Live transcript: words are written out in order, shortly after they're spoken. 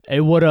Hey,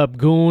 what up,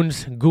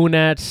 goons,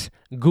 goonettes,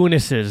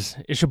 goonesses?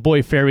 It's your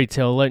boy Fairy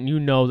Tale letting you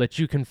know that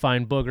you can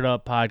find Boogered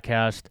Up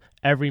Podcast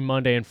every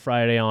Monday and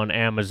Friday on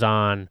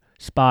Amazon,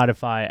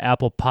 Spotify,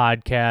 Apple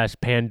Podcasts,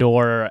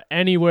 Pandora,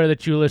 anywhere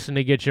that you listen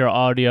to get your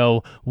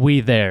audio,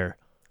 we there.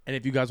 And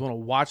if you guys want to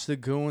watch the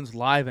goons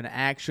live in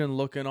action,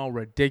 looking all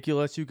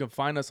ridiculous, you can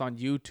find us on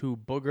YouTube,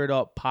 Boogered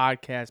Up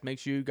Podcast. Make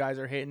sure you guys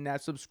are hitting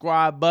that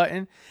subscribe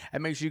button,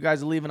 and make sure you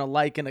guys are leaving a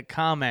like and a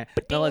comment.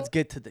 Now let's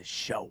get to the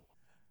show.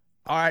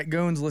 All right,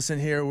 goons, listen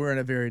here. We're in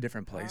a very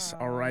different place,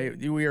 all right?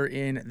 We are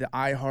in the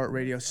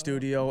iHeartRadio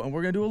studio, and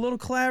we're going to do a little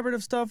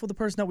collaborative stuff with a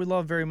person that we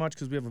love very much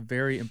because we have a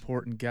very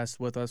important guest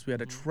with us. We had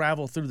to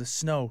travel through the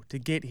snow to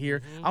get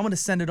here. I'm going to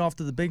send it off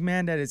to the big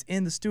man that is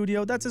in the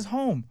studio. That's his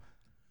home.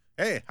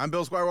 Hey, I'm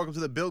Bill Squire. Welcome to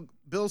the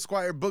Bill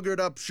Squire Boogered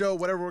Up Show,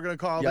 whatever we're going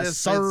to call Yes, this.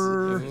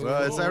 sir.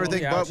 It's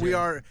everything, Yeah, but we sure.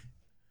 are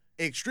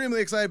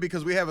extremely excited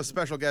because we have a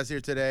special guest here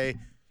today,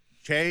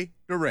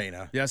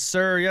 Durena. Yes,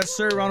 sir. Yes,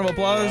 sir. Round of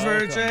applause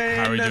for Jay.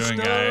 How are we in the doing,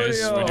 guys?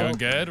 studio. We're doing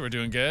good. We're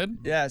doing good.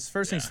 Yes,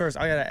 first things first,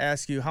 I got to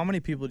ask you, how many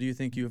people do you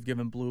think you have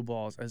given blue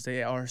balls as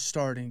they are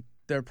starting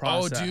their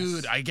process? Oh,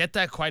 dude, I get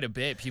that quite a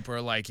bit. People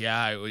are like,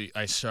 "Yeah,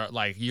 I start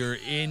like you're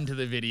into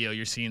the video,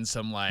 you're seeing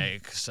some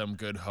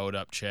good hoed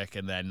up chick,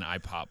 and then I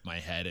pop my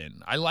head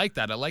in." I like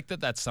that. I like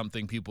that. That's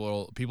something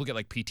people get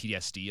like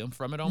PTSD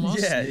from it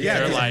almost. Yeah,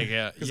 They're yeah.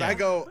 like, Because yeah. I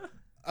go,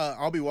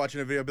 I'll be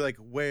watching a video, I'll be like,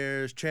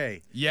 where's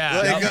Che? Yeah.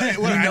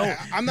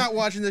 Like, I'm not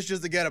watching this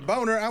just to get a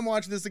boner. I'm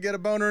watching this to get a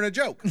boner and a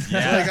joke.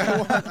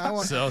 Yeah. Like, I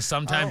want. So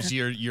sometimes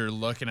you're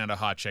looking at a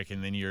hot chick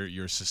and then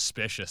you're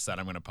suspicious that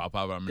I'm gonna pop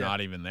up. I'm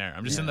not even there.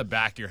 I'm just in the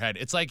back of your head.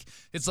 It's like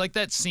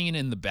that scene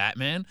in the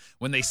Batman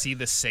when they see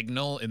the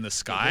signal in the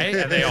sky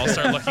and they all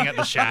start looking at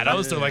the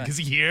shadows. They're like, "Is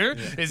he here?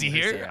 Is he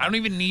here?" I don't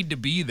even need to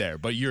be there,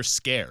 but you're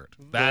scared.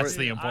 That's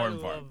the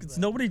important part. It's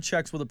nobody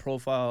checks with a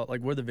profile,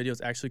 like where the video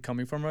is actually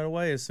coming from right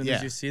away. As soon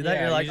as you see that, Yeah,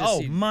 you're you like, just oh,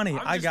 see- money,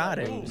 I'm I just got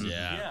like, it. ooh,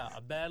 Yeah.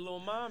 a bad little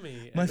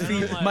mommy. My And then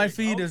feed, I'm like, my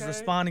feed is okay.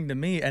 responding to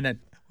me, and then,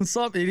 what's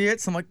up,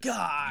 idiots? I'm like,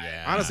 God.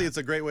 Yeah. Honestly, it's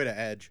a great way to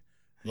edge.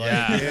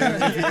 Yeah.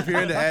 If you're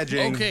into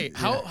edging. Okay,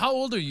 how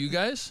old are you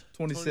guys?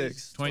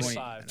 26.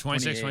 25.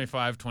 26,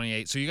 25,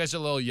 28. So you guys are a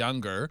little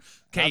younger.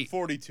 I'm Okay,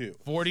 42.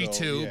 42.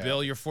 So, yeah.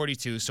 Bill, you're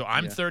 42. So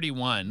I'm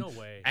 31. No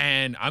way.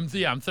 And I'm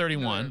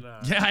 31. No, no.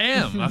 Yeah, I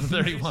am. I'm Let me see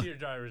 31. your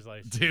driver's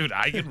license. Dude,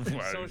 I can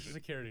Social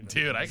security number.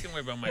 Dude, I can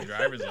whip out my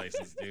driver's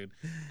license, dude.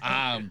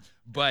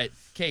 But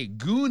okay,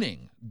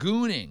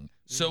 gooning.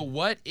 So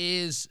what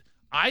is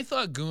I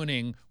thought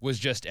gooning was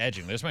just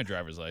edging. There's my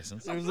driver's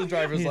license. There's the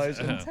driver's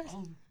license.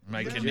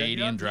 My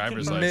Canadian He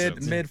driver's confirms.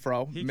 license.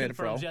 Mid-fro. He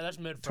Mid-fro. confirms. Yeah, that's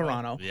mid.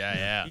 Toronto.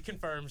 Yeah, He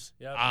confirms.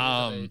 Yeah.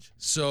 yeah.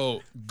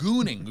 So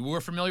gooning.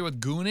 We're familiar with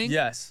gooning?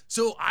 Yes.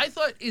 So I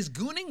thought, is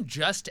gooning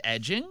just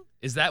edging?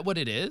 Is that what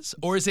it is?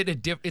 Or is it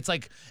it's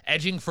like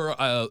edging for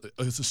a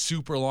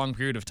super long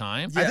period of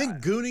time? I think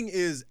gooning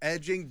is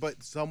edging,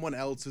 but someone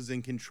else is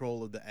in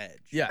control of the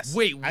edge. Yes.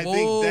 Wait, whoa. I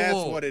think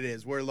that's what it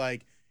is, where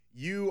like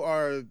you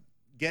are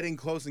getting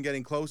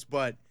close,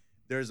 but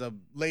there's a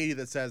lady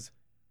that says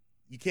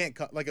you can't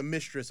come, like a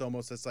mistress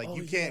almost, that's like,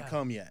 you can't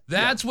come yet.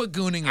 That's what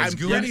gooning is.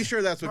 I'm pretty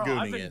sure that's what Bro, gooning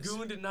I've been is.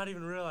 gooned and not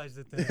even realized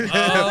it.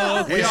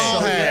 Oh, We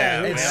all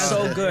have. It's Yeah.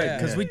 so good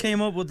because we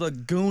came up with the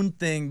Goon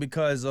thing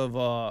because of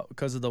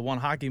the one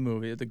hockey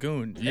movie, The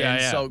Goon. Yeah,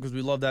 and yeah. So because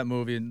we love that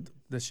movie and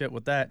the shit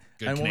with that.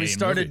 Good and when we Canadian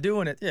started movie.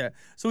 doing it,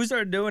 so we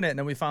started doing it, and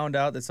then we found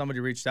out that somebody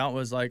reached out and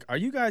was like, "Are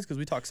you guys?" Because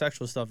we talk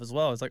sexual stuff as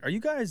well. It's like, "Are you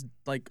guys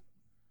like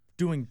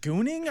doing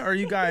gooning? Or are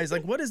you guys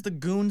like, what is the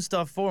goon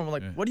stuff for?" And we're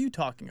like, "What are you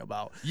talking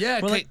about?" Yeah,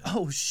 We're okay. like,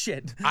 "Oh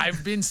shit."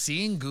 I've been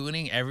seeing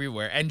gooning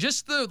everywhere, and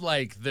just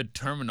the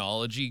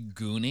terminology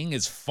gooning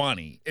is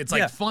funny. It's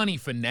like funny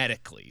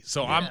phonetically,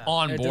 so I'm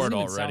on It board doesn't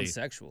even already. sound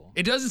sexual.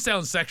 It doesn't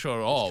sound sexual at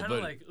all, Kind of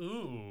but like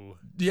ooh.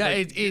 yeah,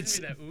 Like, it's.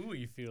 gives me that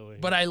ooey feeling.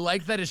 But I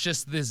like that it's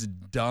just this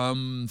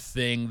dumb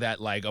thing that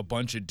like a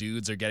bunch of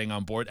dudes are getting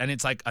on board, and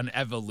it's like an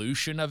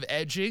evolution of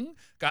edging.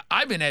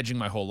 I've been edging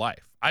my whole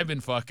life. I've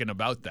been fucking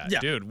about that, Yeah.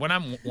 dude. When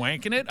I'm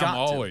wanking it, Got I'm to.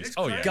 always. It's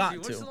Oh crazy. yeah. Got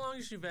What's to. the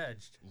longest you've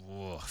edged?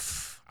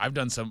 Oof. I've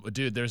done some,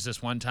 dude. There's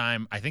this one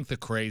time. I think the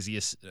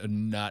craziest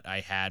nut I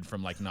had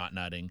from like not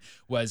nutting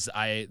was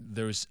I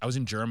was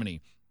in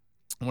Germany.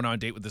 I went on a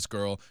date with this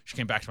girl. She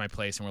came back to my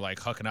place and we're like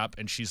hooking up.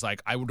 And she's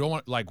like, I don't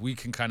want, like, we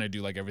can kind of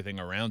do like everything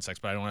around sex,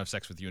 but I don't want to have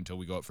sex with you until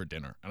we go out for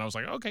dinner. And I was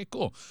like, okay,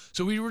 cool.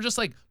 So we were just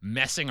like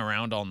messing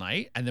around all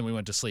night, and then we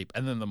went to sleep.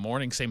 And then the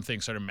morning, same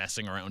thing, started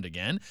messing around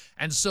again.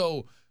 And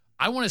so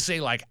I want to say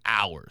like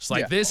hours.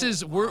 Like this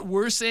is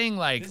we're saying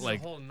like This is a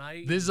whole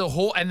night. this is a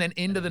whole, and then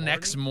into the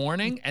next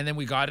morning, and then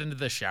we got into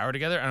the shower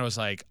together, and I was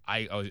like,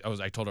 I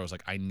told her, I was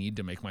like, I need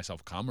to make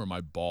myself come, or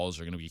my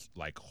balls are gonna be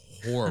like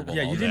horrible.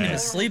 Yeah, all you didn't day. even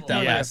sleep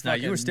that Yeah. last night.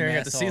 You were staring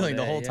at the Fucking ceiling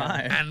the mess all whole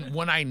day, time. And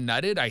when I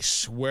nutted, I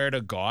swear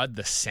to God,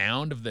 the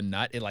sound of the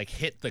nut, it like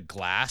hit the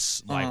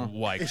glass,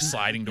 like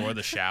sliding door of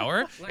the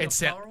shower. Like It a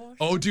sound. Powerwall?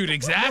 motion? Oh, dude,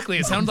 exactly.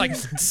 It sounded like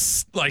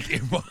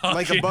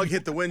Like a bug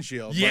hit the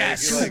windshield.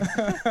 Yes.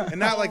 And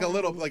not like a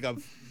little, like a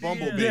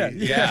bumblebee.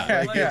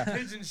 Yeah. Like yeah.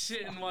 pigeon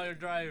shitting while you're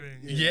driving.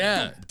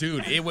 Yeah,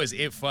 dude, it was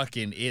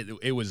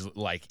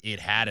like it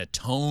had a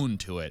tone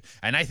to it,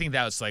 and I think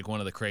that was like one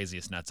of the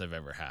craziest nuts I've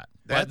ever had.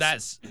 But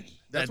That's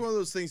one of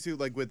those things too.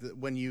 Like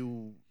when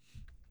you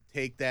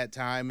take that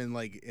time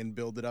and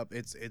build it up,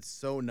 it's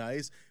so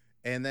nice.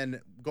 And then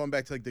going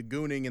back to like the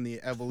gooning and the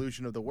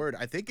evolution of the word,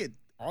 I think it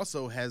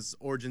also has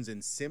origins in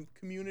simp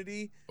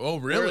community. Oh,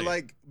 really?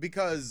 Where,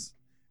 because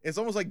it's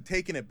almost like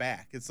taking it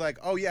back. It's like,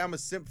 oh yeah, I'm a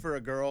simp for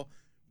a girl,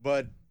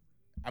 but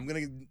I'm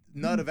gonna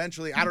nut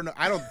eventually. I don't know.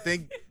 I don't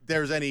think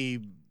there's any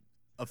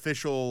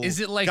official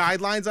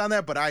guidelines on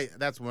that, but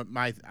that's what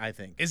I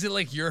think. Is it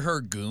like you're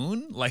her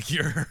goon? Like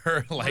you're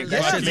her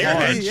That shit's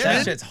hard.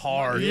 That shit's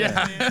hard.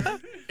 Yeah.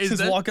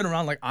 Just walking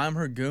around like I'm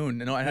her goon.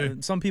 You know,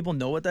 some people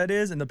know what that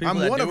is, and the people I'm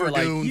that one do of her are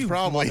like, goons, you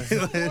probably.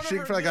 motherfucker. She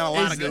probably got a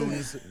lot of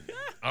goons.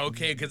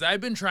 Okay, because I've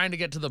been trying to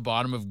get to the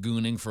bottom of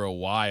gooning for a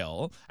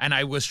while, and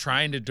I was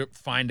trying to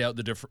find out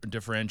the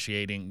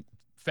differentiating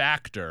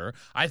factor.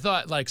 I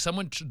thought like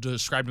someone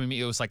described to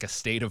me it was like a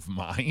state of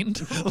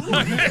mind.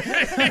 Like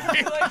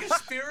a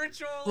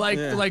spiritual. Like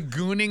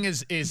gooning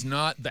is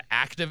not the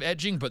act of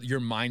edging, but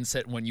your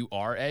mindset when you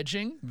are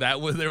edging. They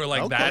were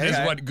like, that is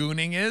what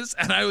gooning is,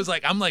 and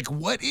I'm like,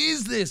 what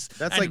is this?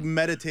 That's like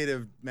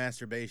meditative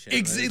masturbation.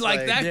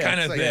 Like that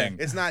kind of thing.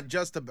 It's not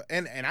just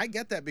and I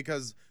get that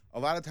because a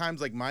lot of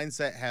times like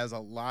mindset has a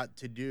lot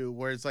to do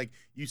where it's like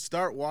you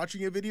start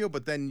watching a video,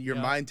 but then your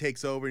mind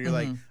takes over and you're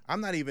like, I'm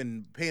not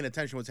even paying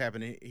attention to what's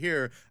happening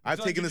here.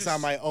 I've taken this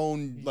on my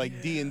own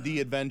like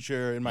D&D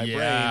adventure in my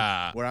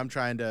brain where I'm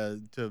trying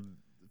to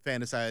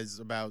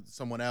fantasize about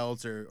someone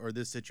else or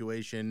this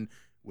situation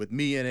with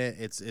me in it.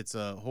 It's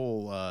a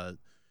whole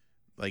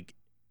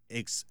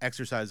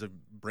exercise of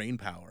brain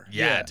power.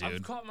 Yeah, dude.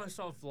 I've caught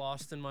myself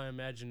lost in my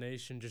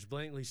imagination, just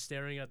blankly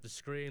staring at the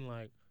screen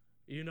like,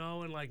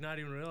 and like not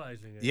even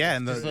realizing it. Yeah,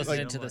 and just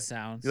listening to the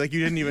sounds. Like you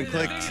didn't even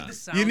click.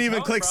 You didn't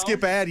even click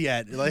skip ad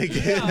yet. Like,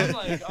 I'm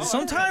like,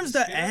 sometimes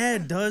the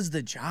ad does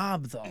the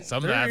job though.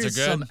 Some ads are good.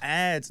 Some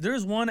ads.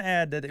 There's one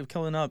ad that was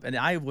coming up, and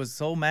I was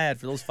so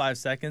mad for those 5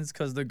 seconds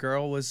because the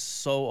girl was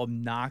so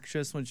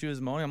obnoxious when she was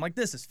moaning. I'm like,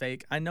 this is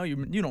fake. I know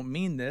you don't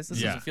mean this.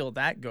 This doesn't feel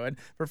that good.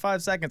 For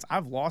 5 seconds,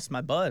 I've lost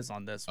my buzz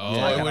on this one.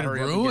 Oh, it would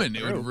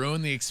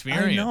ruin the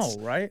experience. I know,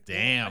 right?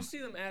 Damn. I see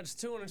them ads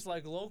too, and it's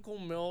like local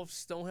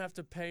MILFs don't have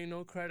to pay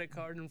no credit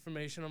card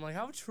information. I'm like,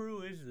 how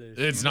true is this?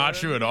 It's not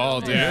true at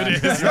all, dude.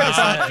 It's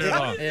not true at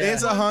all.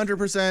 It's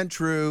 100%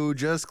 true.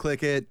 Just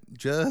click it.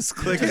 Just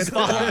click it.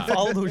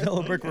 Follow the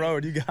yellow brick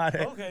road. You got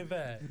it. Okay,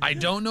 bad. I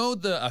don't know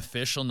the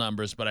official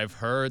numbers, but I've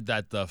heard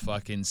that the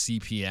fucking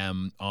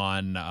CPM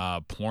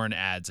on porn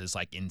ads is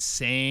like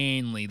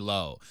insanely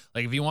low.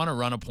 Like if you want to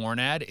run a porn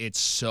ad, it's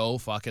so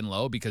fucking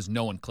low because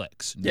no one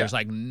clicks. There's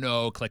like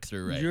no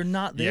click-through rate. You're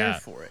not there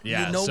for it.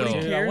 Yeah. Nobody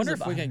cares. I wonder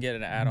if we can get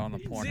an ad on the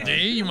porn.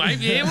 You might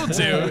be able to.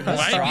 You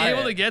might be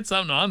able to get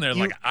something on there.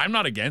 Like I'm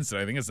not against it.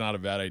 I think it's not a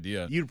bad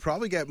idea. You'd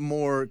probably get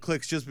more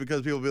clicks just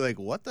because people be like,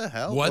 "What the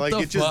hell? What like the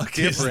it's fuck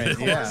just different." is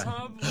this?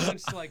 When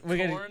it's like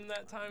corn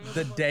that time of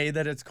The day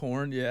that it's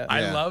corn, yeah.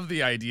 I love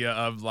the idea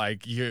of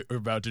like you're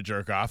about to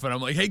jerk off and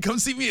I'm like, hey, come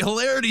see me at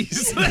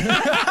Hilarities. Dude,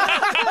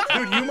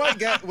 you might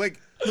get like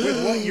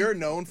with what you're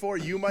known for,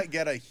 you might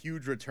get a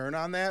huge return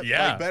on that.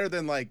 Yeah. Like, better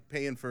than like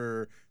paying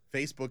for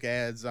Facebook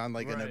ads on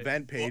like an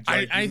event page. Well,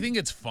 like, I think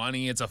it's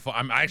funny. It's I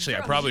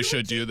probably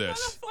should do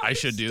this. I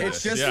should do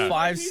It's this. just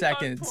 5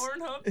 seconds.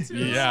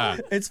 Yeah.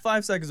 It's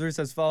 5 seconds where he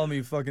says, "Follow me,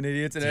 you fucking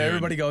idiots," and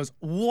everybody goes,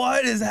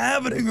 "What is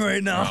happening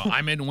right now?" Well,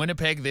 I'm in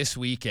Winnipeg this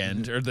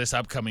weekend or this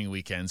upcoming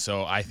weekend,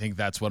 so I think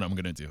that's what I'm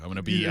gonna do. I'm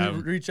gonna be. You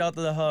reach out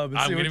to the hub. And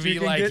I'm see gonna what be you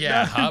can like, get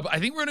yeah, done. hub. I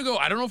think we're gonna go.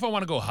 I don't know if I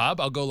want to go hub.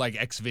 I'll go like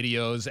X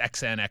videos,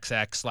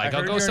 XNXX. Like I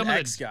I'll heard go you're some an of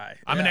X the. guy.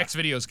 I'm an Yeah. X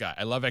videos guy.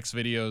 I love X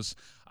videos.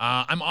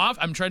 I'm off.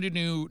 I'm trying to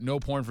do no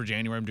porn for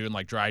January. I'm doing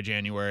like dry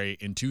January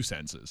in 2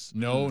 senses.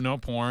 No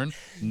porn,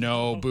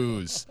 no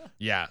booze.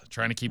 Yeah,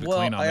 trying to keep it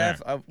clean on I there.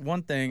 have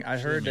one thing. I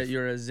heard that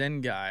you're a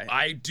Zen guy.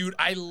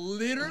 I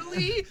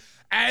literally,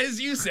 as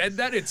you said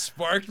that, it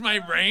sparked my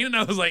brain, and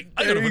I was like,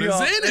 I gotta There put you a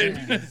go.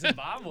 Zen in.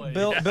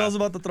 Zimbabwe. Bill's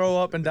about to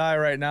throw up and die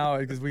right now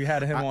because we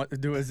had him want to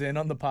do a Zen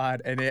on the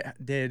pod, and it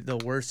did the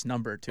worst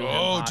number to him.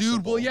 Oh,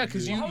 dude. Well, possible. yeah,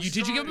 because How did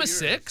you give him a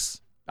strong are yours?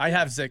 6? I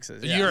have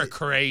 6s. Yeah. You're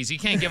crazy. You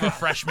can't give a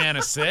fresh man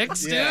a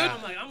 6, dude. Yeah.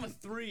 I'm like, I'm a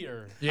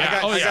 3-er. Yeah.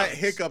 I got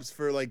hiccups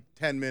for like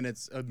 10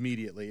 minutes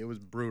immediately. It was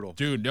brutal.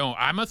 Dude, no,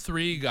 I'm a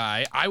 3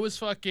 guy. I was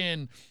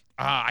fucking.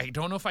 I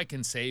don't know if I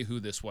can say who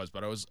this was,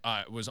 but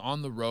I was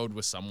on the road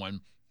with someone,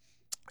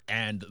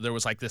 and there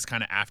was like this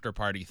kind of after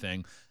party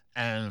thing,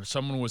 and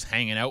someone was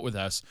hanging out with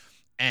us.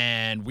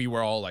 and we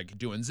were all like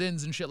doing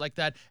zins and shit like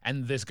that.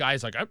 And this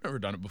guy's like, I've never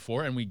done it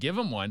before. And we give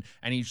him one,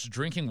 and he's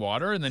drinking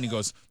water, and then he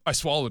goes, I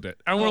swallowed it.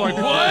 And we're like,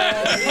 what?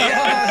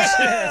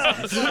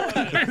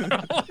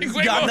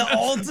 Like, Got the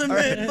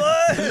ultimate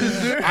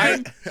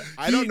bud.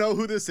 I don't know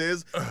who this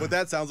is, but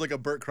that sounds like a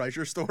Bert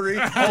Kreischer story.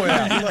 Oh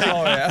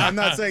yeah. I'm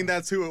not saying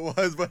that's who it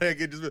was, but I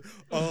could just be,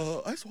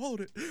 I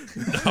swallowed it.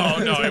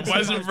 No, it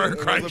wasn't Bert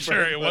It wasn't Kreischer.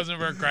 Bert. It wasn't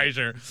Bert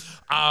Kreischer.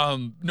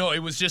 No, it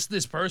was just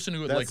this person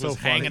who That's like so was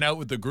funny. hanging out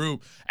with the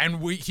group,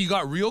 and he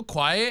got real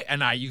quiet,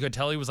 and you could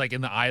tell he was like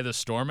in the eye of the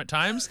storm at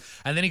times,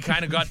 and then he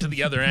kind of got to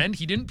the other end.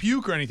 He didn't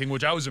puke or anything,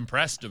 which I was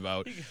impressed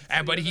about,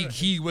 but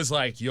he was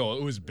like, yo,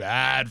 it was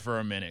bad for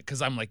a minute,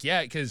 because I'm like,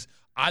 yeah, because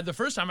the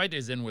first time I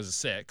did Zyn was a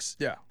 6.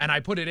 Yeah. And I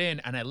put it in,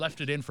 and I left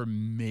it in for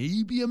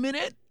maybe a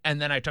minute,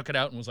 and then I took it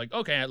out and was like,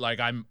 okay, like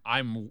I'm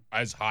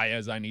as high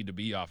as I need to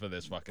be off of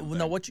this fucking thing.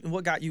 Now,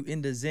 what got you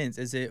into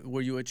Zyns?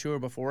 Were you a chewer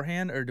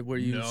beforehand, or were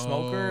you a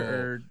smoker,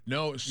 or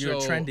no? you're a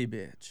trendy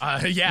bitch?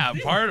 Yeah,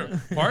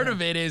 part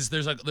of it is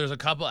there's a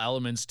couple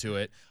elements to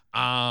it.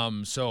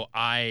 So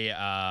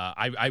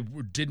I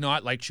did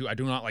not like chew. I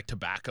do not like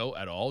tobacco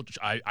at all.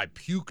 I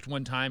puked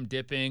one time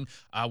dipping.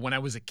 When I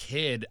was a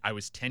kid, I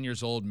was 10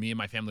 years old. Me and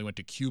my family went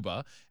to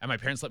Cuba, and my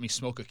parents let me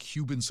smoke a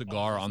Cuban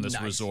cigar on this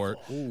resort,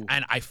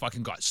 and I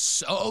fucking got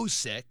so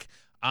sick.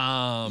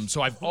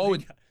 So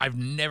I've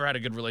never had a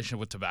good relationship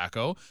with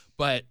tobacco,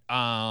 but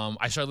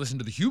I started listening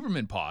to the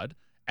Huberman pod.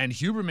 And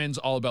Huberman's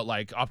all about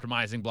like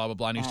optimizing, blah, blah,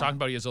 blah. And he's talking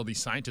about he has all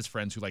these scientist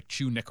friends who like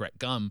chew Nicorette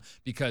gum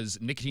because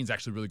nicotine's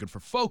actually really good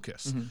for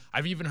focus.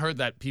 I've even heard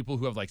that people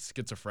who have like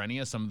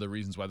schizophrenia, some of the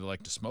reasons why they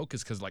like to smoke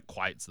is because it like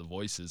quiets the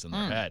voices in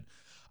their head.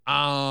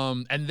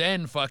 And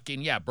then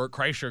fucking, Bert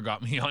Kreischer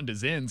got me onto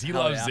Zyns. He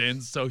loves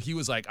Zyns. So he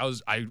was like,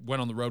 I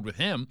went on the road with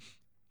him.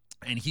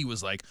 And he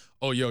was like,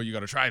 oh, yo, you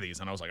got to try these.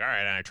 And I was like, all right.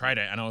 And I tried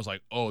it. And I was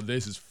like, oh,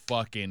 this is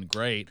fucking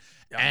great.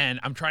 Yeah. And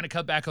I'm trying to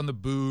cut back on the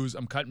booze.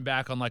 I'm cutting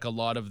back on like a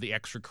lot of the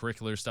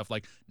extracurricular stuff.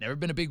 Like, never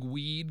been a big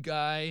weed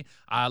guy.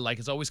 Like,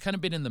 it's always kind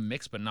of been in the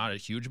mix, but not a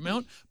huge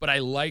amount. But I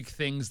like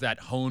things that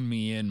hone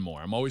me in more.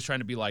 I'm always trying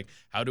to be like,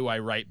 how do I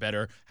write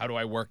better? How do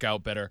I work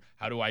out better?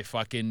 How do I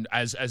fucking,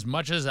 as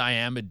much as I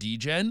am a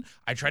degen,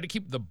 I try to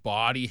keep the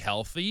body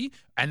healthy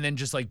and then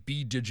just like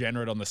be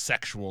degenerate on the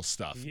sexual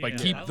stuff. Like,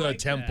 keep the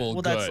temple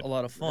good. Well, that's a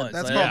lot of fun.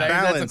 That's called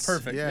balance. That's a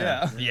perfect.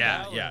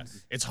 Yeah.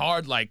 It's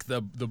hard. Like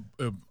the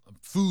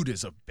food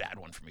is a bad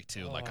one for me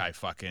too. Like I'm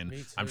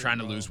trying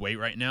to lose weight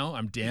right now.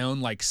 I'm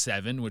down like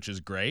 7, which is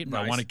great, but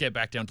I want to get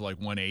back down to like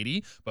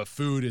 180. But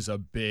food is a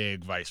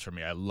big vice for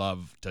me. I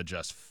love to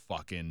just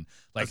fucking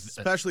like,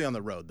 especially on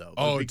the road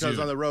though. Because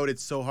on the road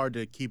it's so hard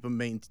to keep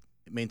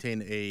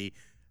maintain a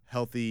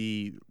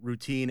healthy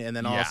routine, and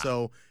then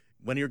also.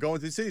 When you're going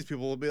through cities,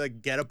 people will be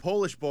like, "Get a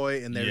Polish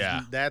boy," and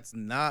that's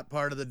not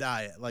part of the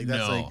diet. Like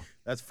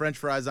that's French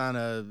fries on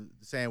a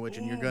sandwich,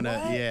 and you're gonna,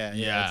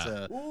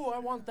 Ooh, I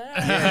want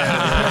that.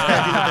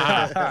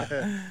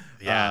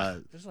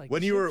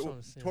 When you were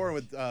touring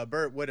with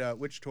Bert,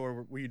 which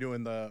tour were you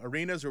doing? The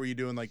arenas, or were you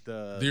doing like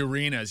the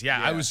arenas? Yeah,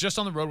 I was just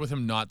on the road with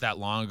him not that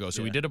long ago.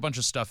 So we did a bunch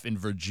of stuff in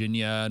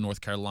Virginia,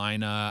 North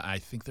Carolina. I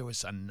think there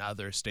was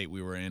another state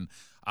we were in.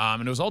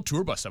 And it was all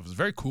tour bus stuff. It was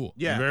very cool.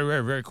 Yeah. Very,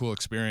 very, very cool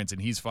experience.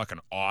 And he's fucking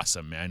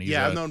awesome, man.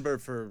 I've known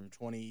Bert for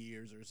 20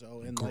 years or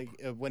so. And like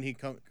when he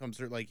comes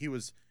through, like he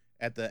was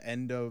at the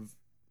end of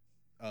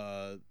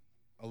a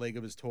leg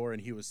of his tour,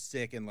 and he was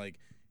sick, and like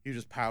he was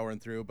just powering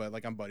through. But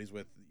like I'm buddies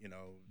with,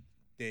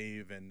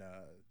 Dave and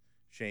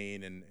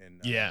Shane and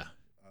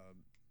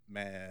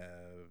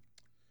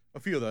a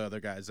few of the other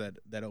guys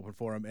that opened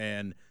for him.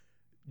 And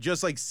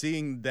just like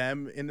seeing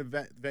them in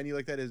the venue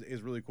like that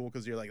is really cool,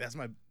 because you're like, that's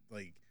my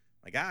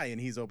guy, and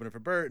he's opening for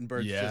Bert, and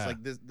Bert's just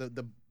like this.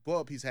 The blow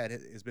up he's had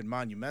has been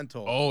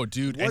monumental. Oh,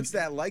 dude, what's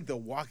that like though?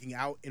 Walking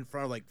out in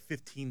front of like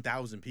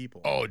 15,000 people.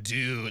 Oh,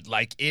 dude,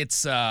 like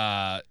it's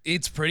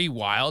pretty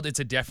wild. It's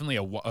definitely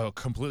a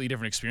completely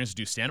different experience to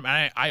do stand up.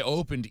 And I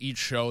opened each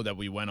show that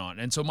we went on,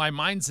 and so my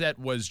mindset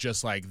was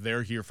just like,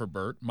 they're here for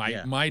Bert.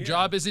 My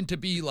job isn't to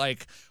be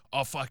like,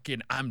 oh fucking,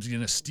 I'm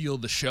gonna steal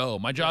the show.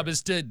 My job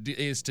is to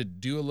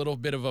do a little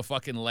bit of a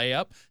fucking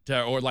layup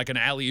or like an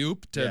alley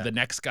oop to the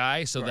next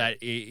guy, so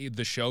that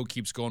the show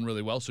keeps going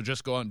really well. So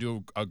just go out and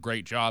do a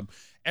great job.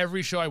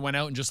 Every show I went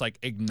out and just like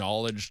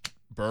acknowledged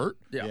Bert.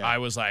 I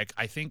was like,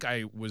 I think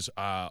I was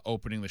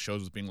opening the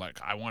shows with being like,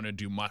 I want to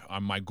do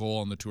my goal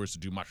on the tour is to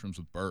do mushrooms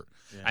with Bert,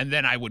 and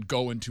then I would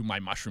go into my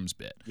mushrooms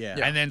bit.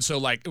 And then so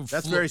like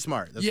that's very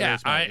smart.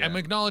 I'm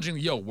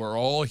acknowledging, we're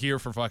all here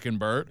for fucking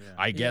Bert.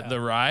 I get the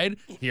ride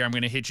here. I'm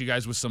gonna hit you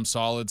guys with some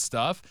solid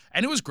stuff,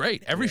 and it was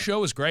great. Every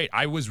show was great.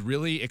 I was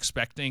really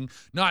expecting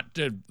not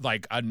to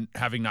like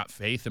having not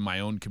faith in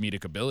my own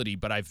comedic ability,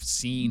 but I've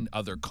seen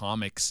other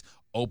comics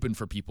open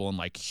for people in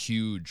like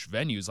huge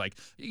venues. Like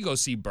you go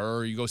see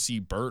Burr, you go see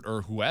Bert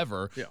or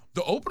whoever.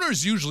 The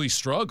openers usually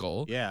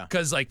struggle.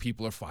 Because like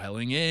people are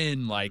filing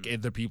in, like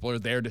the people are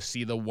there to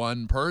see the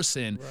one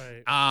person.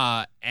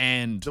 Right.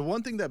 And the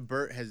one thing that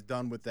Bert has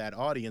done with that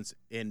audience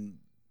in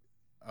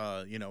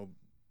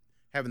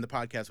having the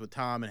podcast with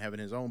Tom and having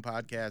his own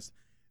podcast,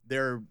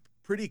 they're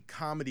pretty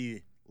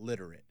comedy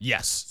literate.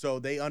 Yes. So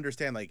they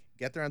understand, like,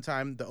 get there on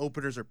time. The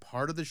openers are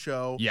part of the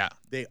show. Yeah.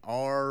 They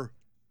are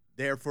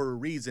there for a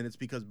reason. It's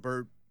because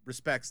Bert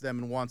respects them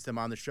and wants them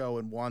on the show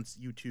and wants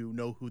you to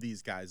know who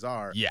these guys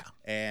are. Yeah.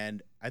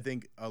 And I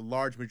think a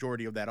large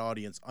majority of that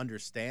audience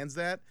understands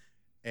that.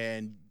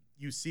 And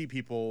you see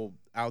people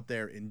out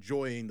there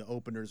enjoying the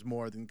openers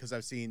more than, because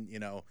I've seen,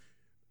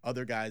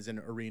 other guys in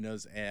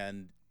arenas,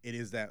 and it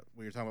is that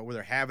what you're talking about, where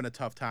they're having a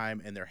tough time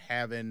and they're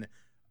having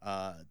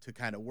to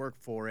kind of work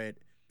for it,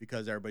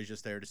 because everybody's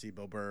just there to see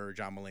Bill Burr or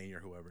John Mulaney or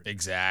whoever.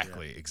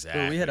 Exactly.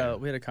 Well, we had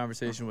a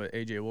conversation with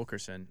AJ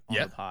Wilkerson on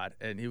the pod,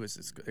 and he was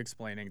just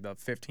explaining the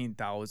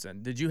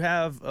 15,000. Did you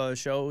have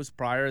shows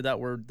prior that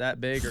were that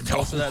big or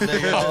close to that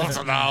big at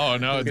all?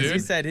 No, Because dude. he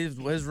said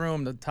his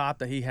room, the top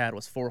that he had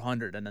was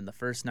 400, and then the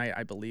first night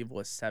I believe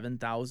was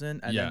 7,000,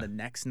 and then the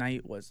next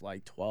night was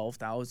like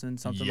 12,000,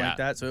 something like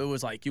that. So it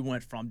was like you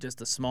went from just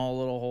a small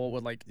little hole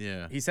with like.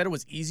 Yeah. He said it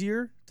was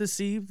easier to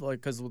see, like,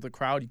 because with the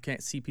crowd you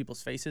can't see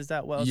people's faces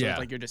that well. So it's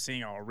like you're just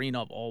seeing an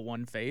arena of all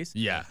one face.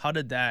 Yeah. How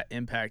did that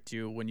impact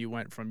you when you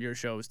went from your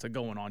shows to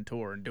going on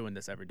tour and doing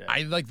this every day?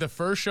 I like the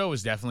first show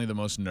was definitely the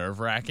most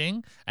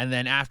nerve-wracking, and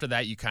then after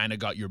that you kind of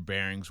got your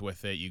bearings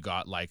with it. You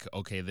got like,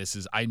 okay,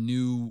 I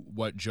knew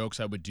what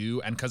jokes I would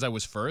do, and because I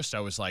was first,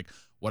 I was like,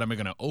 what am I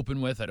going to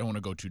open with? I don't want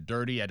to go too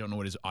dirty. I don't know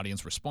what his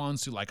audience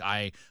responds to. Like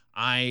I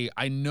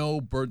know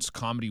Bert's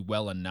comedy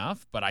well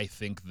enough, but I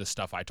think the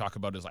stuff I talk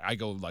about is like I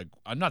go like,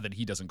 not that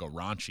he doesn't go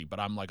raunchy, but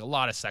I'm like a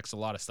lot of sex, a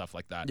lot of stuff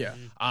like that. Yeah.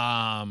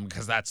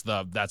 Because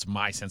that's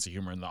my sense of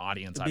humor in the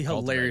audience. It'd be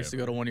hilarious to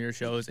go to one of your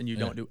shows and you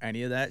don't do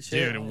any of that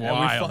shit. Dude, And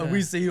wild.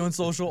 we see you on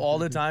social all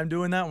the time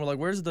doing that, and we're like,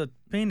 where's the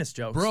penis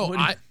jokes? Bro,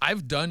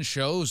 I've done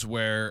shows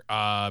where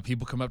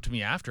people come up to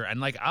me after,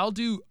 and like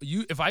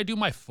if I do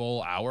my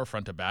full hour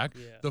front to back,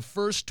 the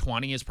first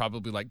 20 is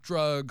probably like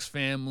drugs,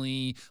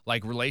 family,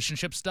 like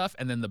relationship stuff,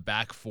 and then the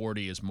back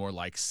 40 is more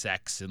like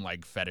sex and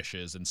like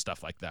fetishes and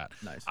stuff like that.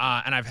 Nice.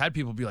 And I've had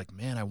people be like,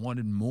 man, I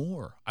wanted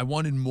more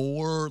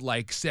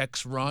like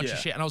sex, raunchy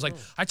shit. And I was like,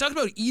 I talked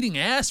about eating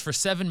ass for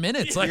 7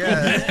 minutes. Like,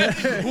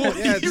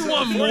 you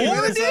want more,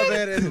 minutes dude? of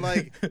it, and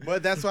like,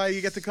 but that's why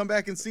you get to come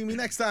back and see me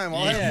next time.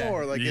 I'll have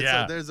more. Like,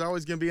 there's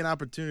always gonna be an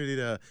opportunity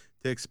to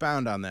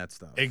expound on that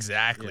stuff.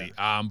 Exactly.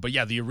 But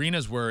yeah, the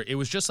arenas it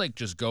was just like,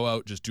 just go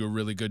out, just do a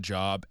really good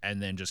job,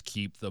 and then just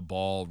keep the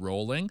ball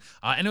rolling.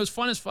 And it was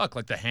fun as fuck.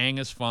 Like the hang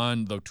is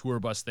fun. The tour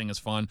bus thing is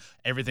fun.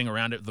 Everything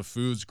around it, the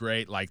food's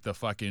great. Like the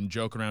fucking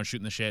joke around,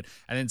 shooting the shit.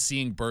 And then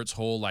seeing Bert's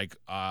whole like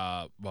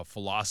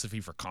philosophy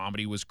for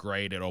comedy was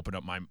great. It opened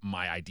up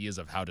my ideas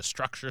of how to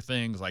structure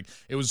things. Like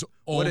it was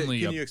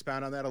only. Can you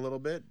expound on that a little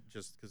bit?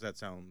 Just because that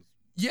sounds.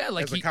 Yeah,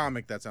 like as a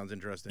comic, that sounds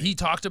interesting. He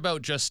talked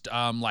about just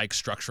like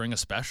structuring a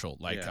special.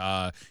 Like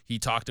he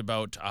talked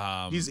about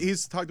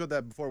he's talked about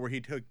that before, where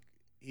he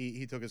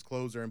took his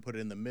closer and put it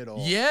in the middle.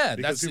 Yeah,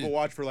 because people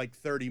watch for like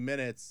 30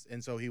 minutes,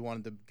 and so he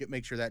wanted to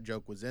make sure that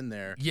joke was in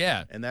there.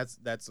 Yeah, and that's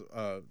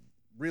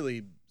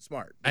really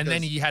smart. And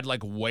then he had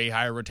like way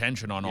higher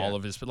retention on all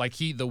of his, like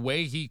the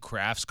way he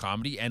crafts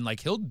comedy, and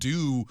like he'll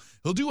do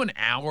an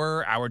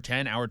hour, hour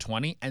 10, hour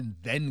 20, and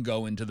then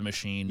go into the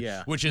machine,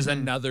 which is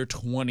another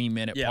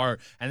 20-minute part.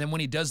 And then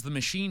when he does the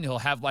machine, he'll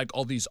have like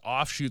all these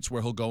offshoots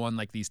where he'll go on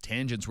like these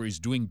tangents where he's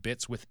doing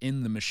bits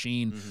within the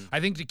machine. I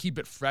think to keep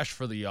it fresh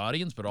for the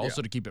audience, but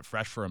also to keep it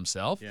fresh for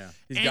himself. Yeah,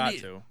 he's got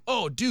to.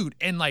 Oh, dude,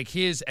 and like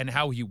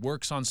how he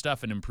works on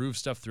stuff and improves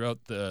stuff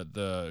throughout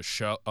the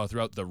show,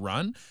 throughout the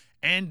run.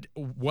 And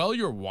while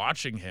you're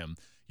watching him,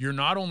 you're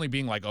not only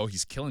being like, oh,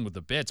 he's killing with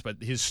the bits,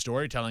 but his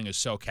storytelling is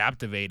so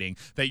captivating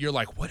that you're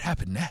like, what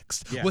happened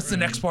next? What's the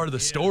next part of the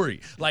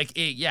story? Like,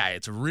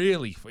 it's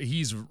really,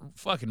 he's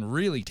fucking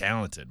really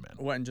talented, man.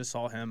 Went and just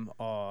saw him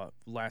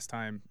last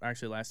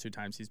 2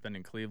 times he's been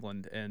in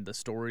Cleveland, and the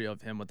story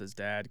of him with his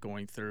dad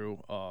going through,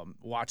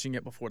 watching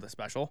it before the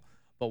special.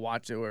 But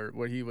watch it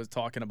where he was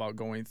talking about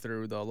going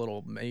through the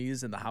little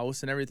maze in the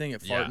house and everything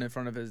and farting in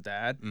front of his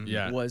dad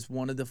was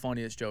one of the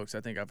funniest jokes I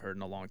think I've heard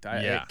in a long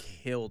time. It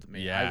killed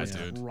me. I was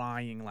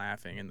crying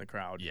laughing in the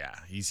crowd. Yeah,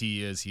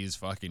 he's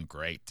fucking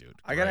great, dude.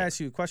 I got to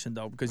ask you a question,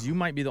 though, because you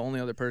might be the only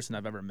other person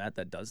I've ever met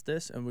that does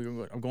this. And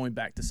I'm going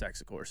back to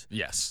sex, of course.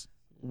 Yes.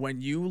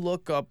 When you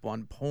look up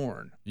on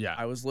porn, Yeah.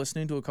 I was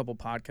listening to a couple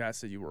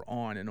podcasts that you were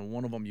on, and in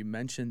one of them you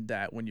mentioned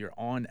that when you're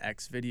on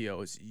X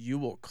videos, you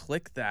will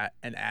click that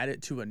and add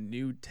it to a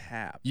new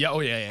tab. Yeah, oh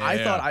yeah. I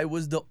thought I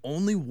was the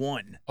only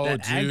one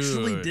that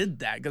actually dude. did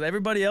that, because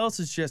everybody else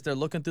is just, they're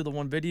looking through the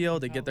one video,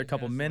 they get their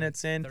couple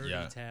minutes in. 30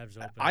 tabs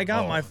open. I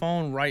got my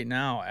phone right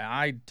now, and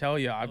I tell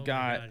you, I've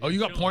got... Oh, you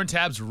got porn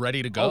tabs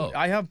ready to go. Oh,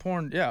 I have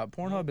porn. Yeah,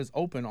 Pornhub is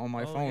open on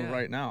my phone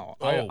right now.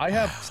 I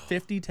have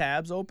 50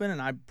 tabs open,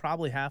 and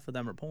probably half of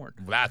them are porn.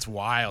 That's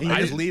wild. You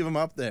just leave them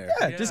up there.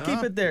 Yeah, just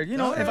keep it there. You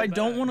know, if I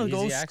don't want to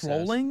go Easy access.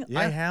 scrolling,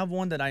 I have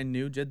one that I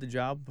knew did the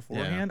job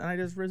beforehand, and I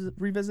just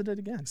revisit it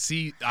again.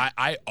 See,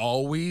 I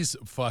always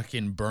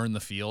fucking burn the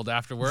field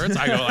afterwards.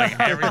 I go like,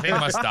 everything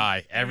must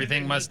die.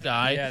 Everything must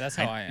die. Yeah, that's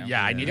how I am.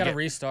 Yeah, I You need gotta to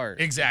restart.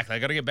 Exactly. I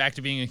got to get back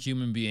to being a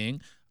human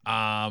being.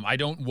 I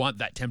don't want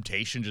that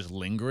temptation just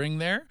lingering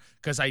there,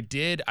 because I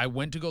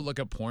went to go look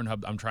at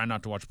Pornhub. I'm trying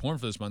not to watch porn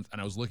for this month,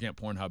 and I was looking at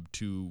Pornhub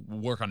to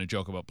work on a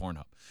joke about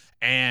Pornhub.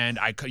 And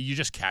you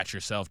just catch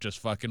yourself just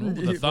fucking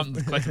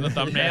clicking the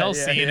thumbnail,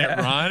 seeing it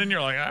run, and you're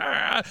like,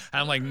 ah.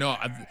 And I'm like, no,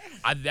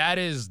 that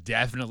is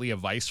definitely a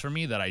vice for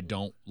me that I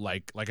don't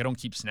like. Like, I don't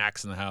keep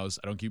snacks in the house.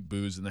 I don't keep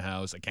booze in the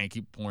house. I can't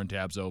keep porn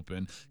tabs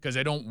open because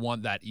I don't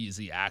want that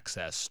easy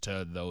access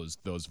to those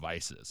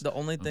vices. The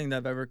only thing that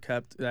I've ever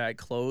kept that I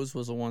closed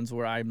was the ones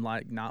where I'm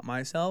like not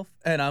myself,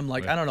 and I'm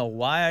like, I don't know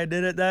why I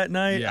did it that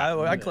night. Yeah.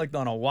 I clicked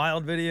on a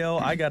wild video.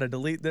 I gotta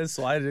delete this,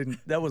 so I didn't.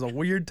 That was a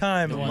weird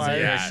time. The in ones my that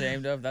you're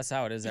ashamed of. That's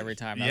how it is every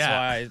time. That's Yeah.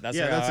 why. That's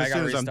yeah, why that's I as got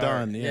soon as I'm restart.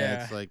 done.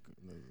 Yeah, it's like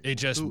It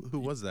just who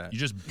was that? You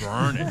just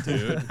burn it,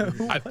 dude.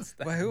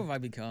 Well, who have I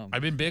become?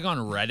 I've been big on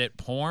Reddit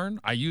porn.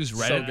 I use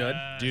Reddit, good.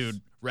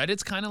 dude.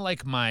 Reddit's kind of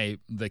like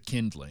the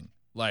kindling.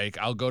 Like,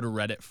 I'll go to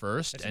Reddit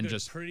first That's and good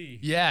just pretty.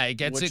 yeah, it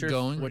gets it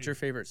going. What's your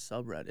favorite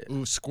subreddit?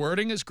 Ooh,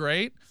 squirting is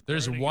great.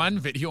 There's one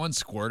video on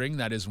squirting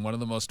that is one of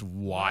the most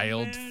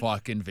wild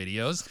fucking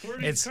videos.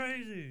 It's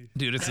crazy.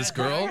 Dude, it's this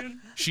girl.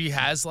 She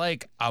has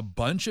like a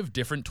bunch of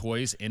different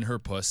toys in her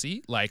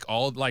pussy.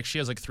 She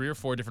has like 3 or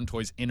 4 different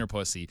toys in her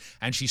pussy,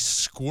 and she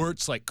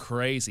squirts like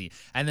crazy.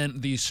 And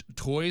then these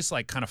toys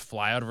like kind of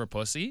fly out of her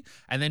pussy,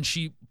 and then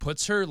she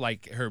puts her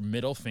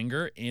middle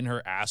finger in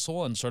her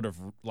asshole and sort of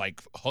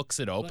like hooks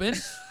it open,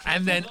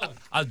 and then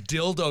a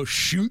dildo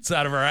shoots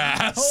out of her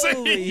ass.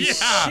 Holy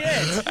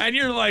shit! And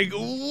you're like,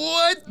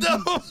 what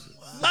the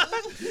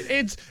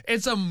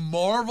it's a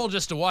marvel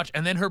just to watch.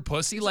 And then her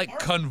pussy like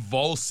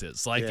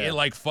convulses, like it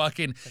like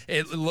fucking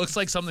it looks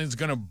like something's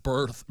gonna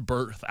birth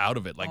out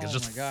of it, like it's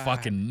just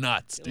fucking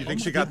nuts. Do you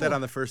think she got that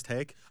on the first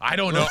take? I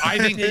don't know. I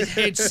think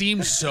it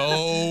seems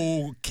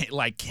so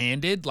like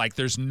candid, like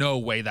there's no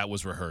way that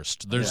was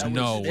rehearsed. There's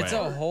no way. It's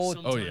a whole.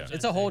 Sometimes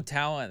It's a whole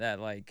talent that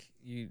like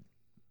you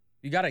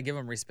gotta give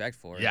them respect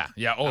for. Yeah.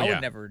 Oh I yeah.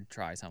 would never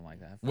try something like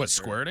that. What,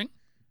 sure. squirting?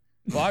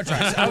 Well,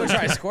 I would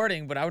try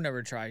squirting, but I would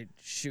never try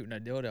shooting a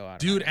dildo out.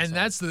 Dude, of and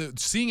that's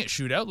seeing it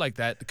shoot out like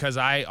that, because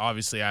I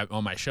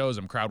on my shows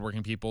I'm crowd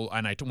working people,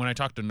 and when I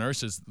talk to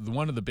nurses,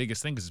 one of the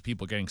biggest things is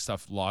people getting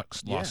stuff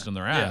lost in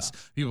their ass.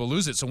 People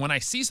lose it. So when I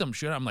see something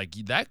shoot out, I'm like,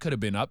 that could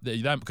have been up there.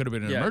 That could have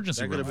been an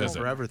emergency That could room have been visit.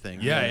 for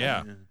everything.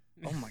 Yeah.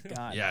 Oh my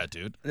god. Yeah,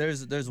 dude.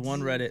 There's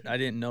one Reddit I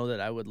didn't know that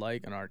I would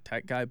like, and our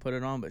tech guy put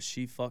it on, but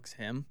she fucks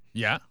him.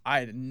 Yeah.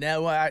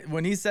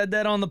 When he said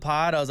that on the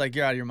pod, I was like,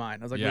 you're out of your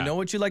mind. I was like, we know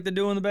what you like to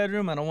do in the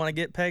bedroom. I don't want to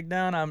get pegged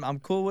down. I'm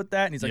cool with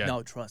that. And he's like,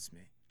 no, trust me.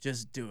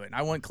 Just do it. And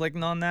I went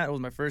clicking on that. It was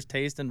my first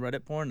taste in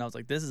Reddit porn. And I was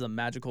like, this is a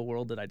magical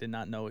world that I did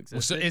not know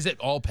existed. So is it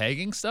all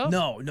pegging stuff?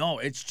 No.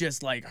 It's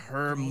just like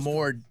her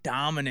more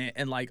dominant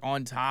and like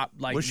on top.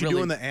 Like, was she really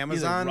doing the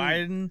Amazon?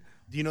 Riding.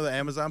 Do you know the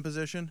Amazon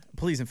position?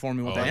 Please inform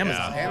me what the yeah.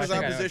 Amazon. Amazon I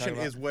know what position you're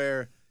talking is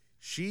where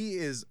she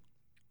is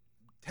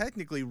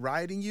technically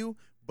riding you,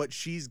 but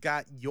she's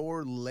got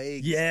your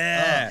legs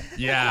Yeah. up.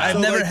 Yeah. I've So,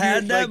 never like,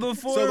 had you- that like-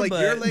 before. So like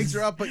your but- legs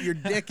are up, but your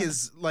dick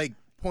is like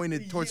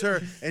pointed towards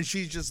her, and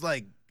she's just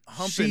like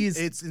humping.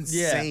 It's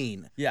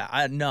insane. Yeah,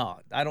 I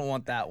don't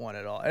want that one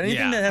at all. Anything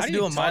Yeah. that has How to do do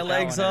you with my talk that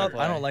legs one into up, I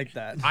play? don't like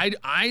that. I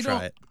Try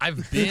don't. it.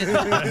 I've been.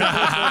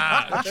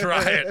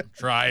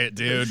 Try it,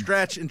 dude.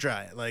 Stretch and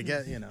try it, like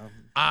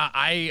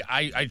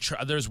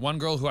There's one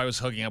girl who I was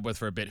hooking up with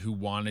for a bit who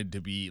wanted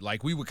to be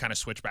like, we would kind of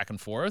switch back and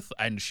forth,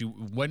 and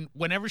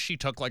whenever she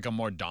took like a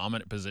more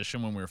dominant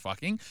position when we were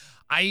fucking,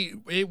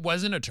 it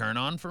wasn't a turn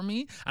on for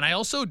me, and I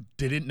also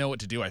didn't know what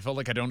to do. I felt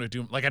like I don't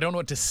know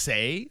what to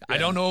say. I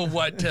don't know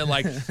what to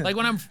like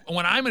when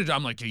I'm in a job,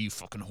 I'm like, hey, you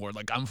fucking whore,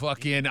 like I'm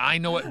fucking, I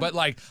know it, but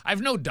like I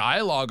have no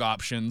dialogue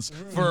options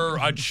for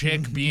a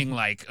chick being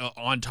like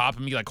on top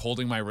of me, like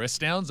holding my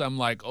wrist down. So I'm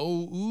like,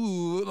 oh,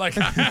 ooh, like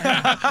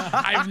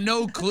I have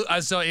no clue.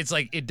 So it's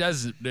like it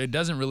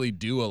doesn't really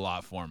do a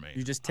lot for me.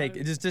 You just take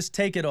it. Just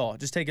take it all.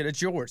 Just take it.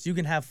 It's yours. You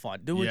can have fun.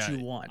 Do what you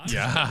want. I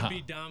tried to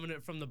be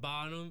dominant from the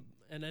bottom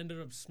and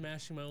ended up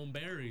smashing my own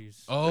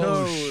berries.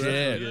 Oh that's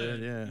shit.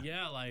 good,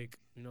 Yeah, like,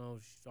 she's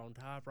on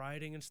top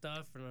riding and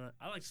stuff, and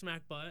I like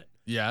smack butt.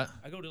 Yeah.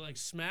 I go to like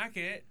smack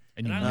it,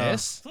 And you I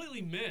miss?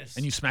 completely miss.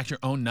 And you smacked your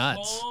own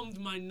nuts. Bombed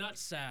my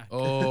nutsack.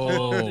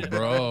 Oh,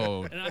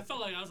 bro. And I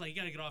felt like you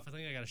gotta get off. I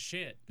think I got a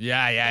shit.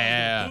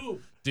 Yeah.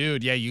 Poop.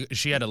 Dude, yeah,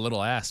 she had a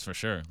little ass for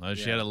sure.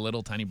 She had a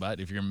little tiny butt.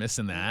 If you're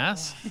missing the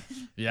ass,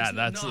 yeah,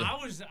 that's. No,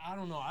 I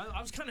don't know.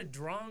 I was kind of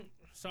drunk,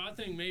 so I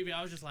think maybe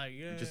I was just like,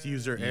 just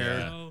use her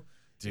air.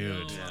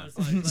 Dude, I was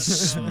like,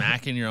 let's go.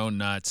 smacking your own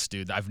nuts,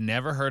 dude. I've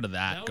never heard of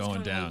that That was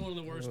going kinda like down. one of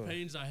the worst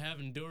pains I have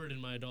endured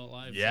in my adult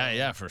life.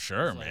 Yeah, for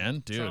sure, It's like man,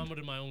 dude. Trauma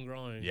to my own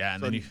groin. Yeah,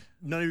 and So then you.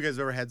 none of you guys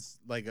ever had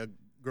like a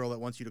girl that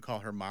wants you to call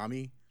her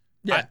mommy?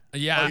 Yeah.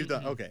 Yeah. Oh, you've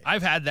done, okay.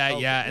 I've had that,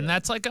 Okay, yeah, and yeah.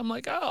 that's like I'm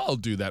like, oh, I'll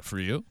do that for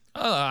you.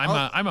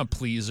 I'm a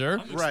pleaser.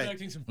 I'm Right.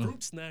 expecting some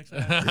fruit snacks.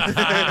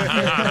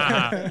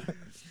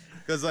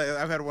 Because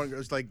I've had one girl,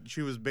 it's like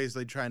she was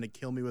basically trying to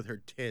kill me with her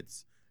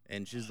tits,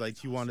 and she's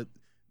like, "You wanted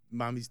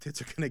mommy's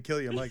tits are gonna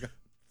kill you." I'm like,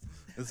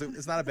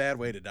 It's not a bad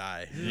way to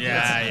die.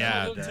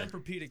 Yeah. Little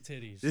Tempur-Pedic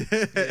titties.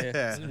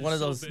 It's And one of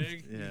they're those. so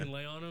big, yeah. you can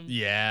lay on them.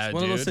 Yeah, It's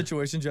one dude. of those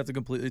situations you have to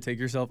completely take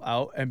yourself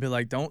out and be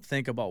like, don't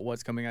think about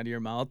what's coming out of your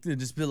mouth. And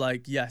just be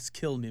like, yes,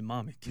 kill me,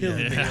 mommy, kill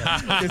me.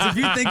 Because if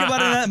you think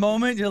about it in that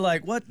moment, you're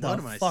like, what the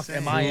am I fuck saying?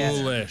 am I in?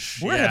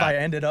 Foolish. Where yeah. have I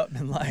ended up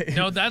in life?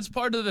 No, that's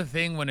part of the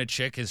thing when a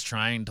chick is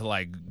trying to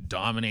like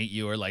dominate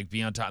you or like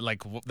be on top.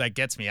 Like that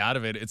gets me out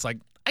of it. It's like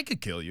I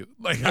could kill you.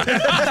 Like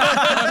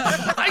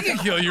I could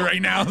kill you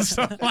right now.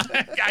 So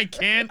like, I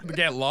can't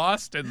get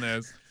lost in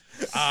this.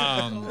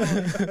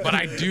 But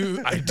I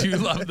do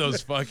love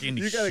those fucking.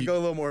 You gotta go a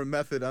little more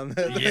method on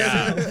that.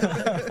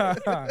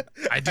 Yeah.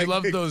 I do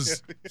love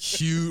those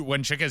huge.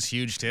 When chick has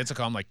huge tits, I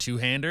call them like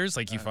two-handers.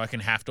 Like you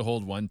fucking have to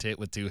hold one tit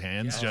with two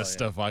hands just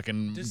to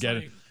fucking Just get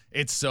like- it.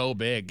 It's so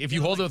big. If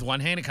you hold it with one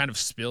hand, it kind of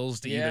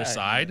spills to Yeah, either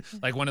side,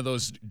 like one of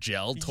those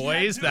gel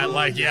toys that,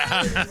 like,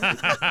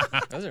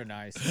 Those are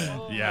nice.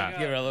 Oh my Yeah. God.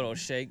 Give it a little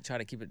shake, try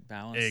to keep it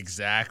balanced.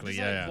 Exactly. It's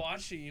Yeah. like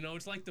watching,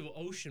 it's like the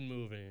ocean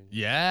moving.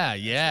 Yeah.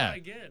 That's Yeah. what I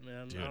get,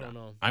 man. Dude, I don't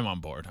know. I'm on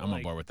board. I'm on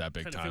Like, board with that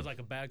big Kind of time. feels like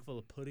a bag full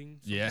of pudding.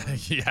 Yeah.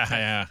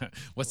 Yeah.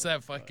 What's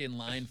that fucking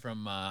line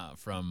from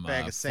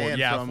Bag of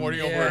sand.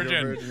 40-year-old Yeah.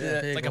 virgin. Yeah.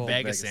 It's like a Big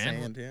bag of bag of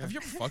sand. sand, yeah. Have you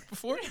ever fucked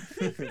before?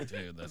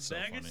 Dude, that's so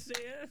Bag funny. of sand.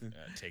 Yeah,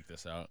 take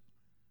this out.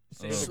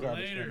 Save it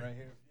later.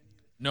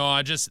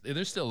 No, there's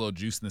still a little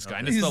juice in this guy.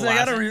 And it's He's the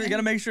like, last. you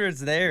gotta make sure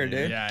it's there,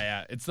 dude.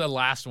 Yeah. It's the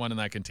last one in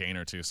that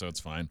container too, so it's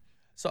fine.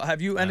 So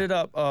have you ended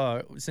up,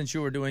 since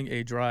you were doing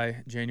a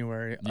dry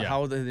January, Yeah.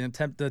 how the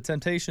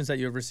temptations that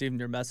you have received in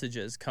your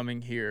messages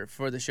coming here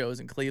for the shows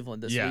in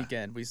Cleveland this Yeah.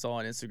 weekend, we saw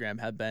on Instagram,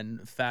 have been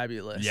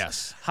fabulous.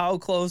 Yes. How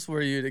close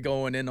were you to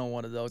going in on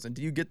one of those? And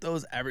do you get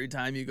those every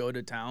time you go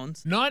to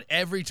towns? Not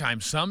every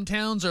time. Some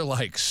towns are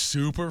like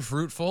super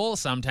fruitful.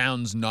 Some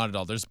towns not at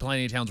all. There's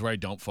plenty of towns where I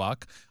don't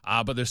fuck.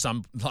 But there's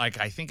some, like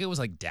I think it was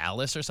like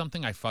Dallas or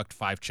something. I fucked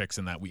 5 chicks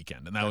in that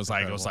weekend, and that was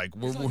like, it was like,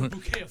 It's like a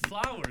bouquet of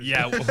flowers.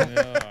 yeah,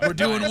 we're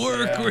doing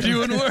work. We're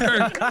doing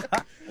work.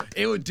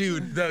 It would,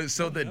 dude.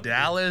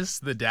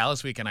 The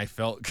Dallas weekend, I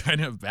felt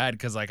kind of bad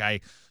because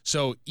like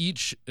so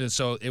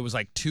it was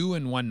like 2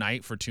 in one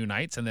night for 2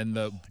 nights, and then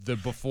the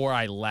before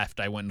I left,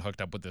 I went and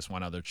hooked up with this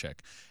one other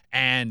chick,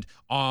 and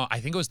I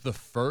think it was the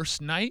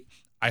first night.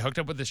 I hooked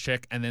up with this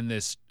chick, and then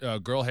this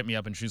girl hit me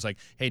up, and she was like,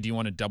 "Hey, do you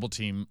want to double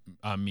team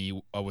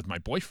me with my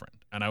boyfriend?"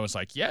 And I was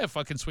like, "Yeah,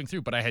 fucking swing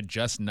through." But I had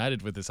just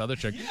nutted with this other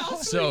chick,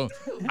 so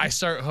I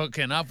start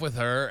hooking up with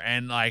her,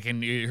 and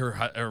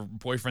her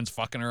boyfriend's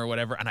fucking her or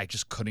whatever, and I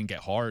just couldn't get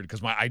hard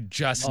because I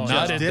just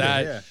nutted did it,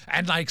 that, yeah.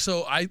 and like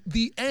so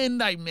the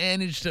end I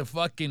managed to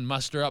fucking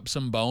muster up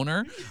some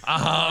boner.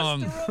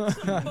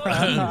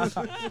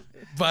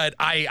 But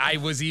I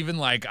was even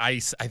like, I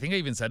think I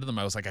even said to them,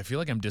 I was like, I feel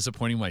like I'm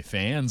disappointing my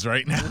fans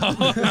right now.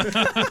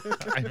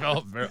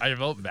 I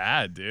felt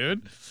bad,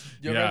 dude.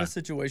 You ever have a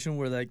situation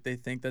where like they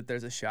think that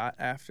there's a shot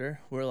after,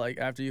 where like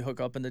after you hook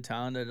up in the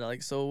town, they're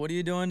like, so what are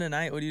you doing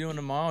tonight? What are you doing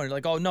tomorrow? And you're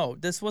like, oh no,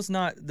 this was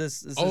not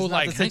this is not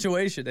like, the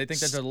situation. They think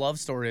that there's a love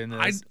story in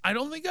this. I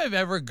don't think I've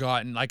ever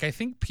gotten, like, I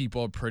think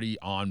people are pretty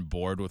on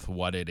board with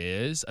what it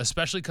is,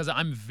 especially because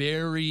I'm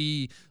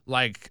very,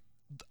 like,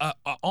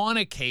 on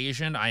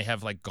occasion, I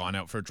have like gone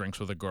out for drinks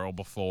with a girl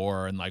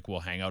before, and like we'll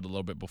hang out a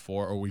little bit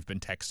before, or we've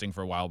been texting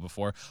for a while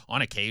before.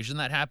 On occasion,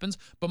 that happens,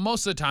 but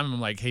most of the time, I'm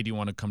like, "Hey, do you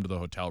want to come to the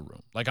hotel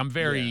room?" Like I'm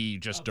very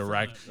just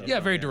direct,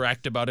 very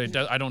direct about it.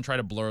 I don't try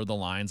to blur the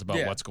lines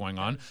about what's going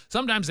on.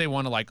 Sometimes they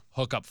want to like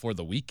hook up for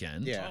the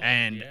weekend,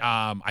 and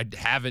I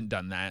haven't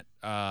done that.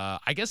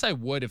 I guess I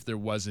would if there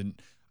wasn't.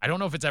 I don't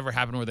know if it's ever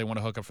happened where they want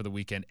to hook up for the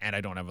weekend and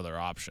I don't have other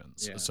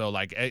options. Yeah. So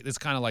like it's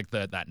kind of like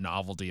that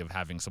novelty of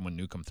having someone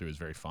new come through is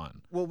very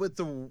fun. Well, with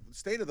the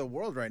state of the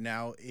world right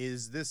now,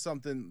 is this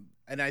something?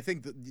 And I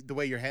think the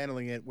way you're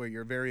handling it, where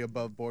you're very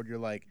above board, you're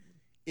like,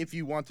 if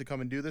you want to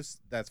come and do this,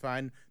 that's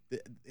fine.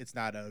 It's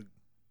not a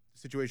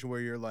situation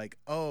where you're like,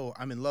 oh,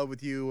 I'm in love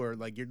with you, or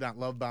like you're not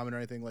love bombing or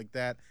anything like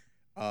that.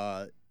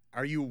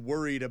 Are you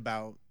worried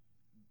about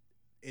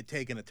it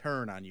taking a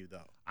turn on you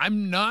though?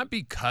 I'm not,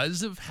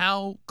 because of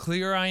how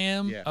clear I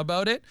am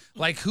about it.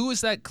 Like, who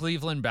is that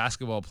Cleveland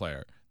basketball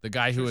player? The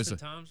guy who Tristan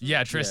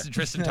Thompson?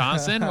 Tristan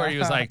Thompson, where he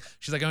was like,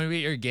 she's like, I'm gonna be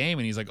at your game,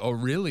 and he's like, oh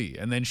really?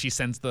 And then she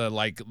sends the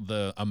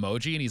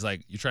emoji, and he's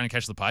like, you trying to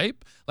catch the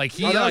pipe? Like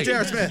he. Oh, that like, was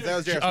J.R. Smith. That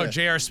was J.R. Smith. Oh,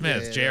 J.R.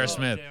 Smith. Yeah, J.R. yeah.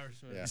 Smith.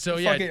 Yeah. So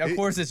yeah. Fuck it, of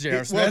course it's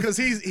J.R. Smith. Well, because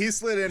he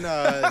slid in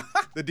the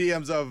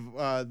DMs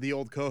of the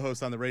old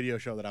co-host on the radio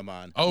show that I'm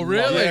on. Oh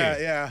really?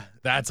 Yeah.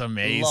 That's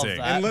amazing.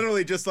 that. And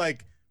literally just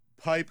like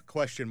pipe ?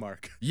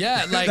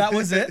 Yeah, like that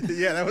was it.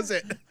 Yeah, that was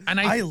it. And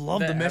I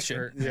love the the mission.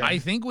 effort. Yeah. I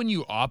think when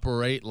you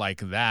operate like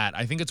that,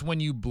 I think it's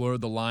when you blur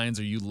the lines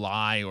or you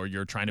lie or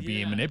you're trying to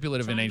be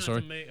manipulative in Try any not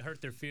sort. to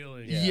hurt their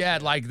feelings. Yeah,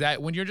 like that.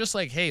 When you're just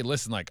like, hey,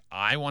 listen, like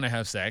I want to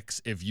have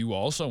sex. If you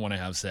also want to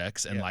have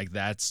sex, and like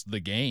that's the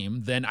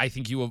game, then I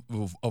think you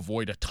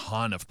avoid a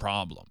ton of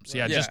problems.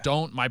 Yeah, Yeah. just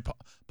don't. My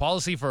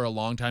policy for a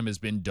long time has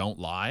been don't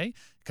lie.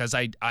 Because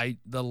I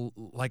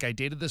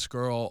dated this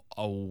girl,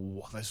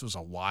 this was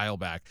a while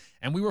back,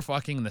 and we were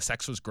fucking, and the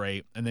sex was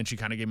great, and then she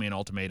kind of gave me an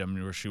ultimatum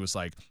where she was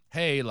like,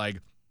 hey, like,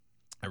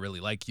 I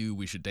really like you,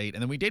 we should date.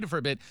 And then we dated for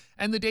a bit,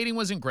 and the dating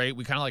wasn't great.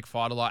 We kind of like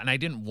fought a lot, and I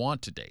didn't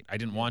want to date. I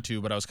didn't want to,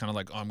 but I was kind of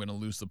like, oh, I'm going to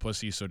lose the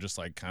pussy, so just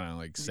like kind of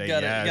like say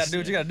yes. You gotta do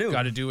what you gotta do.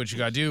 Got to do what you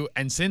got to do.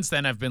 And since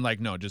then, I've been like,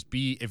 no, just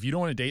be, if you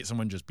don't want to date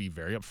someone, just be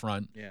very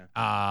upfront.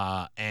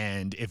 Yeah.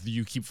 And if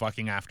you keep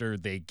fucking after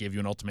they give you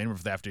an ultimatum,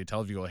 if they have to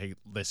tell you, go, hey,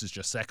 this is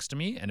just sex to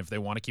me. And if they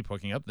want to keep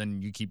hooking up,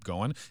 then you keep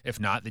going. If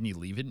not, then you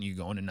leave it and you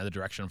go in another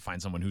direction and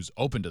find someone who's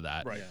open to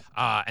that. Right.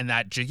 And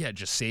that,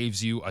 just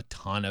saves you a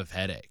ton of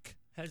headache.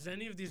 Has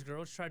any of these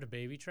girls tried to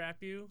baby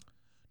trap you?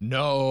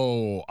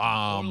 No.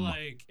 Or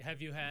like,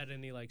 have you had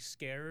any like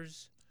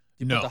scares?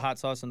 You no. put the hot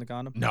sauce in the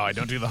condom? No, I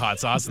don't do the hot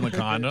sauce in the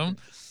condom.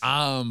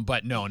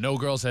 But no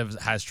girls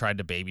has tried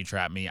to baby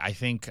trap me. I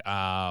think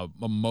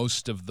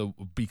most of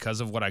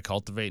because of what I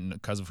cultivate and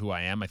because of who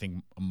I am, I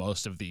think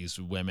most of these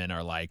women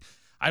are like,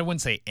 I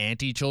wouldn't say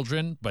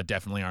anti-children, but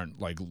definitely aren't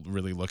like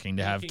really looking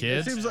to have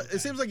kids.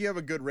 It seems like you have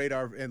a good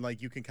radar, and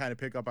like you can kind of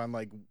pick up on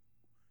like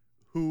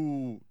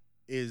who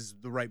is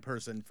the right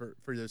person for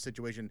the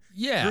situation.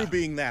 Yeah. Through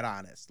being that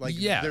honest. Like,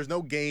 yeah. There's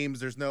no games.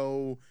 There's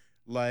no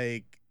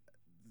like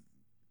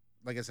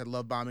I said,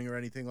 love bombing or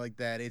anything like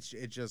that. It's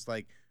just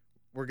like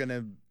we're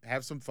gonna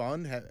have some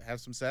fun, have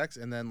some sex,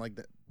 and then like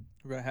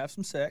we're gonna have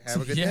some sex.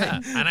 have a good Yeah,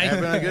 night. and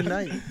have a good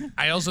night.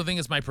 I also think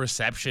it's my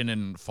perception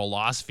and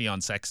philosophy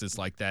on sex is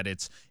like that.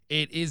 It's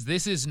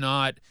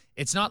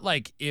not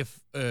like if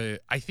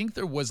I think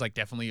there was like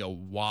definitely a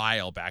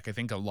while back. I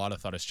think a lot of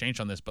thought has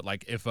changed on this, but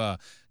like if a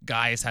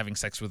guy is having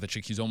sex with a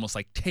chick, he's almost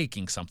like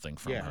taking something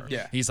from her.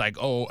 Yeah. He's like,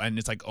 oh, and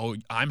it's like, oh,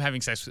 I'm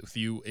having sex with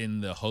you in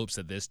the hopes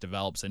that this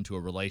develops into a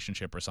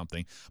relationship or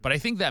something. But I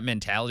think that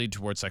mentality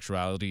towards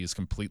sexuality is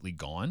completely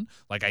gone.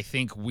 Like I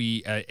think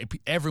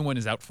everyone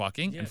is out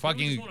fucking and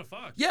fucking. Just wanna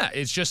fuck. Yeah,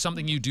 it's just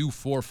something you do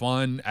for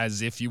fun,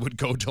 as if you would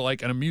go to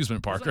like an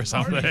amusement park or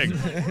something.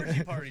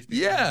 Orgy parties,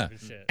 Yeah. and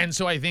shit. And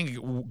so I think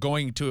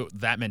going to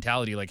that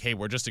mentality, like, hey,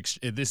 we're just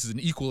this is an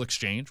equal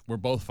exchange. We're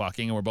both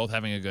fucking and we're both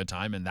having a good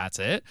time, and that's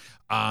it.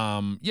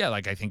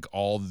 Like I think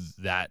all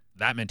that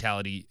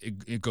mentality,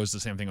 it goes to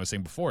the same thing I was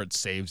saying before. It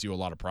saves you a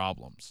lot of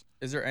problems.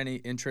 Is there any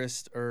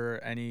interest or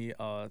any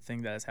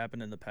thing that has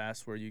happened in the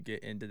past where you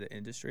get into the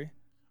industry?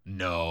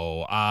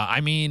 No,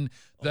 I mean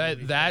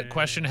that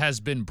question has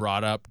been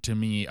brought up to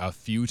me a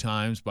few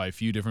times by a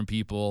few different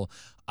people.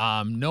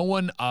 No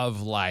one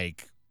of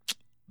like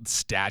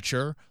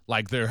stature,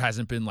 like there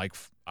hasn't been like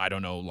I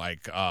don't know,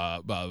 like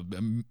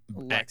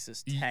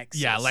Alexis,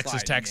 Texas. Yeah,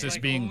 Alexis, Texas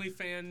like being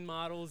OnlyFans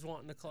models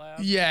wanting to collab.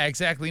 Yeah,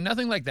 exactly.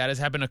 Nothing like that has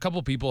happened. A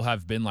couple people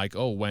have been like,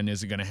 "Oh, when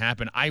is it going to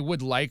happen?" I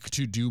would like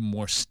to do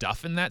more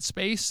stuff in that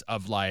space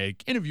of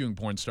like interviewing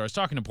porn stars,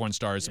 talking to porn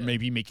stars,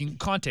 maybe making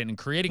content and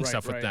creating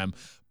stuff with them.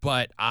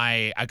 But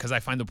because I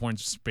find the porn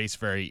space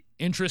very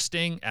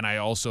interesting, and I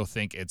also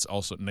think it's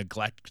also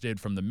neglected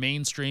from the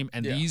mainstream.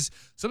 And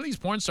some of these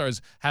porn stars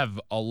have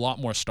a lot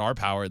more star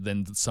power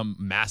than some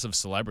massive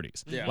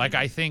celebrities. Yeah. Like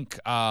I think,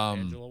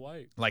 Angela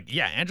White.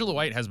 Angela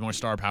White has more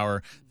star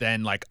power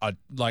than like a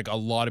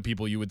lot of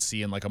people you would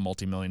see in like a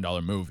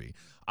multi-million-dollar movie.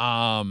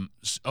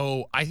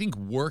 So I think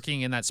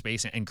working in that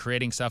space and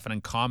creating stuff, and then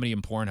comedy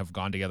and porn have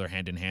gone together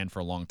hand in hand for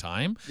a long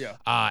time. Yeah.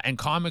 And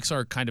comics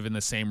are kind of in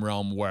the same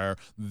realm where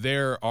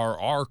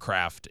our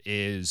craft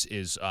is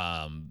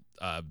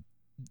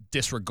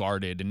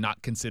disregarded and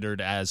not considered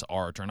as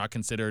art or not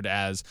considered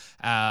as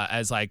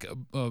like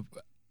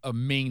a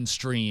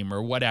mainstream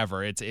or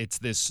whatever. It's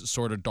this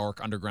sort of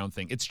dark underground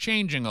thing. It's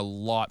changing a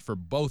lot for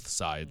both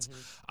sides.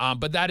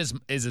 But that is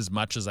as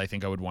much as I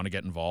think I would want to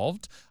get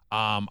involved.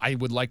 I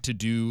would like to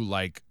do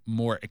like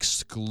more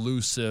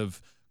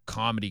exclusive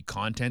comedy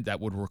content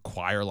that would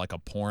require like a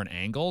porn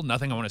angle.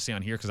 Nothing I want to say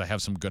on here because I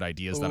have some good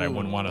ideas that I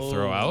wouldn't want to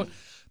throw out.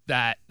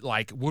 That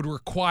like would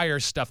require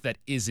stuff that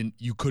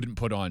you couldn't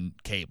put on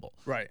cable.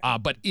 Right.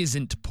 But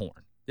isn't porn.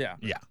 Yeah.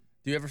 Yeah.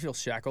 Do you ever feel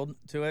shackled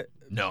to it?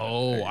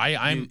 No,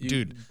 I'm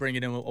dude. Bring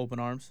it in with open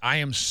arms. I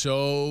am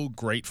so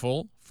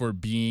grateful for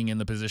being in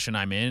the position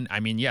I'm in. I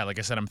mean, yeah, like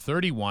I said, I'm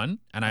 31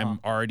 and I'm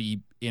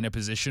already in a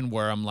position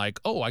where I'm like,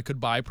 oh, I could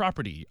buy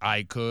property.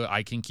 I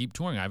can keep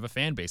touring. I have a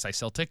fan base. I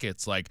sell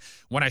tickets. Like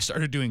when I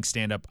started doing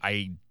stand up,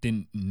 I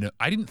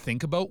didn't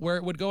think about where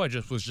it would go. I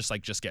was just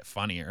like, just get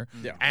funnier.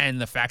 Yeah. And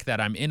the fact that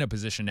I'm in a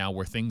position now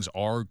where things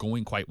are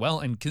going quite well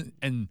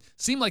and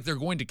seem like they're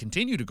going to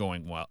continue to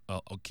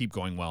keep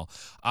going well.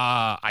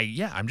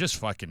 I'm just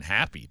fucking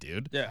happy,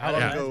 dude. Yeah. How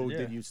long ago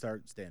did you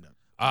start stand up?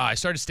 I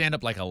started stand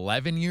up like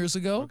 11 years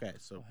ago. Okay,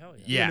 so hell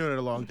yeah. you've been doing it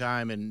a long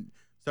time and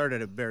started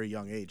at a very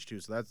young age too.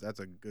 So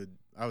that's a good.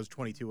 I was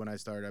 22 when I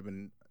started. I've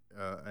been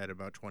at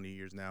about 20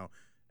 years now.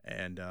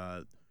 And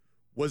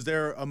was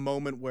there a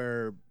moment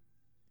where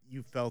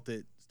you felt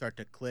it start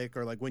to click,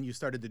 or like when you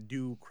started to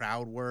do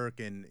crowd work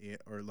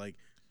or like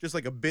just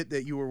like a bit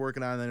that you were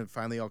working on and then it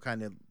finally all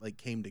kind of like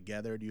came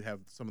together? Do you have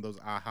some of those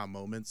aha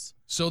moments?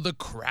 So the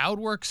crowd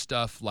work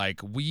stuff,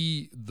 like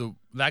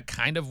that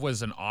kind of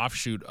was an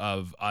offshoot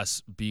of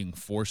us being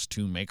forced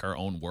to make our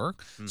own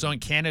work. So in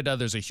Canada,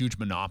 there's a huge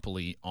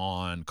monopoly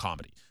on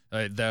comedy.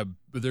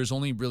 There's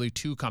only really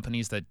 2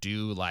 companies that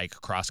do like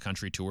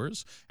cross-country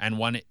tours, and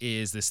one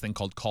is this thing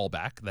called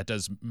Callback that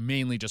does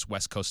mainly just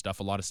West Coast stuff,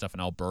 a lot of stuff in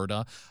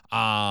Alberta,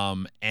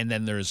 and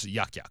then there's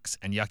Yuck Yucks,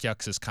 and Yuck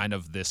Yucks is kind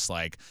of this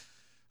like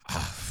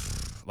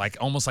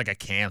almost like a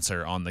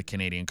cancer on the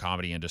Canadian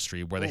comedy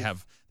industry, where they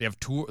have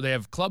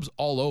clubs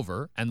all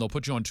over, and they'll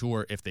put you on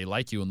tour if they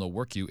like you, and they'll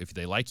work you if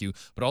they like you.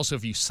 But also,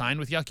 if you sign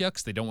with Yuck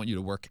Yucks, they don't want you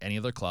to work any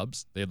other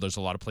clubs. There's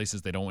a lot of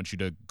places they don't want you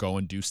to go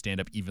and do stand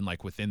up, even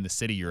like within the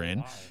city you're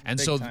in. And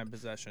Big so time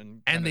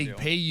possession. and kinda they deal.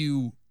 pay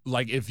you.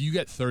 Like, if you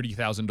get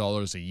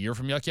 $30,000 a year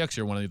from Yuck Yucks,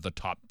 you're one of the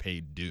top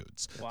paid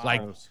dudes. Wow.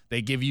 Like,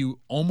 they give you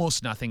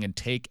almost nothing and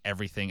take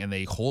everything, and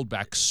they hold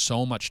back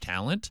so much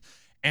talent.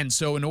 And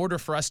so in order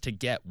for us to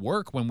get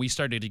work, when we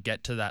started to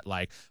get to that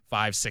like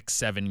 5, 6,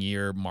 7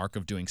 year mark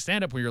of doing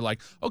stand-up, where you're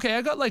like, okay,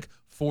 I got like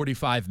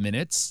 45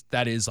 minutes.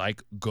 That is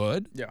like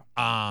good.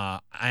 Yeah.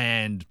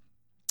 And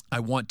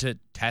I want to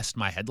test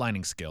my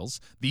headlining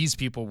skills. These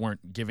people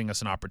weren't giving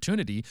us an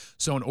opportunity.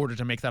 So in order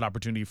to make that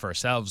opportunity for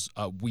ourselves,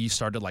 we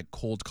started like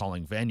cold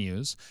calling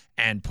venues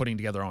and putting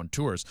together our own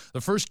tours.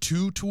 The first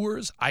 2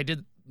 tours, I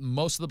did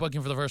most of the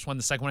booking for the first one.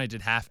 The second one I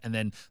did half, and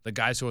then the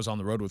guys who I was on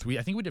the road with,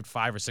 I think we did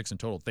 5 or 6 in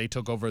total. They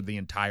took over the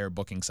entire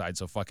booking side.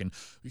 So fucking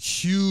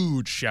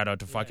huge shout out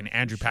to fucking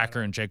Andrew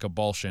Packer and Jacob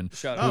Bolshin.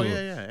 Shout Oh, out.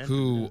 yeah.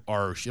 Who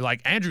are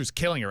like, Andrew's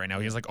killing it right now.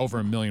 He has like over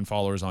 1 million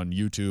followers on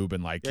YouTube,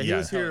 and like Yeah, he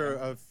was here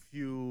a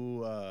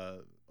few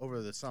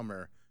over the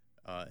summer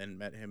and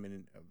met him,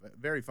 and a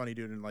very funny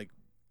dude, and like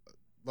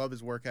love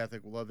his work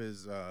ethic, love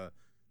his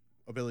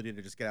ability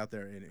to just get out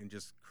there and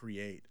just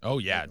create. Oh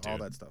yeah, like, dude. all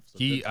that stuff. So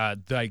He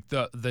like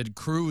the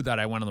crew that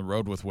I went on the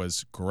road with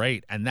was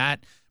great, and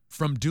that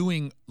from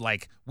doing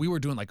like we were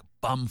doing like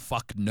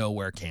bumfuck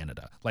nowhere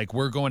Canada. Like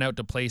we're going out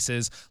to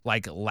places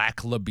like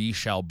Lac La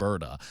Biche,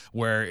 Alberta,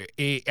 where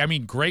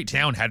great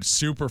town, had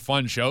super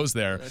fun shows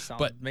there. That sounds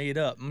But made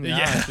up.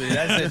 Yeah.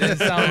 That didn't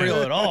sound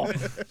real at all.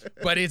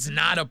 but it's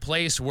not a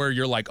place where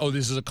you're like, oh,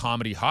 this is a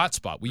comedy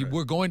hotspot.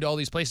 We're going to all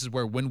these places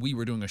where when we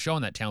were doing a show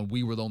in that town,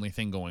 we were the only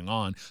thing going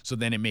on. So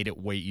then it made it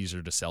way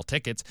easier to sell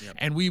tickets. Yep.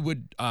 And we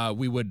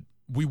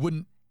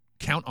wouldn't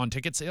count on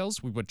ticket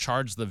sales. We would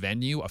charge the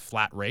venue a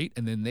flat rate,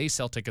 and then they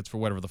sell tickets for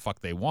whatever the fuck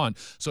they want.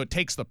 So it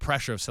takes the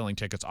pressure of selling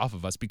tickets off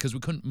of us because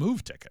we couldn't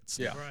move tickets.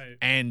 Yeah. Right.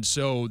 And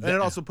so and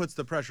it also puts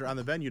the pressure on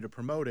the venue to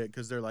promote it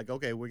because they're like,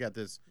 okay, we got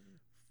this,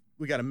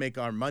 we got to make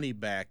our money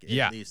back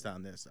at least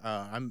on this.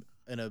 I'm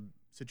in a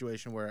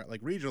situation where like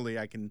regionally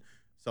I can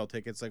sell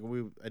tickets. Like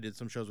I did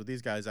some shows with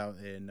these guys out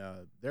in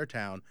their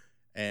town,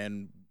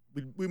 and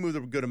we moved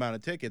a good amount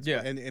of tickets.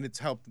 Yeah. And it's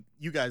helped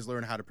you guys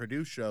learn how to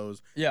produce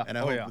shows. Yeah. And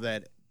I hope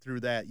that through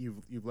that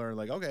you've learned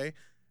like, okay,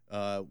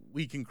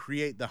 we can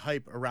create the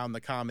hype around the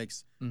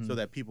comics so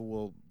that people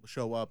will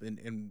show up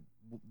and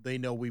they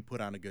know we put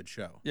on a good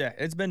show. Yeah,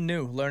 it's been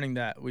new learning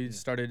that. We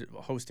started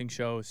hosting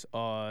shows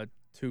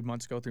 3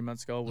 months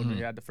ago when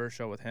we had the first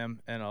show with him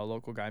and a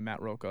local guy, Matt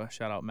Roca.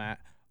 Shout out, Matt.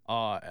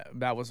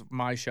 That was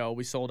my show.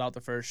 We sold out the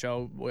first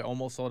show. We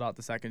almost sold out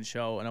the second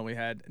show. And then we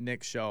had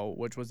Nick's show,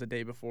 which was the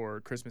day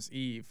before Christmas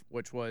Eve,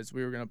 which was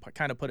we were going to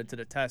kind of put it to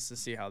the test to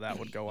see how that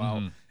would go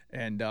out.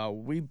 And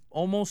we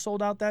almost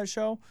sold out that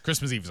show.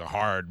 Christmas Eve is a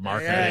hard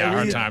market. Yeah,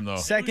 Hard time though.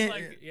 Second,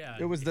 It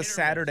it was the hit or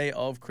Saturday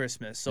of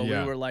Christmas. So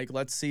Yeah. we were like,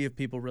 let's see if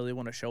people really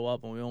want to show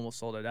up. And we almost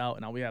sold it out.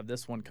 And now we have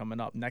this one coming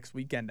up next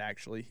weekend,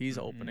 actually. He's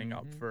opening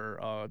up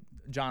for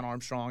John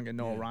Armstrong and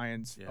Noah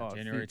Ryan's.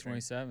 January featuring.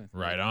 27th.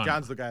 Right on.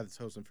 John's the guy that's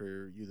hosting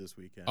for you this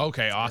weekend.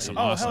 Okay, awesome.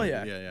 Oh, awesome. hell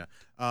yeah.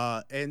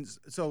 Yeah. And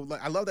so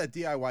like, I love that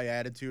DIY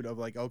attitude of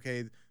like,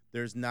 okay,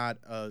 there's not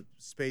a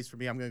space for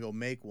me. I'm going to go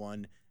make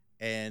one.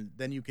 And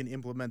then you can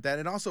implement that.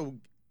 And also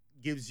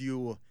gives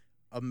you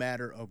a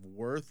matter of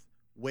worth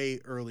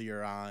way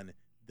earlier on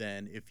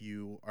than if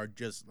you are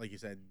just, like you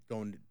said,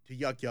 going to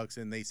Yuck Yucks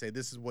and they say,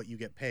 this is what you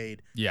get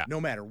paid Yeah.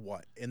 no matter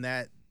what. And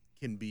that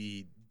can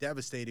be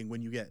devastating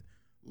when you get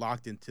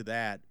locked into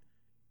that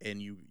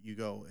and you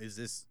go, is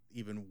this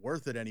even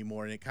worth it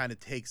anymore? And it kind of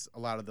takes a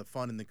lot of the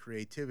fun and the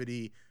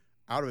creativity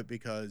out of it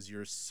because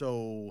you're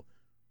so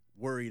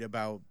worried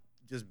about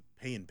just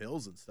paying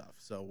bills and stuff.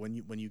 So when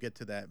you get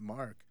to that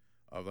mark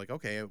of like,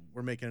 okay,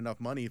 we're making enough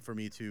money for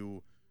me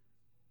to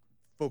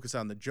focus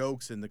on the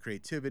jokes and the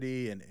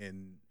creativity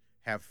and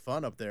have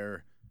fun up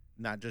there,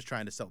 not just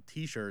trying to sell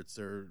T-shirts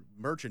or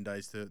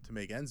merchandise to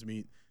make ends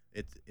meet.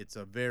 It's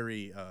a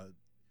very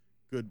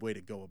good way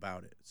to go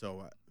about it.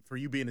 So for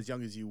you being as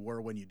young as you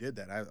were when you did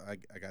that,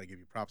 I got to give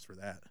you props for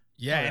that.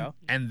 Yeah,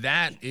 and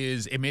that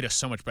is, it made us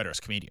so much better as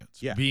comedians.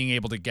 Yeah. Being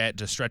able to get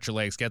to stretch your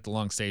legs, get the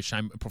long stage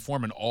time,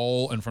 performing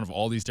all in front of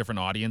all these different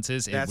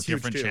audiences and That's with huge,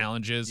 different too.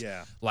 challenges.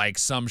 Yeah. Like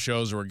some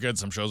shows were good,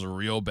 some shows were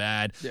real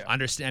bad. Yeah.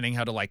 Understanding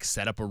how to like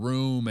set up a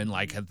room and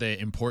like the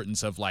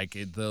importance of like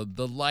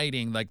the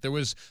lighting. Like there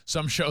was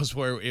some shows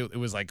where it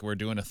was like we're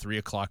doing a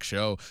 3:00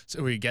 show,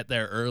 so we get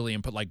there early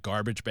and put like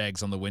garbage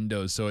bags on the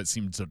windows so it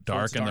seemed so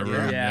dark in the dark.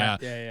 room.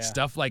 Yeah.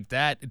 Stuff like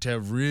that to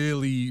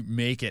really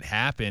make it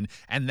happen.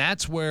 And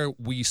that's where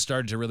we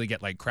started to really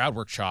get like crowd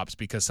work chops,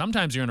 because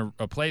sometimes you're in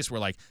a place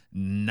where like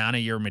none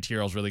of your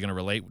material is really going to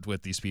relate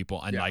with these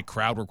people, and like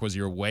crowd work was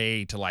your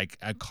way to like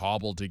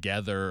cobble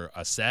together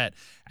a set.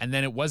 And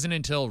then it wasn't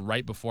until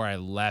right before I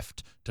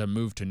left to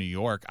move to New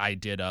York, I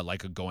did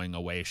like a going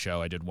away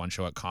show. I did one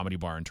show at Comedy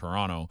Bar in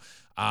Toronto.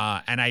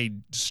 And I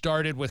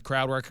started with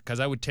crowd work because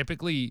I would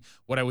typically,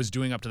 what I was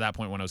doing up to that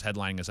point when I was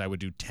headlining is I would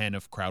do 10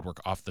 of crowd work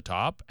off the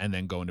top and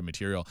then go into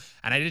material.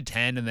 And I did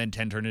 10, and then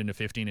 10 turned into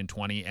 15 and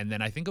 20. And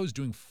then I think I was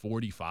doing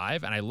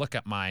 45. And I look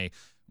at my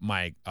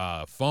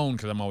phone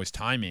because I'm always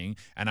timing,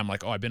 and I'm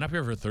like, oh, I've been up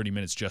here for 30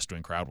 minutes just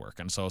doing crowd work.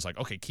 And so I was like,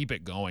 okay, keep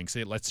it going.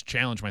 See, let's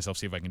challenge myself,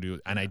 see if I can do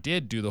it. And I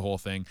did do the whole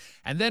thing.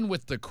 And then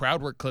with the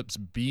crowd work clips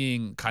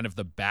being kind of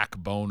the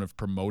backbone of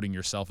promoting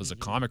yourself as a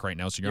comic right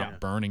now, so you're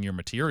not burning your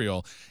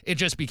material, it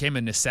just became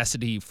a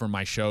necessity for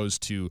my shows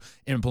to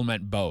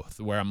implement both,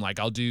 where I'm like,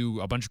 I'll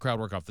do a bunch of crowd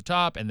work off the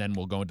top, and then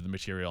we'll go into the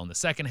material in the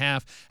second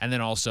half. And then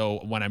also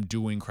when I'm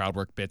doing crowd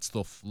work bits,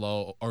 they'll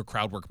flow, or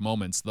crowd work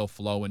moments, they'll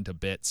flow into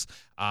bits.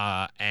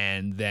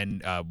 And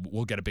then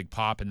we'll get a big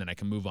pop, and then I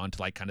can move on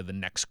to like kind of the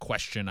next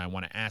question I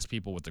want to ask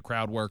people with the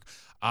crowd work.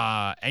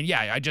 And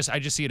yeah, I just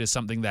see it as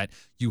something that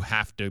you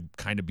have to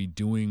kind of be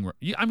doing.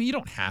 I mean, you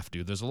don't have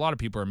to. There's a lot of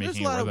people who are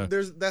making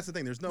That's the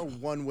thing. There's no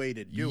one way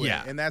to do it,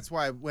 and that's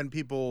why when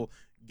people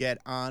get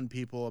on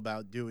people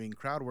about doing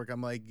crowd work,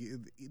 I'm like,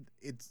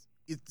 it's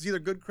either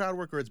good crowd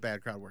work or it's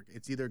bad crowd work.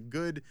 It's either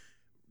good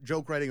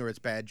joke writing or it's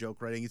bad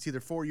joke writing. It's either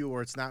for you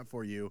or it's not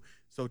for you.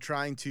 So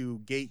trying to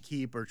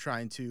gatekeep or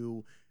trying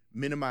to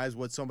minimize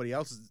what somebody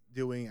else is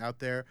doing out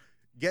there,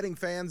 getting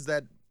fans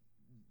that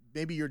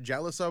maybe you're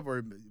jealous of,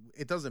 or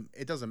it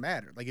doesn't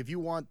matter. Like if you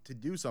want to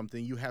do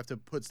something, you have to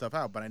put stuff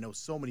out. But I know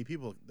so many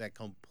people that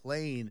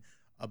complain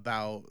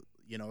about,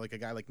 you know, like a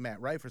guy like Matt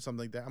Rife or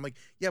something like that. I'm like,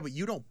 yeah, but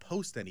you don't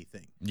post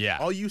anything. Yeah.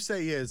 All you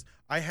say is,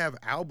 I have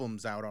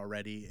albums out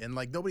already, and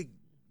like nobody,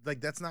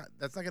 like that's not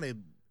gonna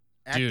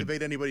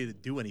activate anybody to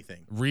do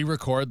anything.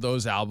 Re-record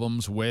those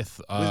albums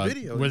with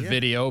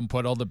video and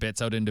put all the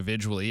bits out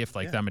individually if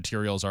like that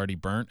material is already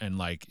burnt, and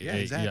like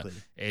exactly.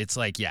 It's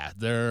like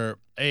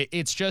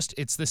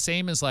it's the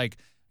same as like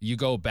you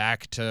go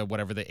back to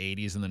whatever the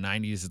 80s and the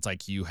 90s, it's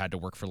like you had to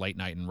work for late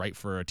night and write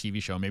for a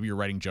TV show. Maybe you're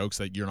writing jokes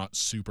that you're not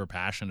super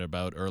passionate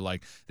about, or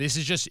like this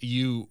is just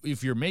you.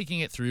 If you're making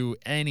it through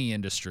any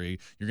industry,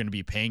 you're going to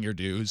be paying your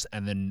dues.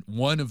 And then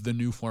one of the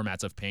new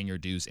formats of paying your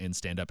dues in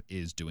stand-up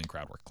is doing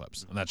crowd work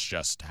clips. And that's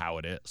just how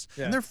it is.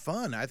 Yeah. And they're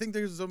fun. I think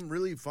there's some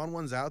really fun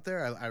ones out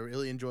there. I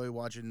really enjoy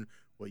watching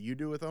what you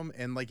do with them.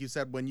 And like you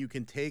said, when you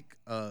can take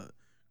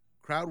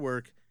crowd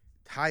work,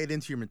 tie it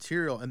into your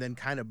material, and then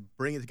kind of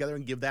bring it together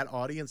and give that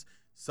audience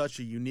such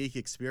a unique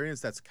experience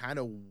that's kind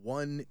of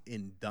one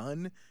and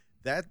done,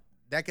 that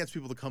gets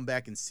people to come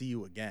back and see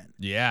you again.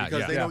 Yeah.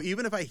 Because they know,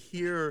 even if I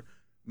hear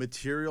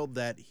material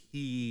that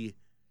he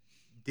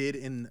did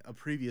in a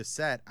previous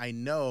set, I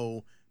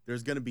know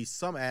there's going to be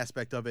some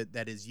aspect of it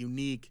that is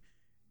unique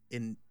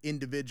and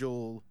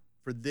individual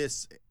for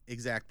this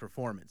exact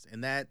performance.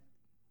 And that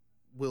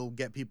will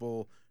get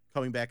people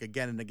coming back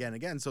again and again and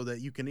again, so that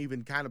you can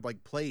even kind of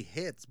like play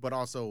hits, but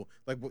also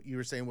like what you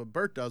were saying, what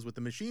Bert does with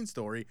the machine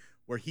story,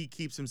 where he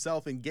keeps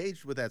himself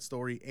engaged with that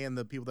story and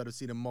the people that have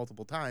seen him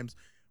multiple times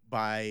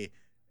by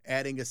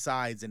adding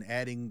asides and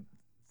adding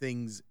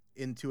things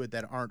into it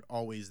that aren't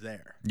always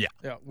there. Yeah,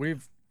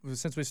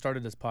 since we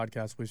started this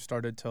podcast, we've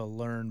started to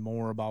learn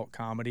more about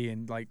comedy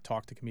and like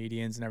talk to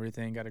comedians and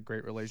everything. Got a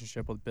great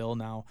relationship with Bill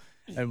now,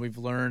 and we've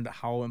learned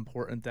how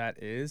important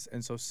that is.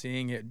 And so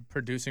seeing it,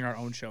 producing our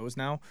own shows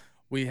now,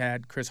 we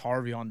had Chris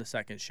Harvey on the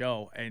second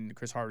show, and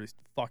Chris Harvey's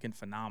fucking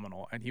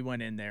phenomenal. And he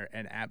went in there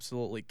and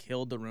absolutely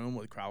killed the room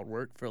with crowd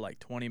work for like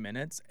 20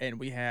 minutes. And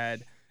we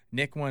had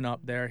Nick went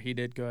up there. He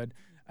did good.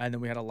 And then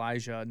we had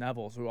Elijah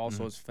Nevels, who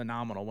also is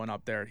phenomenal, went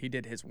up there. He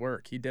did his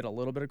work. He did a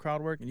little bit of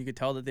crowd work, and you could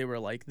tell that they were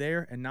like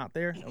there and not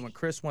there. And when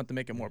Chris went to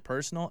make it more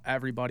personal,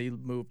 everybody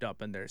moved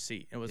up in their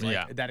seat. It was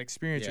like that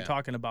experience you're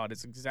talking about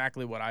is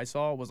exactly what I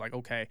saw. Was like,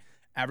 okay,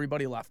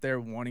 everybody left there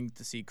wanting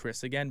to see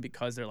Chris again,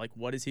 because they're like,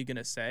 what is he going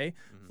to say?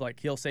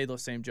 Like, he'll say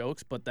those same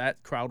jokes, but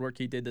that crowd work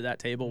he did to that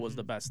table was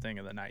the best thing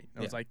of the night.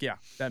 I was like, yeah,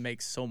 that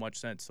makes so much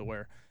sense. To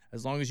where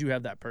as long as you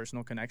have that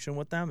personal connection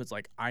with them, it's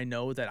like, I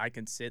know that I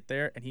can sit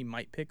there and he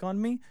might pick on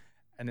me.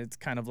 And it's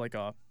kind of like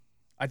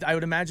I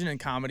would imagine in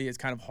comedy it's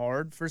kind of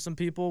hard for some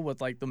people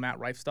with like the Matt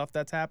Rife stuff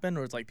that's happened,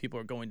 or it's like people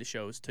are going to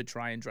shows to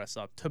try and dress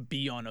up to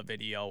be on a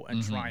video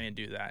and try and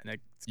do that. And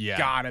Yeah.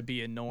 gotta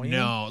be annoying.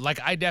 No, like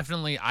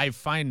I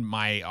find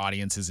my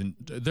audience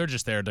they're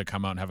just there to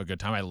come out and have a good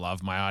time. I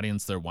love my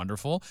audience. They're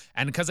wonderful.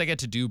 And because I get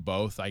to do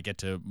both, I get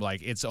to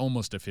it's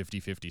almost a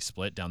 50-50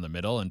 split down the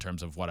middle in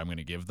terms of what I'm going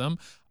to give them.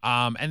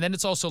 And then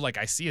it's also like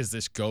I see as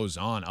this goes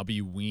on, I'll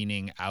be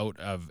weaning out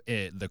of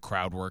the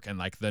crowd work and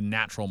like the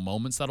natural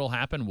moments that'll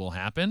happen will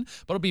happen,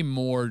 but it'll be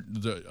more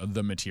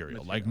the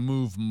material. Like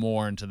move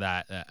more into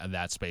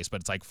that space.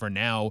 But it's like for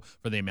now,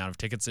 for the amount of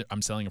tickets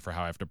I'm selling and for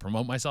how I have to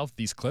promote myself,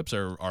 these clips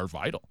are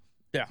vital.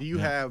 Yeah. Do you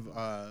have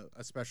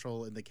a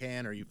special in the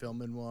can? Are you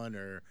filming one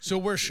or? So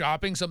we're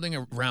shopping something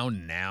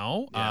around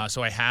now.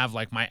 So I have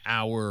like my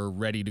hour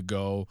ready to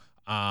go.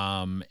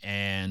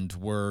 And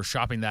we're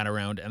shopping that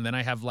around. And then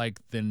I have like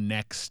the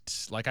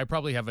next, like I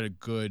probably have a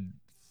good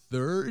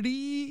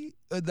 30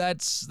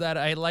 that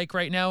I like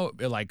right now,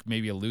 like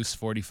maybe a loose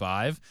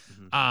 45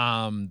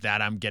 that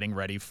I'm getting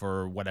ready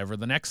for whatever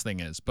the next thing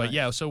is. But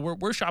yeah, so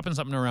we're shopping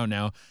something around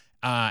now.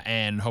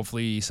 And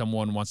hopefully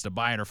someone wants to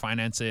buy it or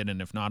finance it.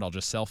 And if not, I'll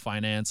just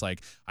self-finance.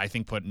 Like, I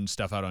think putting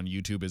stuff out on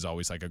YouTube is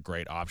always like a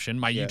great option.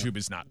 My YouTube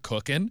is not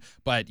cooking,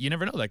 but you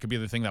never know. That could be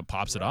the thing that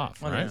pops it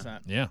off, right?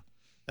 100%. Yeah.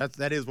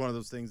 That is one of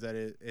those things that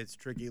it's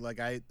tricky. Like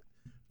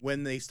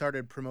when they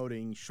started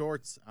promoting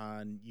shorts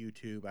on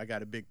YouTube, I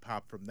got a big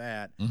pop from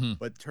that.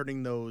 But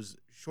turning those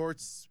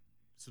shorts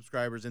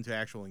subscribers into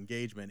actual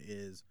engagement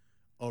is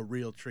a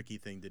real tricky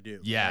thing to do.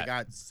 Yeah. I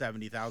got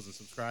 70,000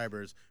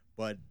 subscribers,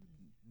 but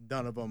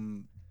none of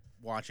them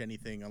watch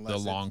anything unless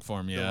The long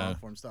form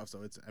stuff.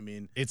 So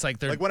it's like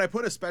they're like when I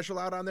put a special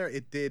out on there,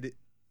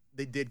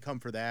 they did come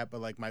for that,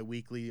 but like my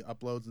weekly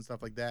uploads and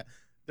stuff like that,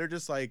 they're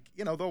just like,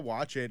 they'll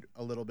watch it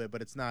a little bit,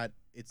 but it's not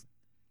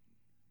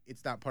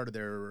part of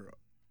their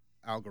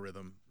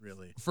algorithm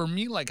really. For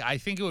me, like I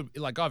think it would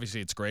like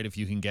obviously it's great if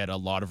you can get a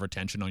lot of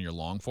retention on your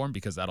long form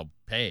because that'll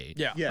pay.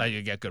 Yeah. Like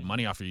you get good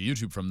money off of your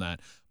YouTube from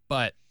that.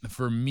 But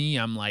for me,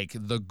 I'm like,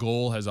 the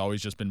goal has always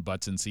just been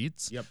butts and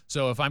seats. Yep.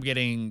 So if I'm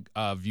getting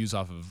views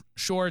off of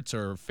Shorts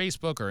or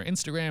Facebook or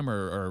Instagram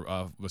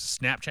or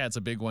Snapchat's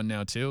a big one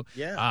now too.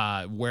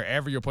 Yeah.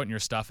 Wherever you're putting your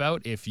stuff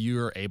out, if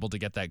you're able to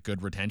get that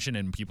good retention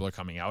and people are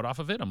coming out off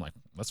of it, I'm like,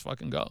 let's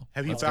fucking go.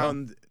 Have you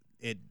found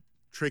it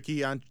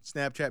tricky on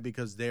Snapchat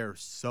because they're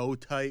so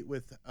tight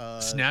with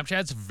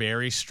Snapchat's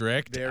very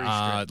strict. Very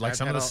strict. Like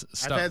some of the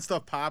stuff. I've had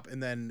stuff pop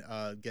and then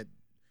get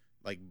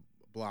like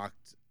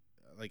blocked.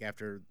 Like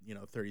after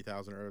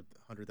 30,000 or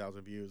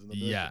 100,000 views, and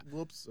yeah,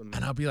 whoops.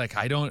 And I'll be like,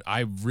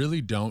 I really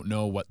don't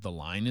know what the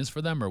line is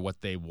for them or what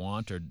they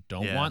want or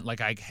don't want.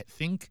 Like I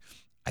think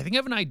I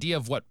have an idea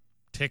of what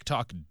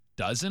TikTok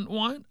doesn't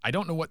want. I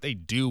don't know what they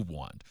do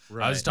want.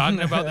 Right. I was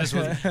talking about this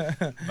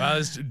I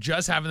was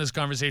just having this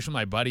conversation with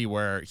my buddy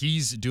where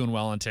he's doing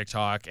well on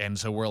TikTok, and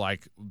so we're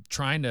like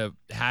trying to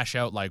hash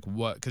out like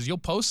what, because you'll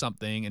post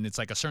something and it's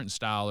like a certain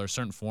style or a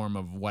certain form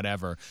of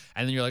whatever,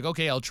 and then you're like,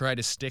 okay, I'll try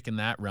to stick in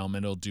that realm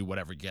and it'll do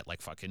whatever, get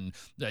like fucking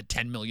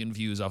 10 million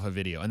views off a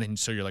video, and then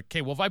so you're like,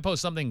 okay, well if I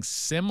post something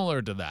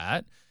similar to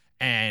that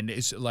and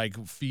it's like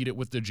feed it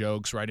with the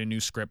jokes, write a new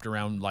script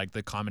around like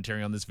the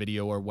commentary on this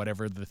video or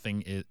whatever the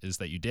thing is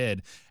that you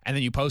did, and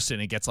then you post it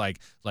and it gets like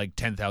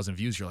 10,000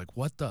 views. You're like,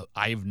 what the?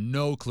 I have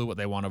no clue what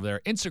they want over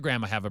there.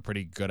 Instagram, I have a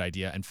pretty good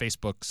idea, and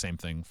Facebook, same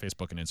thing.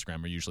 Facebook and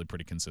Instagram are usually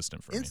pretty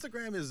consistent for me.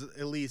 Instagram is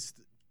at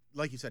least,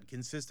 like you said,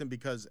 consistent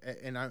because,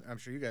 and I'm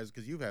sure you guys,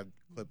 because you've had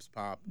clips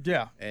pop.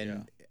 Yeah.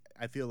 And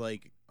I feel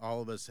like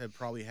all of us have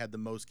probably had the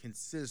most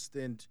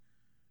consistent.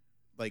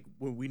 Like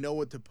when we know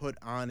what to put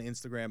on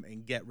Instagram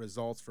and get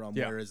results from,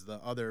 whereas the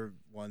other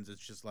ones,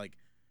 it's just like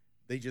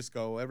they just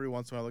go every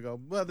once in a while. They go,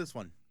 well, this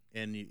one,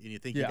 and you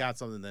think you got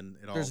something, then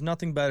it all. There's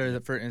nothing better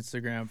for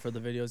Instagram for the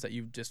videos that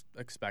you just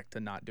expect to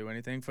not do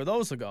anything. For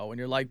those to go, and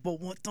you're like, but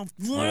what am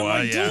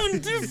I doing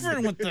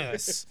different with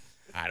this?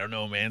 I don't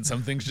know, man.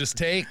 Some things just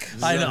take.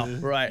 I know,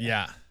 right?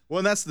 Yeah. Well,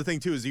 and that's the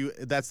thing too, is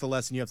that's the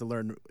lesson you have to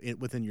learn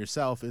within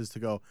yourself, is to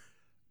go,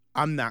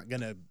 I'm not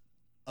gonna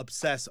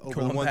obsess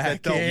over the ones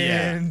that don't.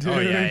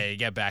 You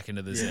get back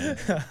into the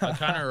Zyn. I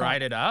kind of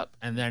write it up,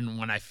 and then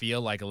when I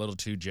feel like a little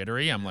too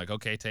jittery, I'm like,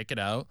 okay, take it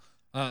out.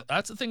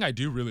 That's the thing I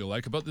do really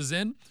like about the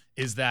Zyn,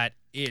 is that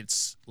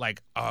it's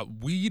like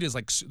weed is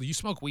like, you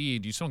smoke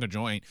weed, you smoke a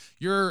joint,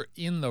 you're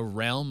in the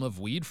realm of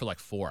weed for like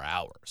 4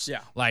 hours.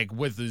 Yeah. Like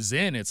with the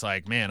Zyn, it's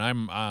like, man,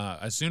 I'm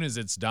as soon as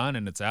it's done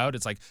and it's out,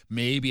 it's like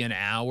maybe an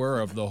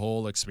hour of the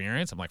whole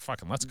experience. I'm like,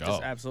 fucking, let's go.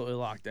 Just absolutely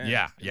locked in.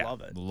 Yeah.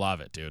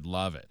 Love it, Dude.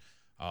 Love it.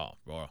 Oh,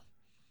 boy.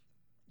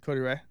 Cody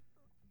Ray.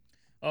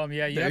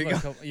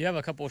 You have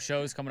a couple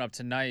shows coming up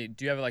tonight.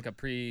 Do you have like a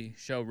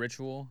pre-show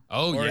ritual?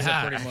 Oh, or yeah, is it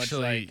pretty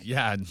actually,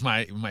 much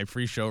like... my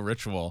pre-show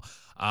ritual.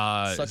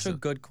 Such a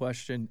good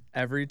question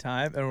every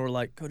time, and we're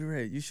like, Cody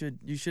Ray, you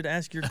should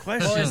ask your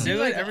question. Well, it seems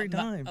like every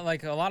time.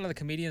 Like a lot of the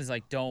comedians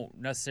like don't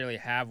necessarily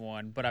have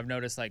one, but I've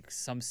noticed like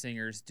some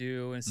singers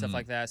do and stuff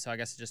like that. So I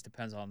guess it just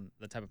depends on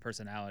the type of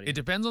personality. It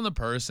depends on the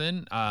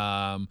person.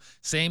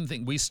 Same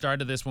thing. We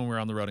started this when we were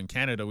on the road in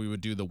Canada. We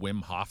would do the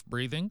Wim Hof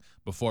breathing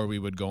before we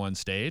would go on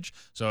stage.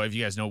 So if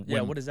you guys know,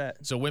 what is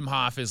that? So Wim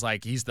Hof is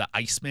like, he's the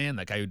Iceman,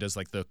 that guy who does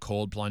like the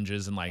cold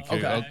plunges and like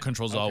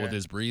controls all with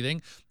his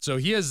breathing. So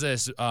he has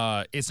this.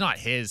 It's not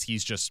his.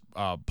 He's just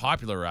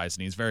popularized,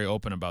 and he's very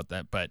open about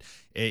that. But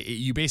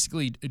you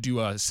basically do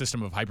a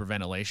system of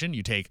hyperventilation.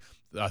 You take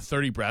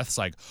 30 breaths,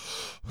 like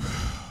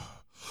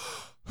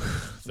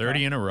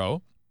 30 in a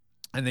row,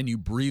 and then you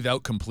breathe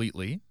out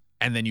completely,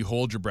 and then you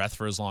hold your breath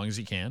for as long as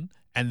you can.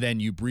 And then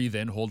you breathe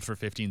in, hold for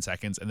 15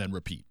 seconds, and then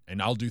repeat.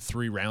 And I'll do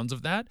 3 rounds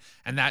of that.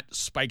 And that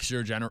spikes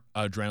your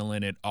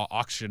adrenaline. It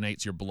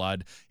oxygenates your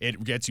blood.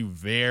 It gets you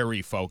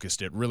very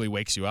focused. It really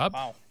wakes you up.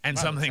 Wow. And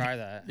I'm something try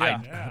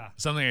that.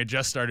 something I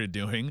just started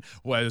doing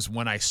was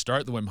when I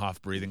start the Wim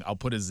Hof breathing, I'll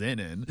put a Zyn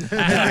in.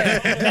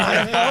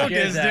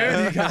 Focus,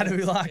 dude. You gotta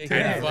be locked in.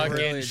 And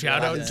fucking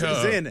shout out to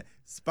Zyn,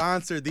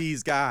 sponsor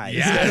these guys.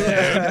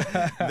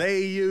 Yeah,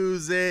 They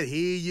use it.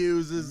 He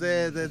uses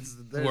it.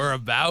 we're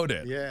about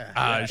it. Yeah.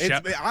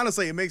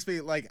 Honestly, it makes me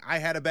like, I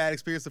had a bad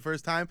experience the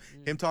first time.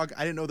 Him talk.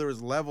 I didn't know there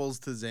was levels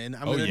to Zyn.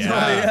 I'm gonna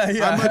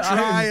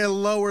try a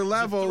lower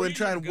level and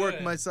try and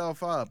work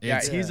myself up. Yeah,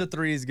 he's a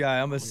 3s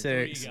guy. I'm a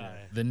 6.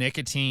 The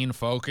nicotine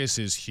focus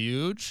is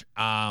huge.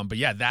 But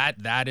yeah,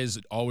 that is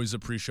always a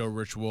pre-show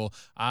ritual.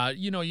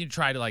 You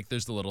try to, like,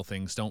 there's the little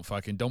things. Don't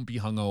be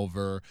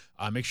hungover.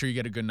 Make sure you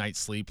get a good night's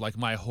sleep. Like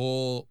my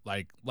whole,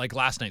 like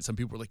last night, some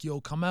people were like, yo,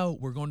 come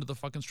out. We're going to the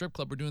fucking strip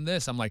club. We're doing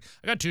this. I'm like,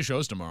 I got 2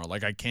 shows tomorrow.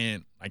 Like, I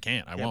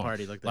won't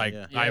party like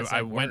that.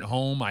 I went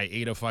home.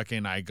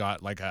 I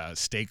got like a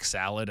steak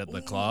salad at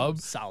the club.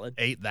 Solid.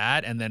 Ate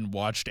that and then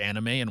watched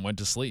anime and went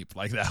to sleep.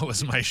 Like, that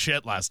was my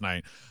shit last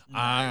night.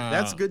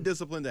 That's good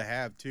discipline to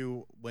have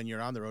too when you're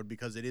on the road,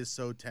 because it is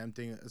so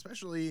tempting,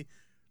 especially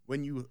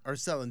when you are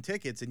selling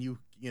tickets and you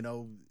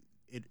know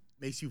it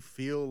makes you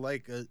feel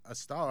like a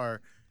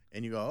star,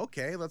 and you go,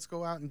 okay, let's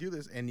go out and do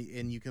this, and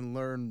you can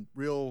learn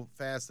real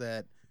fast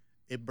that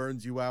it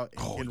burns you out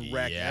and can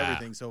wreck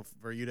everything. So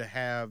for you to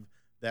have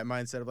that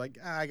mindset of like,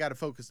 I got to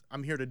focus,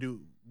 I'm here to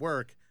do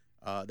work,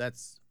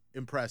 that's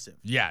impressive.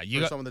 Yeah,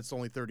 for someone that's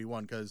only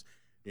 31, because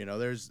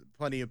there's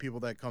plenty of people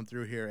that come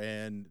through here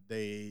and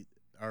they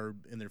are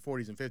in their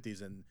 40s and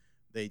 50s and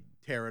they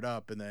tear it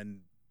up, and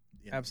then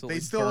absolutely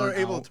they still are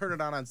able to turn it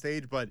on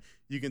stage, but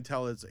you can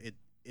tell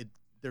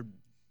they're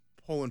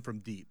pulling from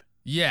deep.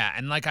 Yeah,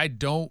 and like, I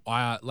don't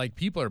like,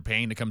 people are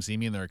paying to come see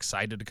me and they're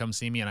excited to come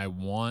see me, and I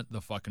want the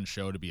fucking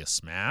show to be a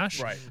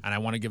smash. Right. And I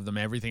want to give them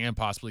everything I can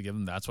possibly give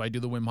them. That's why I do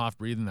the Wim Hof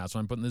breathing. That's why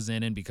I'm putting the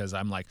Zyn in, because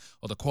I'm like,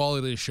 well, the quality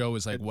of the show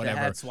is like whatever.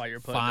 That's why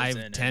you're putting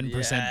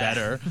 5-10%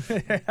 better.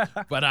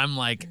 But I'm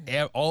like,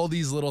 all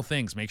these little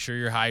things. Make sure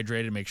you're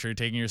hydrated. Make sure you're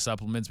taking your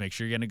supplements. Make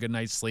sure you're getting a good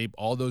night's sleep.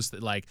 All those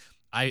like.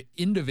 I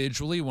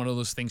individually, one of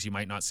those things you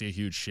might not see a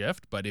huge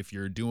shift, but if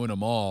you're doing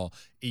them all,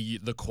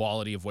 the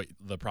quality of what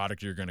the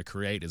product you're going to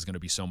create is going to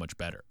be so much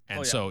better.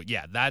 And so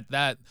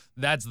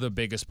that's the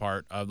biggest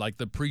part of, like,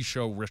 the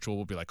pre-show ritual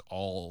will be like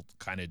all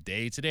kind of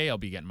day today. I'll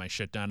be getting my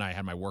shit done. I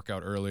had my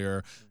workout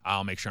earlier.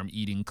 I'll make sure I'm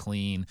eating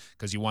clean,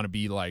 because you want to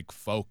be like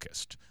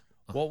focused.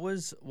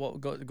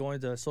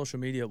 Going to social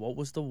media, what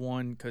was the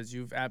one, because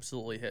you've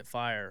absolutely hit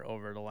fire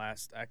over the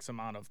last X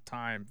amount of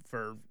time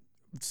for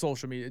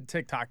social media.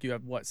 TikTok, you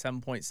have what,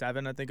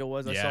 7.7, I think it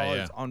was. I saw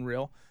it's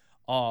unreal.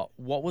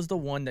 What was the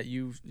one that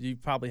you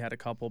probably had a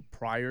couple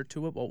prior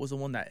to it? What was the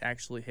one that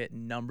actually hit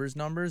numbers?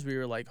 We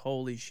were like,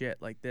 holy shit,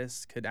 like,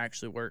 this could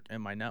actually work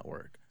in my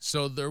network.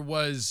 So there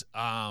was,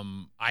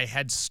 I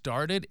had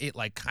started it,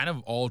 like, kind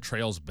of all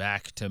trails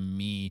back to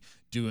me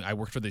I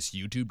worked for this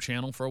YouTube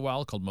channel for a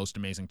while called Most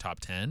Amazing Top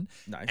 10.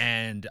 Nice.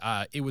 And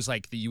it was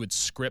like you would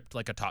script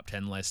like a top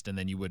 10 list, and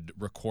then you would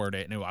record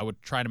it, and I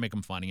would try to make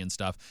them funny and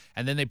stuff.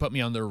 And then they put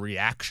me on their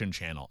reaction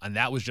channel, and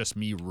that was just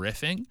me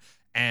riffing.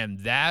 And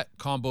that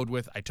comboed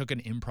with, I took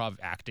an improv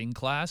acting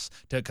class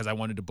because I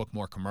wanted to book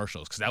more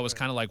commercials, because that was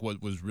kind of like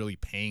what was really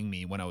paying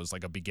me when I was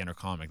like a beginner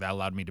comic. That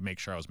allowed me to make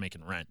sure I was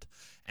making rent.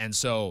 And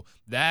so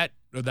that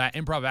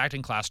improv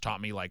acting class taught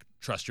me, like,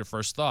 trust your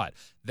first thought.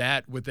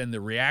 That within the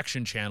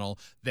reaction channel,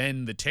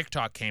 then the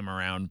TikTok came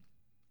around.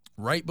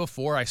 Right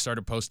before I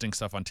started posting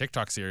stuff on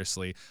TikTok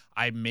seriously,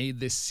 I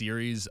made this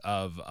series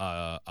of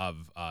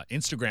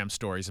Instagram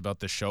stories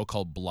about this show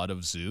called Blood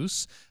of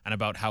Zeus, and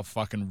about how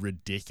fucking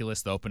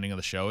ridiculous the opening of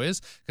the show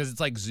is, because it's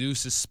like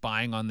Zeus is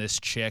spying on this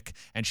chick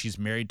and she's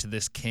married to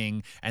this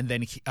king, and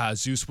then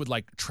Zeus would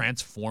like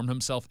transform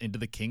himself into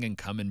the king and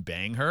come and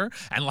bang her,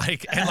 and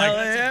like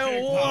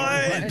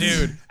what?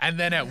 Dude, and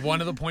then at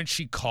one of the points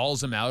she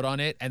calls him out on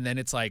it, and then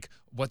it's like,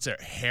 what's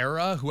it,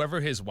 Hera,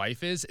 whoever his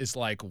wife is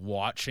like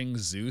watching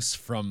Zeus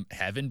from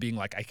heaven, being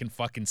like, I can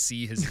fucking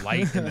see his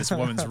light in this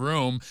woman's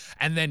room.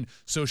 And then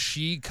so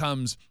she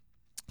comes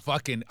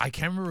fucking, I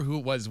can't remember who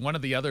it was. One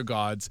of the other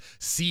gods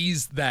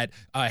sees that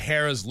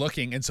Hera's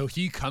looking, and so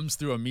he comes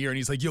through a mirror and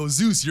he's like, "Yo,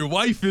 Zeus, your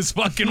wife is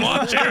fucking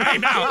watching right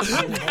now."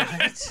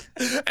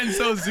 And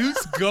so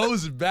Zeus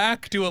goes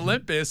back to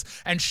Olympus,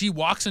 and she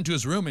walks into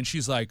his room, and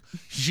she's like,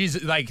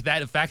 that.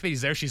 The fact that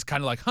he's there, she's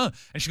kind of like, "Huh?"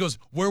 And she goes,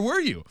 "Where were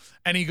you?"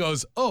 And he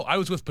goes, "Oh, I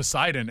was with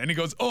Poseidon." And he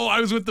goes, "Oh, I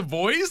was with the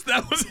boys."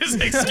 That was his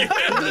excuse.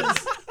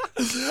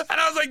 And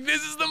I was like,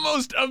 this is the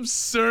most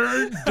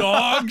absurd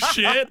dog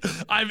shit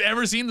I've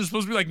ever seen. They're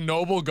supposed to be like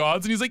noble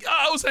gods. And he's like,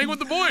 I was hanging with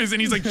the boys.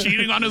 And he's like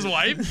cheating on his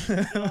wife.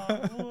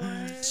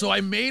 So I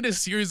made a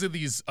series of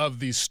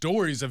these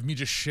stories of me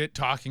just shit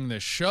talking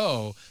this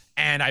show.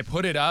 And I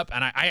put it up,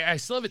 and I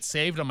still have it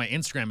saved on my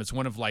Instagram. It's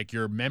one of like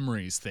your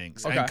memories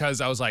things. Okay.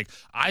 Because I was like,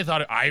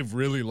 I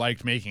really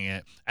liked making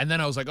it. And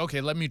then I was like,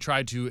 okay, let me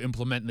try to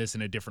implement this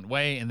in a different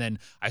way. And then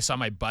I saw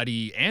my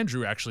buddy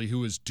Andrew, actually, who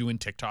was doing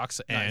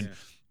TikToks. And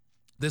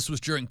this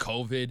was during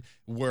COVID,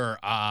 where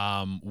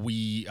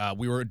we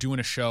were doing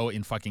a show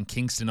in fucking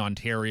Kingston,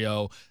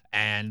 Ontario,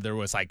 and there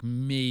was like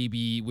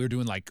we were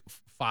doing like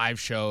 5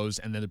 shows,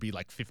 and then there'd be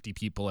like 50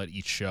 people at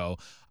each show.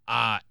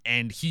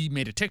 And he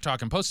made a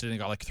TikTok and posted it and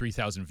got like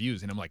 3,000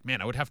 views. And I'm like,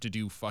 man, I would have to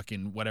do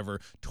fucking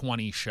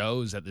 20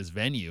 shows at this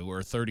venue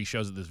or 30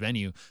 shows at this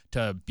venue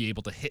to be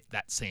able to hit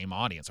that same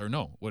audience. Or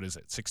no, what is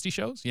it, 60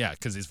 shows? Yeah,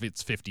 because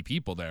it's 50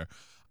 people there.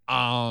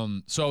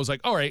 So I was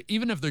like, all right,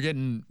 even if they're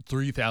getting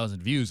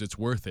 3,000 views, it's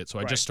worth it. So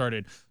I just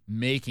started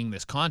making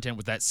this content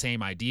with that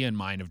same idea in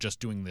mind of just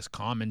doing this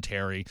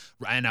commentary.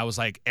 And I was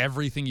like,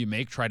 everything you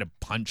make, try to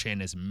punch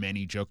in as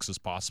many jokes as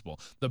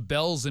possible. The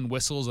bells and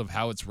whistles of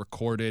how it's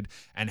recorded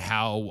and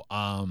how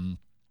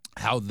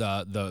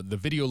the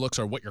video looks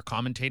or what you're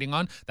commentating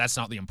on, that's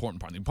not the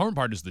important part. The important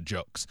part is the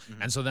jokes.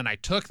 And so then I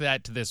took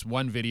that to this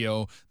one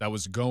video that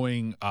was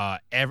going,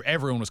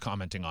 everyone was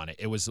commenting on it.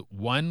 It was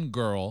one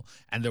girl,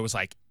 and there was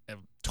like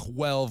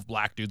 12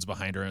 black dudes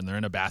behind her, and they're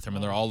in a bathroom,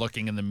 and they're all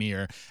looking in the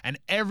mirror, and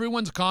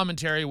everyone's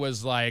commentary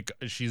was like,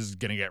 she's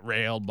gonna get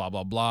railed, blah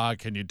blah blah,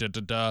 can you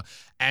da.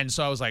 And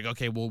so I was like,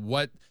 okay,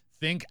 well,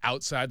 think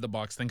outside the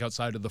box, think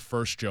outside of the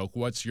first joke.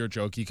 What's your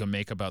joke you can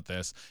make about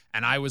this?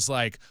 And I was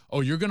like,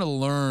 oh, you're gonna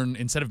learn,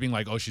 instead of being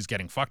like, oh, she's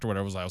getting fucked or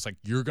whatever, I was like,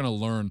 you're gonna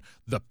learn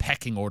the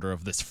pecking order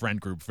of this friend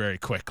group very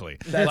quickly.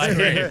 That's like,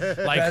 great.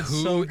 like That's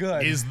who so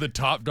good. is the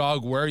top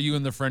dog? Where are you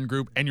in the friend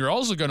group? And you're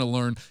also gonna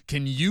learn,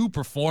 can you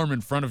perform in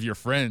front of your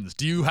friends?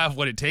 Do you have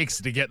what it takes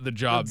to get the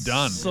job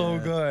done? So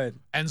good.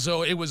 And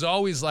so it was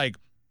always like,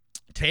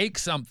 take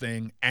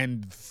something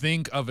and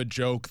think of a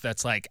joke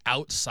that's like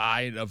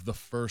outside of the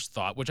first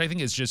thought, which I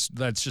think is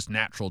that's just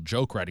natural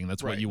joke writing.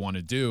 That's what you want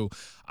to do.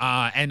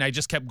 And I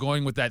just kept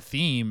going with that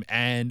theme.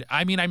 And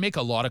I mean, I make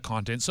a lot of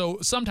content. So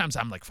sometimes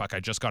I'm like, fuck,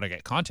 I just got to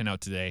get content out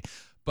today.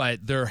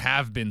 But there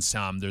have been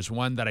some. There's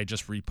one that I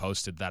just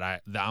reposted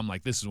that I'm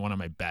like, this is one of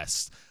my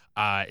best.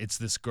 It's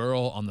this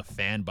girl on the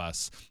fan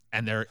bus,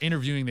 and they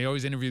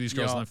always interview these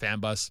girls on the fan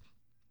bus.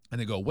 And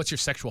they go, what's your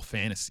sexual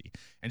fantasy?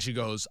 And she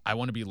goes, I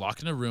want to be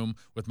locked in a room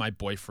with my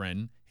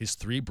boyfriend, his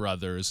 3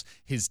 brothers,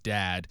 his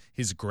dad,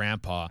 his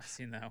grandpa. I've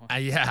seen that one.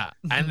 Yeah.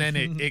 And then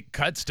it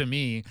cuts to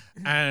me,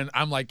 and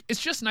I'm like,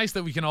 it's just nice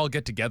that we can all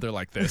get together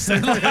like this.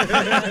 And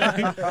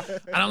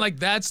I'm like,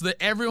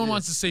 everyone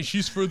wants to say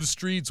she's for the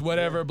streets,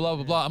 whatever, blah,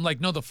 blah, blah. I'm like,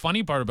 no, the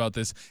funny part about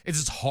this is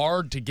it's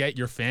hard to get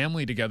your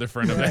family together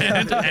for an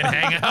event and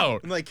hang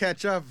out. And like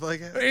catch up.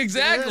 Like,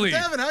 exactly.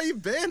 Devin, how you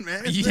been,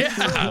 man? It's been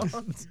so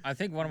long. I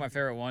think one of my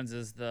favorite ones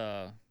is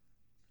the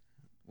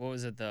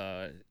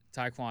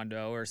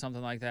Taekwondo or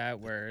something like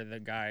that, where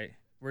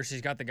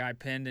she's got the guy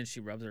pinned and she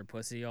rubs her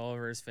pussy all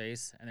over his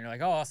face, and they're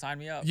like, "Oh, sign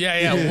me up."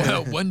 Yeah.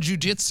 One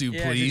jujitsu,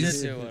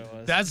 please. Jiu-jitsu, what it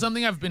was. That's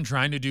something I've been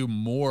trying to do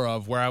more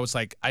of, where I was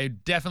like, I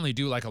definitely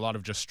do like a lot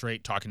of just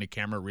straight talking to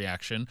camera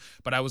reaction,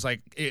 but I was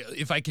like,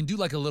 if I can do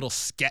like a little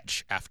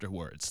sketch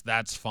afterwards,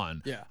 that's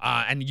fun. Yeah.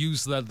 And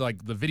use the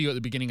video at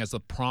the beginning as the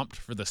prompt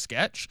for the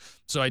sketch.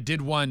 So I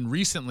did one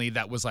recently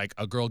that was like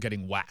a girl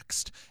getting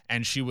waxed,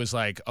 and she was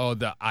like,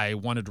 I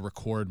wanted to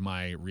record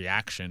my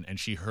reaction, and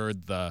she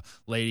heard the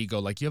lady go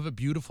like, "You have a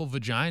beautiful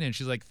vagina," and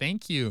she's like,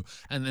 "Thank you."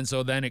 And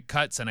then it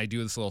cuts, and I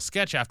do this little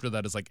sketch after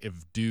that. Is like, if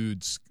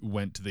dudes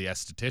went to the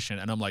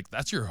esthetician, and I'm like,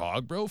 "That's your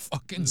hog, bro,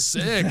 fucking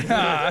sick."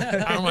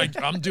 I'm like,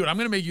 I'm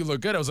gonna make you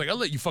look good. I was like, "I'll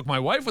let you fuck my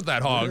wife with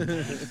that hog."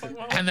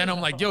 And then I'm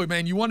like, "Yo,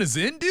 man, you want a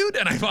Zyn, dude?"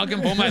 And I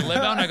fucking pull my lip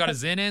out, and I got a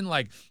Zyn in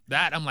like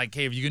that. I'm like,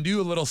 "Hey, if you can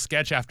do a little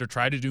sketch after,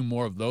 try to do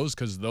more of those,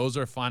 because those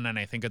are fun, and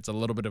I think it's a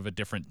little bit of a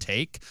different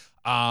take."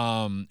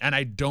 And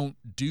I don't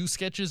do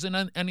sketches in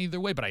any other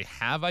way, but I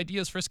have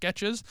ideas for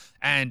sketches,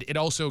 and it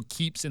also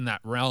keeps in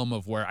that realm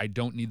of where I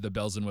don't need the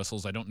bells and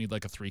whistles. I don't need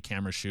like a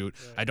 3-camera shoot.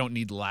 Right. I don't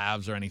need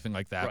labs or anything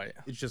like that. Right.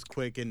 It's just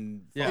quick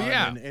and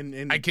fun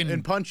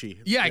and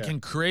punchy. Yeah, I can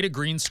create a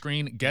green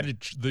screen, get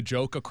the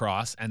joke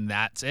across, and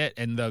that's it.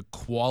 And the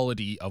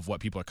quality of what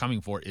people are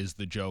coming for is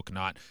the joke,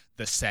 not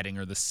the setting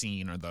or the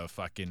scene or the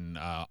fucking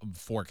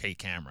 4K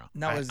camera.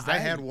 Now is that I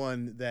had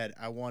one that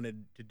I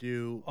wanted to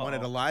do,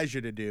 wanted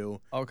Elijah to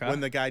do. Okay. When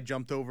the guy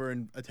jumped over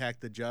and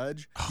attacked the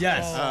judge.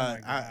 Yes. Oh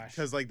my gosh.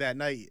 Because like that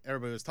night,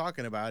 everybody was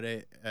talking about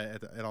it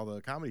at all the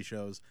comedy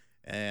shows,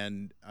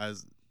 and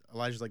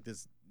Elijah's like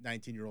this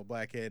 19-year-old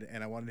black kid,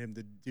 and I wanted him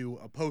to do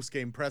a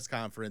post-game press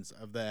conference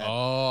of that,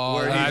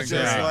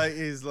 where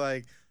he's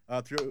like,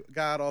 through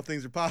God, all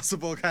things are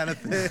possible, kind of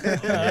thing.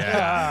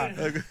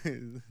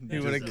 He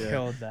would have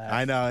killed that.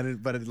 I know,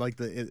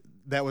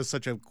 that was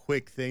such a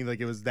quick thing. Like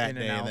it was that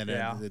day, and then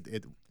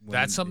it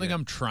that's something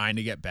I'm trying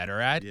to get better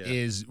at.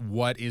 Is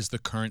what is the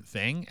current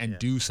thing, and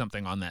do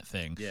something on that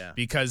thing. Yeah.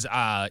 Because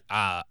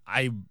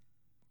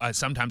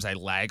sometimes I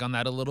lag on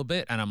that a little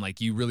bit, and I'm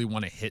like, you really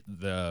want to hit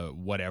the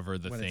whatever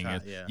the thing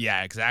is.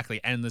 Yeah, exactly.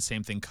 And the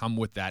same thing, come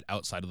with that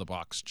outside of the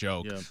box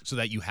joke, so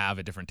that you have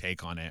a different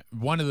take on it.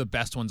 One of the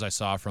best ones I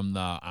saw from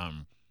the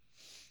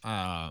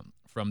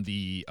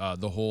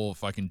whole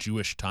fucking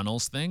Jewish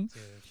tunnels thing.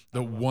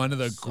 One of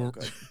the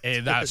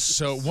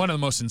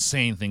most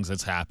insane things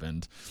that's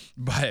happened,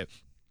 but.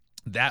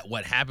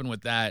 What happened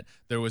with that,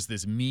 there was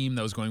this meme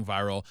that was going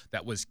viral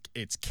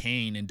it's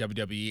Kane in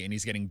WWE, and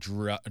he's getting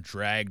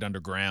dragged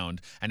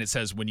underground, and it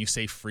says, when you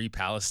say free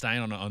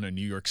Palestine on a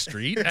New York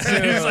street,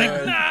 and he's like,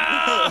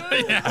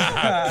 no!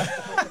 Yeah.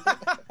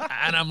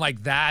 And I'm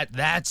like,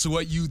 that's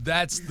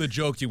the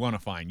joke you want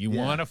to find. You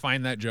want to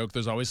find that joke.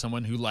 There's always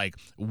someone who like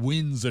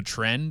wins a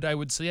trend, I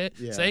would say,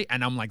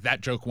 and I'm like,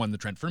 that joke won the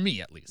trend for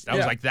me, at least. I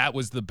was like, that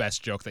was the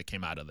best joke that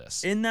came out of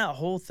this. In that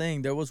whole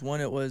thing, there was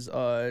one, it was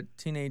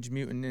Teenage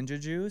Mutant Ninja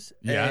Jews,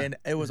 and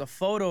it was a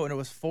photo, and it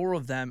was 4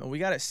 of them, and we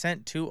got it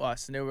sent to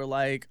us, and they were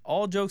like,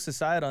 all jokes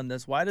aside on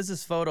this, why does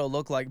this photo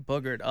look like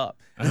Boogered Up?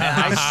 And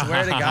I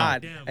swear to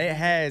God,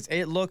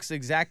 it looks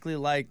exactly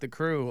like the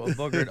crew of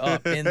Boogered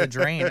Up in the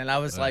drain, and I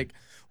was like,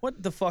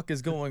 what the fuck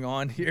is going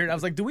on here? And I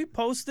was like, do we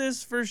post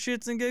this for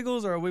shits and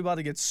giggles, or are we about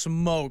to get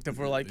smoked if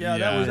we're like,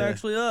 that was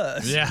actually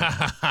us?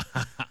 Yeah.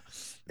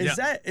 Is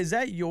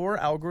that your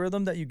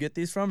algorithm that you get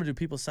these from, or do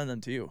people send them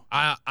to you?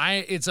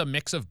 It's a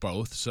mix of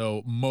both.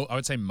 So I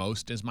would say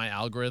most is my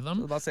algorithm.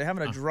 I was about to say,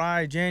 having a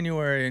dry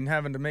January and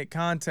having to make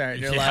content,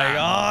 you're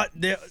like,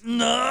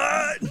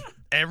 no.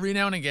 Every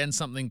now and again,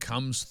 something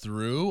comes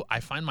through. I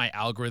find my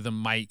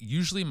algorithm,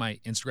 usually my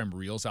Instagram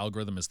Reels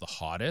algorithm is the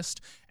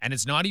hottest. And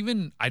it's not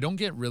even, I don't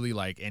get really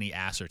like any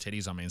ass or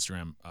titties on my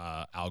Instagram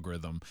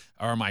algorithm,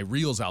 or my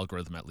Reels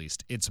algorithm at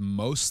least. It's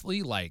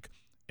mostly like,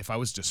 if I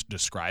was to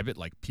describe it,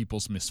 like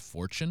people's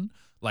misfortune.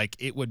 Like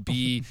it'll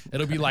be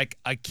like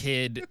a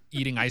kid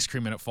eating ice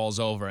cream and it falls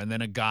over, and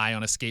then a guy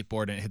on a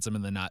skateboard and it hits him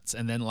in the nuts,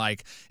 and then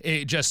like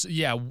a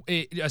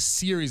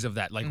series of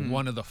that. Like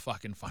one of the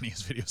fucking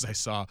funniest videos I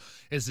saw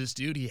is this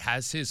dude. He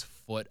has his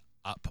foot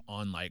up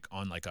on like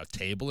a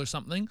table or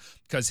something,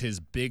 because his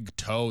big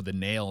toe, the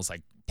nail is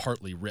like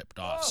partly ripped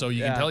off, so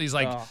you can tell he's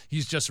like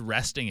he's just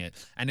resting it,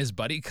 and his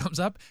buddy comes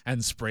up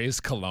and sprays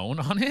cologne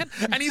on it,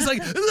 and he's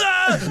like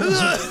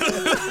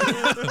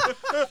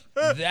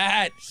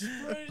that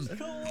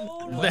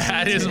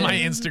is my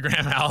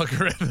Instagram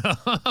algorithm.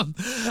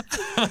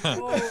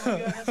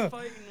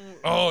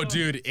 Oh,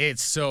 dude,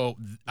 it's so,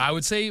 I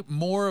would say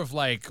more of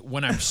like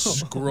when I'm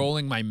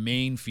scrolling my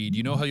main feed,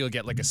 you know how you'll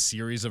get like a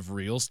series of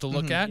reels to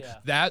look at? Yeah.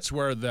 That's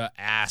where the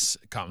ass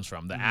comes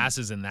from. The ass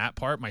is in that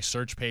part, my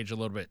search page a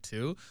little bit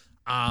too.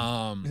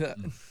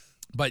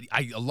 But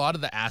a lot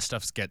of the ass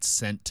stuff gets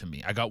sent to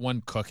me. I got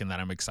one cooking that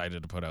I'm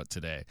excited to put out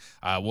today.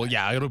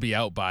 It'll be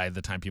out by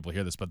the time people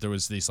hear this, but there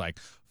was these like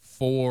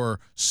 4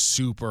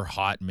 super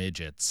hot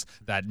midgets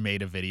that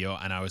made a video,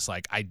 and I was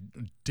like,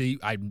 I'm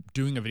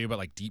doing a video about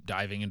like deep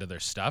diving into their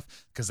stuff,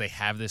 because they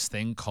have this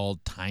thing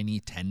called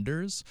Tiny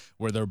Tenders,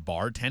 where they're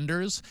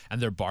bartenders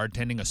and they're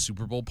bartending a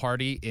Super Bowl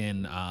party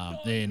in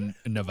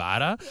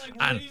Nevada.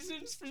 Like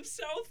raisins from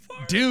South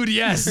Park. Dude,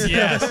 yes.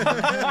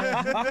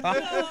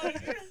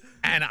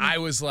 And I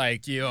was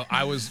like,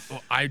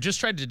 I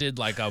just tried to did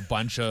like a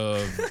bunch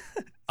of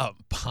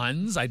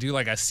puns. I do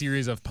like a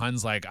series of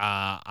puns. Like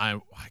I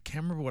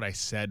can't remember what I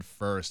said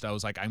first. I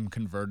was like, I'm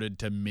converted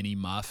to Mini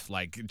Muff,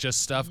 like just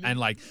stuff, and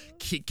like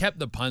kept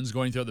the puns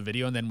going throughout the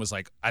video, and then was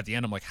like, at the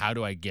end, I'm like, how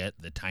do I get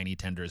the Tiny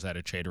Tenders at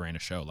a Durena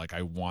show? Like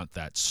I want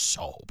that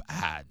so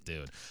bad,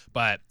 dude.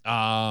 But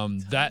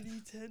that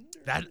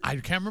I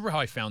can't remember how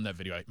I found that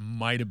video. It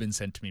might have been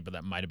sent to me, but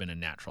that might have been a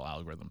natural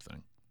algorithm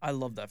thing. I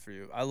love that for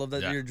you. I love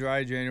that you're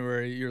dry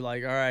January. You're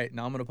like, all right,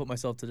 now I'm going to put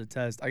myself to the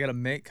test. I got to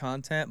make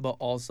content, but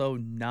also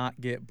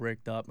not get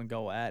bricked up and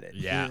go at it.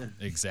 Yeah,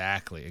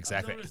 exactly.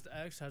 I've noticed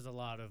X has a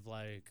lot of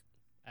like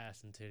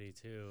ass and titty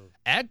too.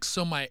 X,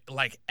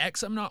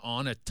 X I'm not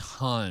on a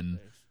ton.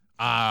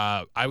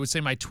 I would say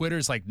my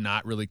Twitter's like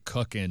not really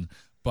cooking,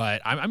 but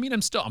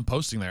I'm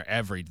posting there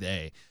every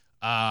day.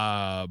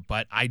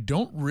 But I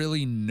don't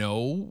really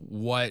know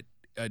what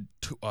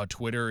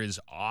Twitter is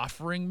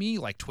offering me.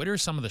 Like Twitter,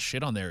 some of the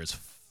shit on there is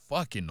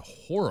fucking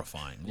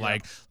horrifying.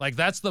 Like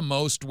that's the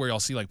most where I'll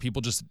see like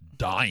people just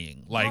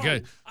dying. Like, Bro,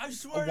 I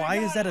swear. Why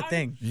to is God, that a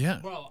thing? yeah.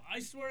 Bro, I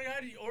swear to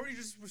God, or you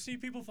just see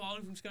people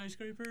falling from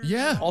skyscrapers.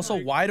 Yeah. I'm Also,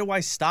 like, why do I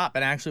stop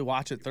and actually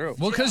watch it through?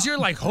 Well, because you're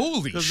like,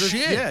 holy 'Cause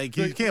shit. yeah,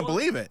 you can't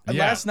believe it. And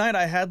Yeah. last night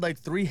I had like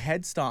 3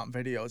 head stomp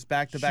videos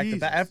back to back to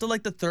back. Jesus. After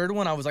like the third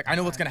one, I was like, I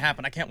know what's gonna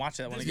happen. I can't watch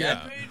that one This again.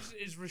 Yeah.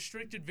 page is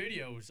restricted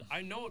videos.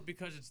 I know it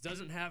because it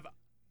doesn't have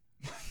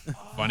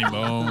Funny like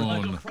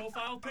bone. a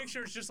profile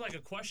picture. It's just like a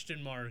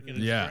question mark and it's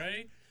Yeah.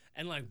 gray.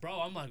 And like,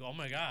 bro, I'm like, oh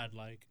my God,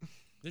 like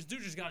this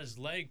dude just got his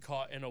leg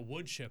caught in a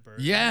wood chipper.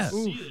 Yeah. I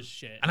see this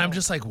shit. And I'm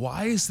just like,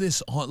 why is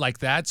this on?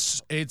 Like, I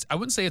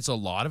wouldn't say it's a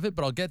lot of it,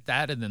 but I'll get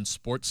that. And then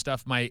sports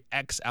stuff, my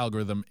X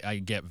algorithm, I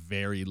get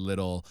very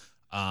little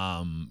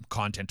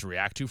content to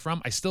react to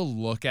from. I still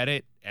look at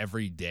it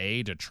every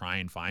day to try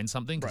and find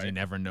something because you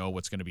never know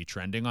what's going to be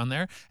trending on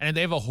there. And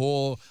they have a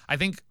whole, I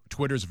think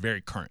Twitter's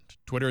very current.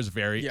 Twitter is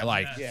very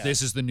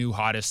this is the new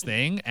hottest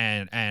thing,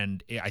 and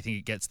I think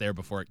it gets there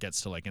before it gets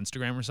to like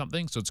Instagram or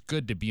something. So it's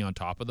good to be on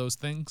top of those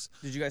things.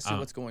 Did you guys see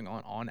what's going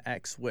on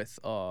X with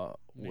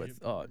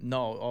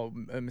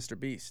Mr.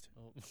 Beast?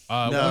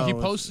 Well, he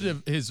No,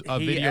 posted his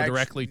He video actu-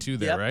 directly to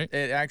there, Yep, right?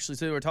 It actually,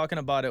 so they were talking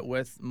about it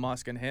with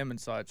Musk and him and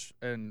such,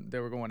 and they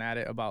were going at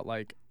it about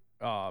like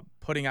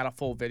putting out a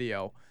full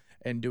video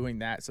and doing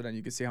that, so then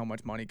you can see how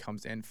much money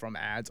comes in from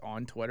ads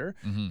on Twitter.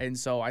 And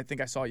so I think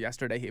I saw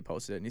yesterday he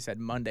posted it, and he said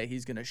Monday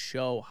he's gonna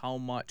show how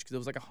much, because it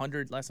was like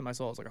 100. Last time I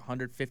saw it was like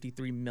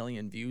 153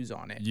 million views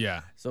on it.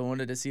 Yeah. So I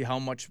wanted to see how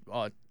much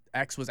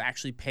X was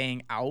actually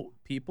paying out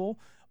people.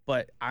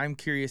 But I'm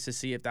curious to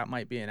see if that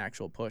might be an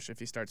actual push if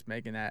he starts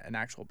making that an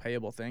actual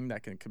payable thing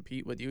that can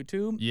compete with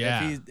YouTube.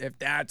 Yeah. If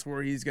that's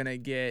where he's gonna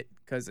get,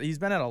 because he's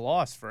been at a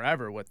loss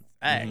forever with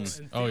X.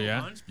 And Oh, Theo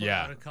yeah? Hunt's put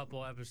Yeah. out a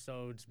couple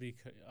episodes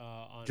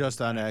on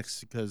Just on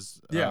X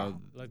because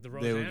like the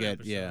they would Roseanne get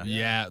episode.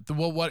 Yeah.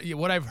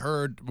 What I've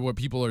heard, what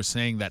people are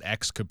saying that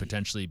X could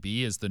potentially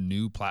be is the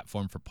new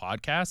platform for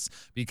podcasts,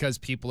 because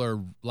people are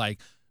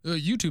like,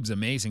 YouTube's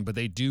amazing, but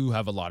they do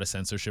have a lot of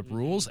censorship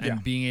rules,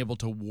 and being able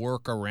to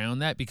work around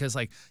that, because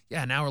like,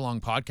 an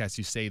hour-long podcast,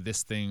 you say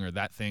this thing or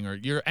that thing, or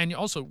we're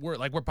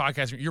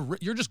podcasting,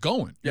 you're just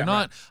going. You're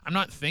not. I'm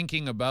not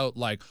thinking about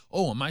like,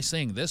 oh, am I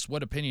saying this?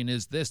 What opinion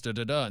is this? Da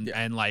da da.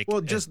 And like,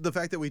 well, just the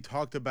fact that we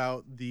talked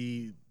about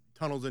the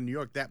tunnels in New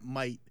York, that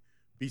might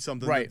be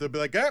something Right. that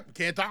they'll be like,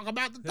 can't talk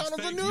about the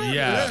tunnels in New York.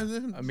 Yeah.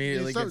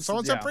 Immediately gets-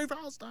 someone said yeah. free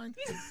Palestine.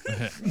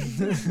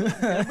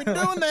 I've been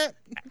doing that.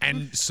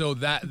 and so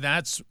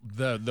that's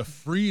the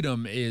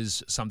freedom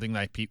is something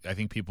that I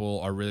think people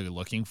are really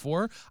looking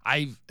for.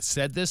 I've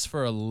said this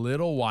for a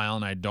little while,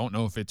 and I don't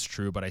know if it's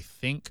true, but I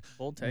think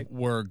Bold take.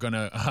 we're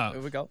gonna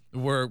Here we go.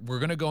 we're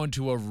gonna go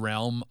into a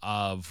realm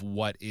of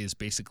what is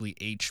basically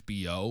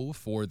HBO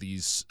for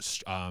these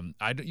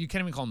you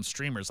can't even call them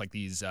streamers, like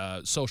these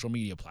social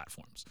media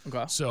platforms.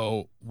 Okay.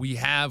 So we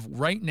have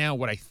right now,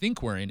 what I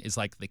think we're in is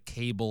like the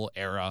cable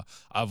era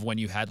of when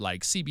you had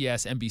like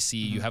CBS,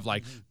 NBC, you have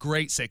like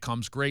great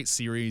sitcoms, great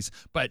series,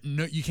 but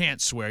no, you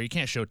can't swear, you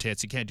can't show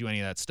tits, you can't do any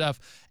of that stuff.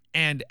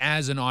 And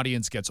as an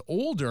audience gets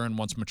older and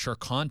wants mature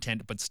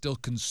content, but still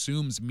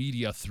consumes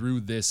media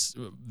through this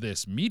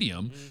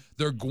medium,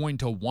 they're going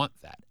to want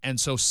that. And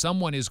so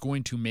someone is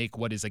going to make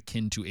what is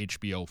akin to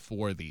HBO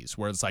for these,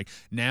 where it's like,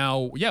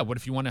 now, what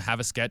if you want to have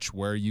a sketch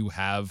where you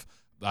have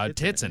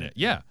tits in it?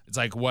 Yeah. It's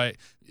like, what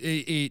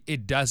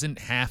it doesn't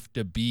have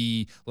to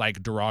be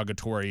like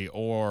derogatory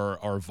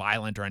or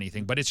violent or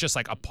anything, but it's just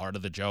like a part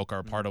of the joke or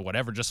a part of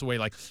whatever, just the way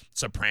like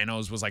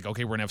Sopranos was like,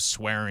 okay, we're gonna have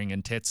swearing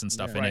and tits and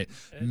stuff in it.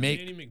 And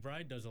Danny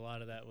McBride does a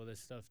lot of that with his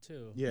stuff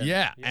too.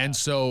 Yeah. And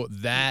so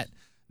that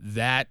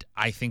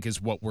I think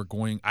is what we're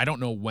going. I don't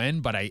know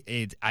when, but I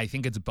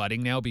think it's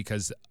budding now,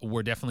 because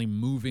we're definitely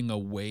moving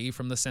away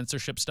from the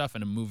censorship stuff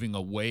and moving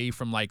away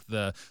from like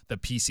the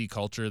PC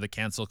culture, the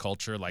cancel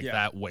culture. Like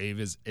that wave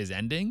is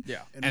ending.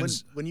 Yeah. And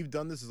when you've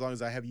done this as long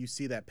as I have, you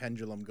see that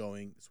pendulum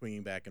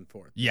swinging back and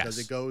forth. Yes. Because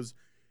it goes.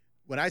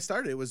 When I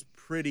started,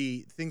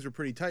 things were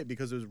pretty tight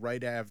because it was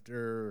right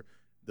after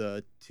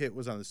the tit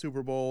was on the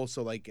Super Bowl,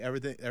 so like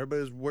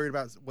everybody was worried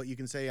about what you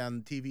can say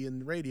on TV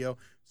and radio,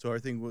 so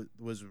everything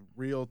was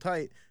real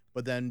tight.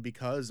 But then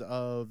because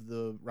of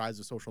the rise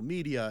of social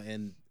media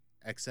and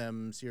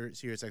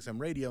Sirius XM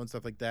radio and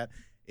stuff like that,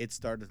 it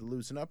started to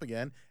loosen up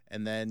again.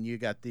 And then you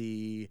got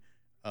the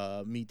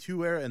Me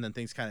Too era, and then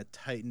things kind of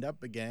tightened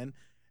up again.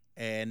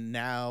 And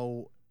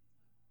now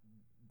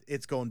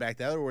it's going back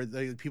the other way.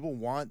 People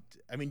want,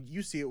 I mean,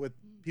 you see it with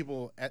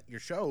people at your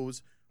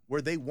shows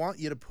where they want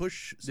you to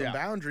push some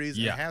boundaries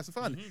and have some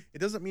fun. It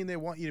doesn't mean they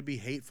want you to be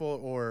hateful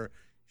or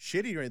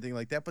shitty or anything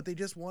like that, but they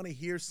just want to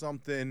hear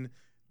something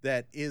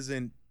that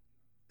isn't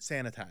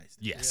sanitized.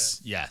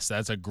 Yes,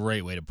 that's a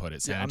great way to put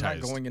it. Sanitized. Yeah, I'm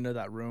not going into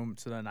that room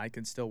so then I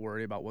can still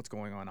worry about what's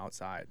going on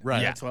outside. Right.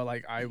 And Yeah. that's why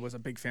like I was a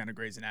big fan of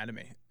Grey's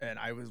Anatomy and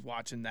I was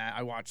watching that.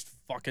 I watched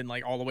fucking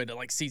like all the way to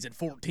like season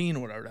 14 or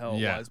whatever the hell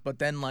Yeah. it was. But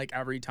then like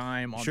every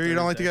time on Sure, you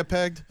don't like to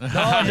Thursday- get pegged?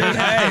 No, dude,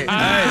 hey,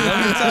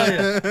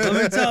 let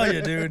me tell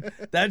you, dude,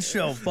 that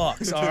show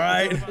fucks, all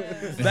right?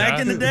 Back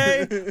in the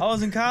day, I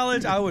was in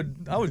college, I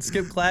would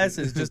skip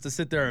classes just to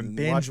sit there and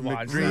binge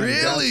watch. McGree.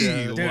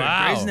 Really? Dude,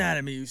 Wow. Grey's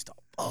Anatomy used to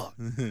fuck.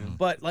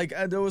 But like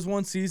there was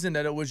one season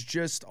that it was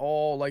just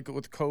all like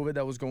with COVID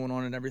that was going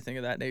on and everything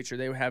of that nature.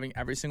 They were having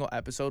every single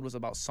episode was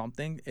about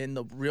something in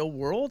the real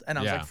world, and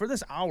I was Yeah. like, for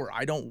this hour,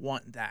 I don't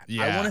want that. I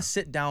Yeah. want to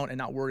sit down and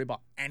not worry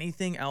about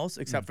anything else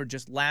except for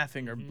just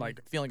laughing or like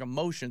feeling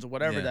emotions or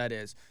whatever Yeah. that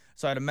is.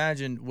 So I'd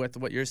imagine with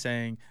what you're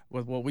saying,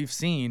 with what we've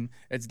seen,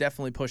 it's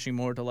definitely pushing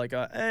more to like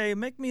hey,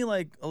 make me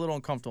like a little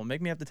uncomfortable.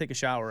 Make me have to take a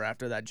shower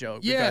after that joke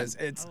Yeah. because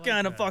it's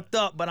kind of fucked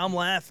up, but I'm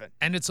laughing.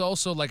 And it's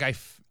also like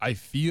I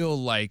feel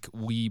like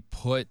we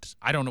put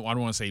I don't want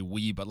to say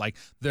we, but like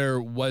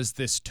there was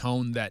this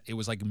tone that it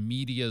was like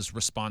media's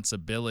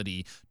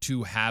responsibility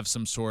to have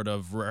some sort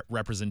of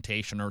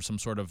representation or some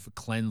sort of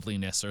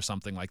cleanliness or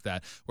something like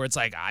that, where it's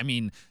like, I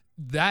mean,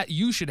 that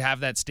you should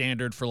have that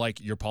standard for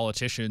like your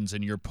politicians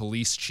and your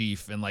police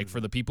chief and like for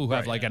the people who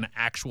have like an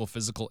actual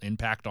physical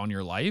impact on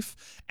your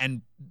life.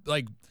 And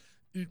like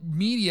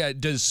media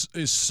is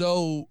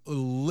so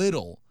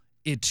little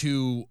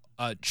to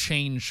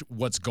change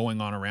what's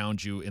going on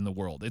around you in the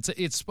world.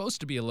 It's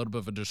supposed to be a little bit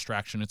of a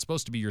distraction. It's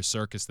supposed to be your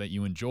circus that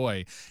you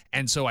enjoy.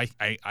 And so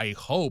I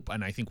hope,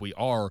 and I think we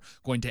are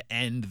going to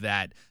end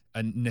that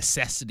a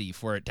necessity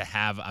for it to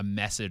have a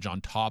message on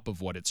top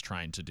of what it's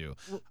trying to do.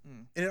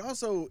 And it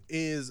also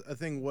is a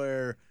thing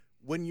where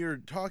when you're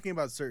talking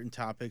about certain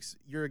topics,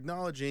 you're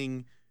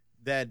acknowledging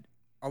that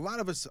a lot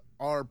of us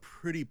are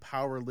pretty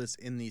powerless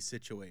in these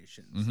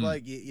situations.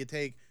 Like you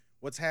take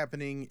what's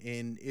happening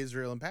in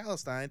Israel and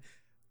Palestine.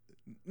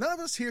 None of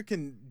us here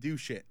can do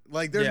shit.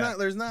 Like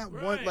there's not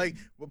one like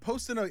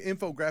posting an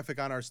infographic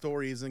on our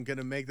story isn't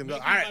gonna make them go, all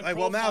right, like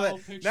well now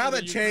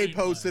that Che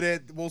posted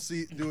it, we'll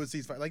do a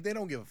ceasefire. Like they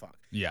don't give a fuck.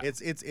 Yeah.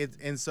 It's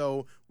and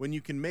so when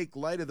you can make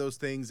light of those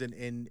things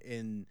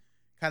and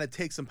kind of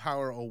take some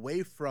power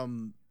away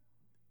from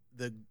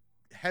the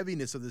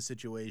heaviness of the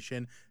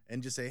situation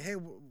and just say, hey,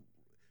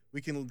 we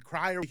can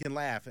cry or we can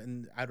laugh,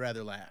 and I'd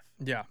rather laugh.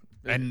 Yeah.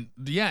 And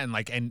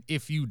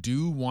if you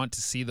do want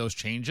to see those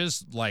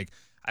changes, like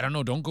I don't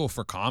know, don't go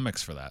for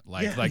comics for that.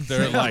 Like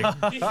they're like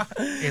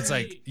it's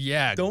like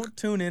Don't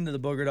tune into the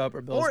Boogered Up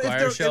or Bill Or if Squire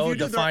they're- if show you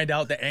do to find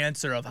out the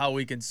answer of how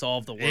we can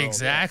solve the world.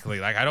 Exactly.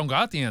 Like I don't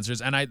got the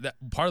answers, and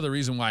part of the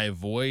reason why I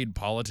avoid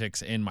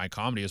politics in my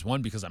comedy is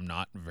one, because I'm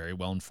not very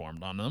well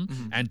informed on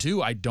them, and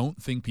two, I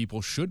don't think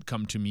people should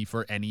come to me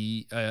for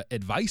any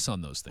advice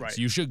on those things. Right.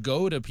 You should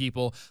go to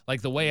people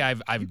like the way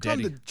I've Come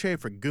to Che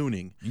for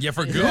gooning. Yeah,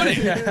 for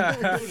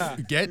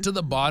gooning. Get to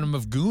the bottom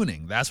of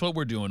gooning. That's what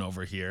we're doing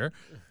over here.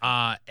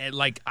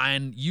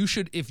 And you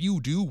should, if you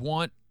do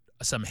want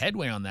some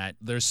headway on that,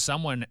 there's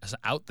someone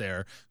out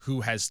there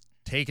who has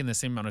taken the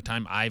same amount of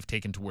time I've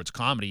taken towards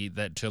comedy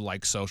that to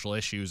like social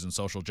issues and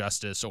social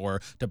justice or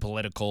to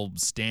political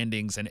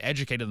standings and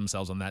educated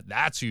themselves on that.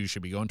 That's who you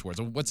should be going towards.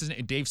 What's his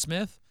name? Dave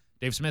Smith?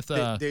 Dave Smith,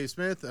 Dave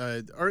Smith,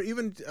 or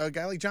even a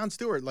guy like Jon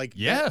Stewart. Like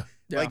yeah.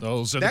 like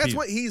Those are the that's people.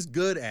 what he's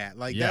good at.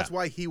 Like Yeah. that's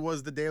why he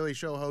was the Daily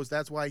Show host.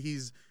 That's why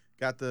he's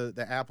got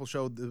the Apple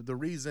show. The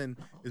reason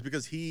is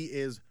because he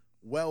is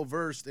well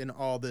versed in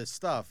all this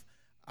stuff.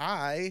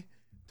 I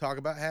talk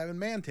about having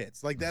man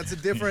tits. Like that's a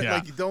different. Yeah.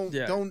 Like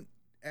don't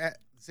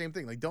same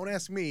thing. Like don't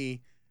ask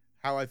me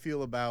how I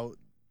feel about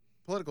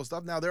political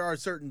stuff. Now there are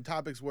certain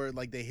topics where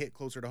like they hit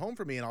closer to home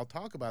for me, and I'll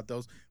talk about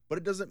those. But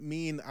it doesn't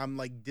mean I'm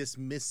like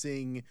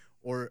dismissing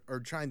or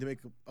trying to make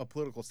a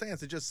political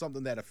stance. It's just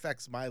something that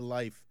affects my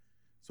life,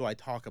 so I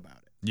talk about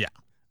it. Yeah.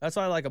 That's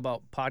what I like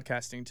about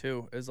podcasting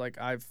too, is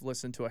like I've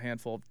listened to a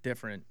handful of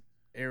different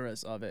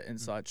eras of it and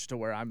such to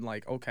where I'm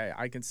like, okay,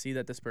 I can see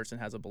that this person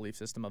has a belief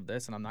system of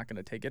this and I'm not going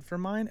to take it for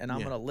mine, and I'm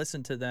going to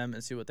listen to them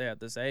and see what they have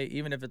to say,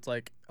 even if it's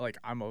like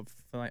I'm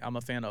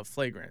a fan of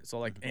Flagrant, so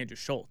like Andrew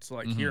Schultz, so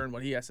like hearing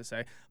what he has to say,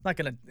 I'm not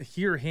going to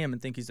hear him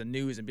and think he's the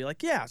news and be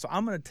like, yeah, so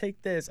I'm going to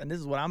take this and this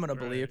is what I'm going to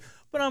believe,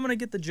 but I'm going to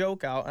get the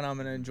joke out and I'm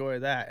going to enjoy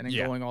that. And then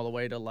going all the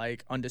way to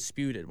like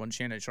Undisputed when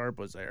Shannon Sharp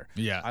was there,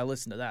 I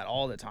listen to that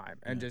all the time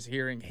and just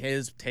hearing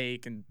his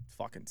take and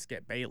fucking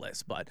Skip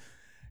Bayless, but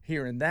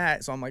hearing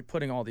that, so I'm like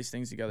putting all these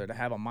things together to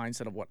have a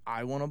mindset of what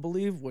I want to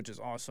believe, which is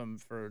awesome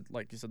for,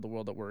 like you said, the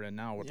world that we're in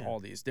now with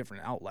all these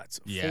different outlets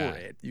for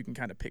it. You can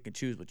kind of pick and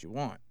choose what you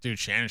want. Dude,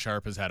 Shannon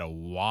Sharp has had a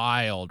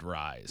wild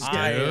rise, dude.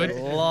 I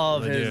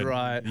love his Dude.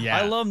 ride. Yeah.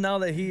 I love now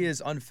that he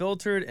is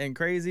unfiltered and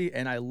crazy,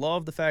 and I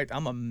love the fact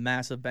I'm a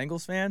massive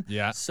Bengals fan.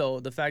 Yeah. So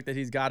the fact that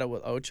he's got it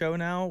with Ocho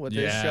now with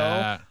his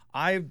show,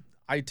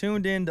 I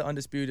tuned in to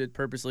Undisputed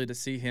purposely to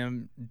see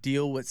him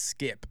deal with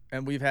Skip,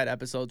 and we've had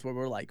episodes where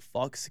we're like,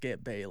 "Fuck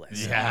Skip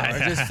Bayless," or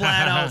just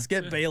flat out,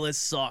 "Skip Bayless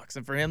sucks."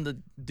 And for him to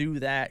do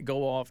that, go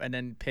off, and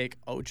then pick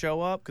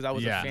Ocho up, because I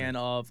was a fan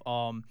of,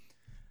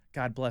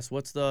 God bless.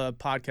 What's the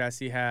podcast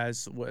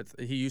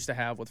he used to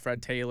have with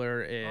Fred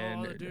Taylor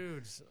and the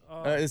dudes.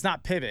 it's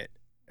not Pivot.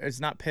 It's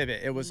not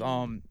Pivot. It was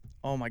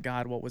oh my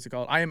God, what was it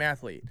called? I Am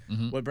Athlete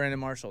with Brandon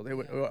Marshall.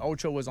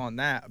 Ocho was on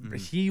that.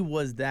 He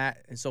was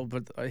that, and so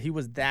he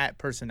was that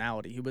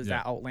personality. He was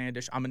that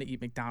outlandish. I'm gonna eat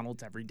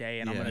McDonald's every day,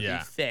 and I'm gonna be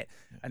fit.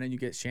 And then you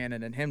get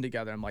Shannon and him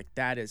together. I'm like,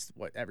 that is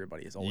what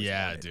everybody is always.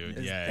 Dude.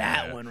 Is Yeah,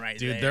 that one right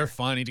there. Dude, they're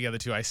funny together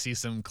too. I see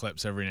some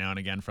clips every now and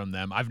again from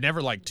them. I've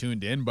never like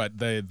tuned in, but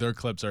their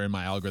clips are in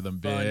my algorithm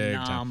big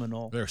time.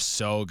 Phenomenal. They're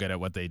so good at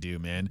what they do,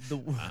 man.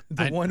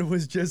 The one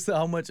was just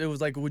how much it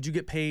was like. Would you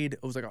get paid?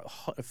 It was like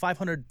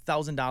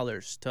 $500,000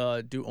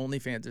 to do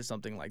OnlyFans or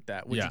something like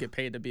that. Would you get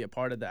paid to be a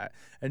part of that?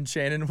 And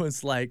Shannon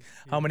was like,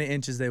 how many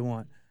inches they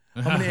want?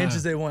 How many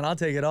inches they want? I'll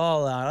take it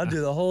all out. I'll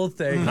do the whole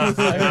thing.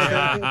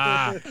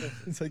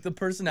 It's like the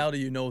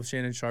personality, of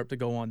Shannon Sharp to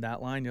go on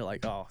that line. You're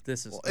like, oh,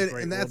 this is the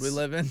great world we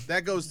live in.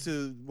 That goes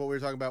to what we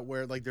were talking about,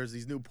 where like there's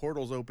these new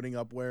portals opening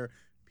up where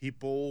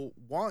people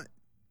want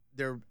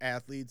their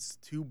athletes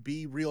to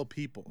be real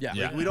people. Yeah.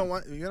 Like, we don't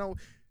want,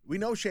 we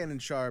know Shannon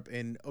Sharp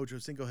and Ocho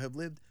Cinco have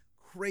lived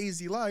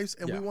crazy lives,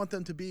 and we want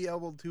them to be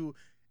able to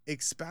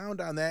expound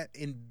on that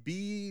and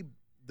be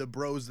the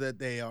bros that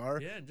they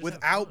are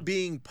without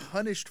being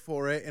punished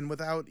for it, and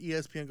without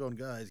ESPN going,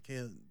 guys,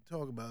 can't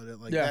talk about it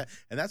like that.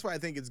 And that's why I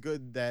think it's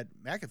good that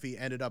McAfee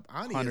ended up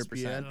on 100%.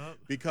 ESPN,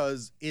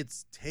 because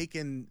it's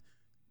taken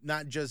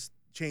not just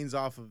chains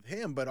off of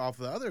him, but off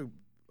of the other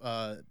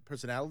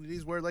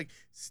personalities, where like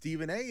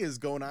Stephen A is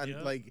going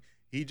on like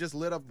he just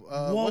lit up.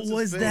 What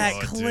was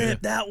that clip?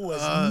 Dude. That was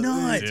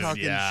nuts.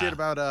 Talking shit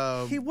about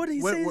what did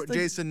he say?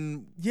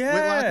 Jason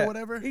Whitlock or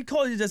whatever. He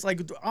called you just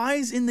like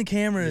eyes in the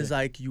camera is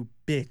like, you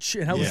bitch,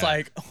 and I was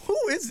like, who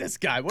is this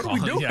guy? What are we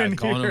doing here?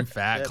 Calling him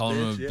fat, calling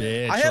him a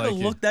bitch. I had to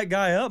look that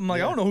guy up. I'm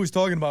like, I don't know who he's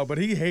talking about, but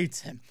he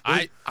hates him.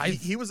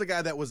 He was a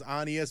guy that was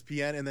on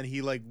ESPN, and then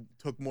he like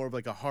took more of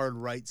like a hard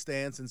right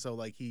stance, and so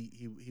like he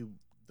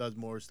does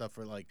more stuff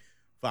for like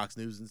Fox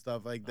News and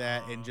stuff like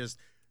that, and just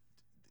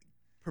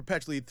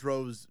perpetually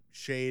throws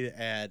shade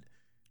at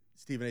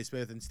Stephen A.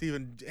 Smith, and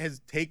Stephen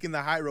has taken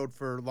the high road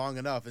for long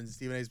enough, and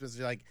Stephen A. Smith is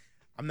like,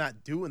 I'm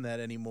not doing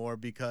that anymore,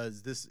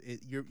 because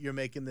you're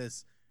making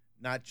this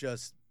not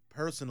just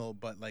personal,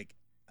 but like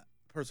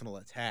personal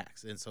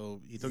attacks, and so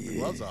he took the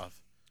gloves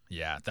off.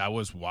 Yeah, that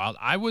was wild.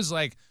 I was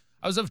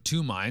of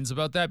two minds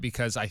about that,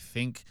 because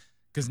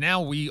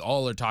now we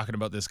all are talking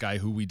about this guy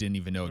who we didn't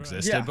even know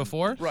existed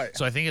before. Right.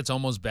 So I think it's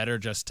almost better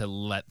just to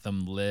let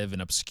them live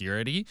in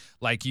obscurity.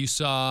 Like you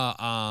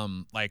saw,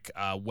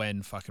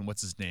 when fucking,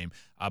 what's his name?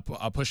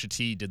 Pusha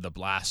T did the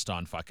blast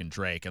on fucking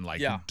Drake and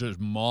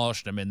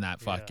demolished him in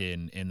that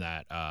fucking,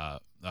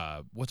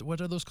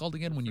 what are those called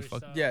again? When you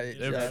fuck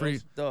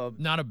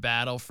not a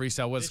battle,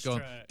 freestyle. What's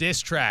going? Diss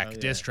track.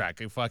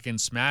 It fucking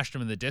smashed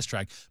him in the diss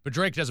track. But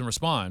Drake doesn't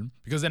respond,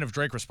 because then if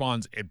Drake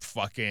responds, it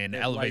fucking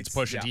elevates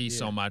Pusha T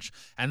so much.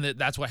 And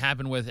that's what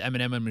happened with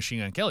Eminem and Machine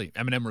Gun Kelly.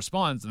 Eminem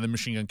responds, and then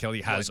Machine Gun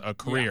Kelly has a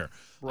career.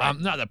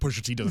 Not that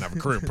Pusha T doesn't have a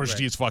career. Pusha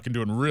T is fucking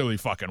doing really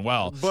fucking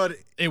well. But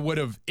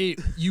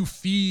you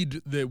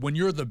feed when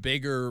you're the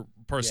bigger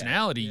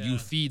personality, you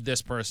feed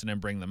this person and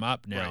bring them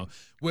up now,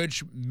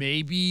 which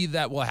maybe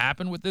that will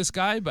happen with this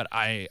guy, but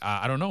I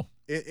don't know.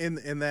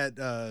 In that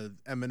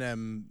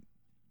Eminem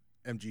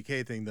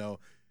MGK thing though,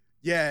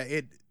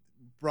 it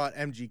brought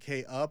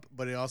MGK up,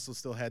 but it also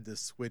still had to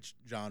switch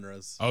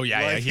genres. Oh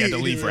yeah, he had to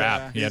leave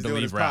rap. He had to doing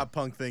leave his rap. pop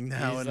punk thing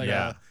now, He's and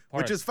like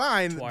which is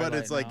fine, Twilight but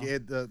it's like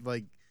now.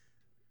 like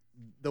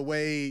the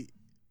way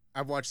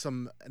I've watched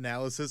some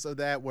analysis of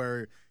that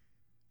where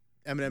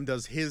Eminem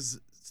does his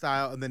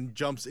style and then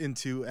jumps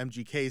into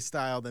MGK's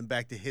style, then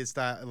back to his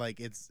style. Like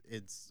it's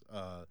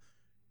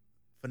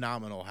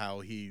phenomenal how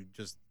he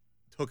just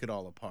took it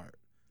all apart.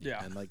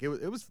 Yeah, and like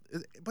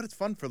but it's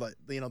fun for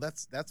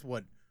that's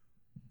what,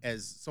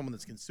 as someone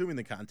that's consuming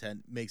the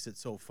content, makes it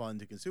so fun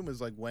to consume,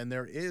 is like when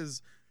there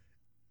is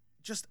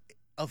just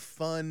a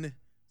fun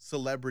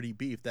celebrity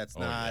beef that's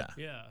not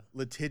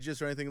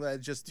litigious or anything like that.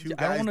 It's just two guys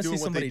I don't want to doing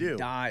see what they somebody do.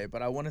 die,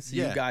 but I want to see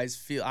you guys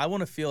feel. I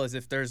want to feel as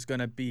if there's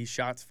gonna be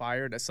shots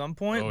fired at some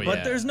point,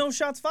 but there's no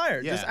shots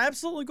fired. Yeah. Just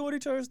absolutely go at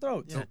each other's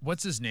throats. So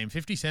what's his name?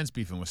 50 Cent's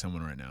beefing with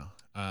someone right now.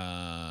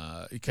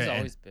 He's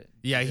always been.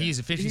 Yeah,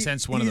 he's 50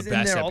 Cent's one of the he's in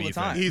best there at all the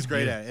beefing. time. He's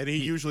great at it, and he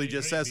usually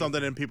just says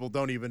something and people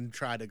don't even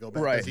try to go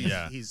back. Right.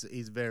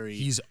 He's very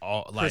He's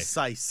all like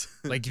precise.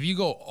 like if you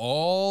go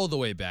all the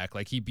way back,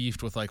 like he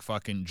beefed with like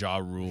fucking Ja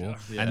Rule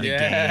and the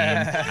game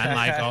and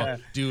like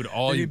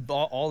He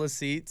bought all the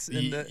seats.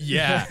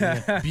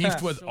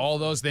 beefed with all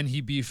those. Then he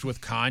beefed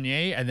with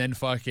Kanye and then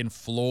fucking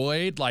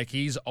Floyd. Like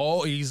he's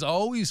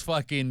always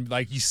fucking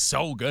like he's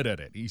so good at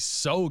it. He's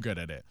so good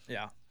at it.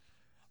 Yeah.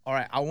 All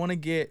right, I want to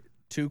get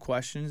 2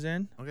 questions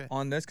in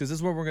on this, because this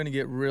is where we're going to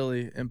get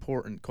really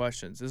important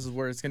questions. This is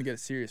where it's going to get a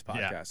serious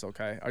podcast,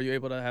 okay? Are you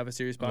able to have a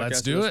serious podcast?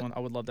 Let's do it. One? I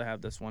would love to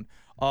have this one.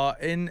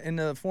 In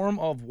the form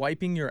of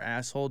wiping your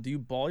asshole, do you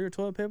ball your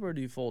toilet paper or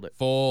do you fold it?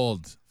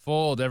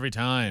 Fold every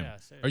time. Yeah,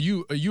 same.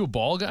 Are you a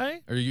ball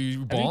guy? Are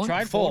you balling? Have you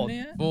tried folding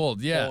it?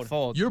 Fold, yeah.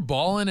 Fold. You're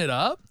balling it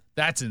up?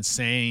 That's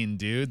insane,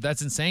 dude.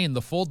 That's insane.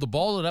 The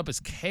ball it up is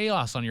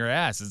chaos on your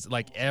ass. It's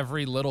like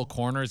every little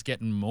corner is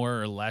getting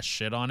more or less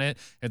shit on it.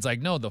 It's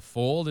like, no, the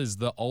fold is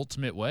the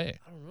ultimate way.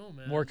 I don't know,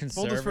 man. More Fold is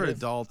conservative. for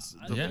adults.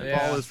 The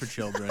Yeah. ball is for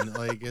children.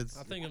 Like it's.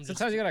 I think I'm just.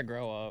 Sometimes you gotta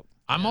grow up.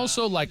 I'm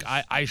also like,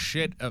 I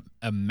shit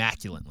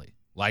immaculately.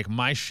 Like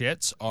my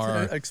shits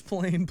are.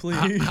 Explain, please.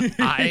 You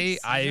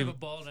have a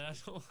bald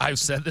asshole. I've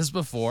said this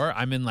before.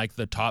 I'm in like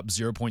the top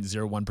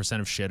 0.01%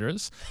 of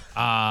shitters.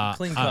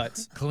 Clean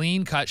cuts.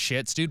 Clean cut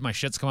shits, dude. My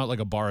shits come out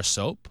like a bar of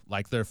soap.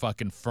 Like they're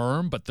fucking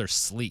firm, but they're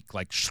sleek.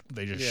 Like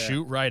they just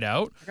shoot right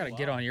out. I gotta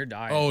get on your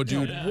diet. Oh,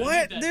 dude.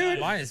 What, dude?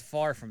 Mine is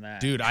far from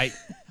that. Dude,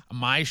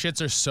 my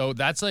shits are so.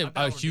 That's like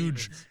a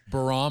huge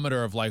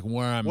barometer of like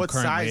where I'm What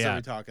currently size at. are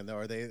we talking though?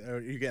 Are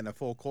you getting a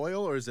full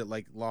coil or is it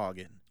like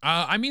logging?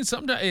 I mean,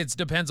 sometimes it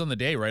depends on the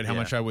day, right? How Yeah.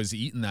 much I was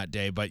eating that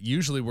day, but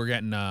usually we're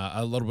getting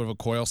a little bit of a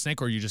coil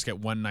snake, or you just get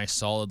one nice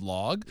solid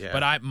log. Yeah.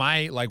 But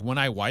when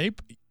I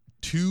wipe,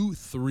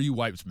 2-3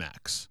 wipes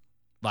max.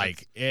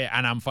 Like,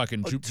 and I'm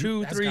fucking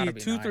Two, That's three, gotta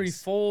be two, three,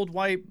 nice. fold,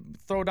 wipe,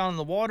 throw down in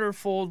the water,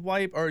 fold,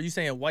 wipe, or are you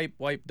saying wipe,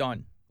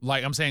 done?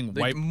 like I'm saying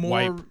Like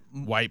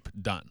wipe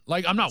done.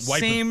 Like I'm not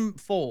wiping. Same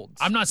folds.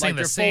 I'm not saying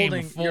like the same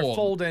You're fold.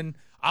 folding.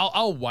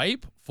 I'll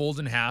wipe, fold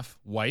in half,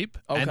 wipe,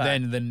 and Okay.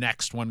 then the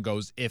next one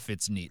goes if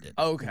it's needed.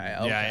 Okay.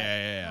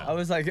 Yeah. I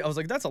was like,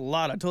 that's a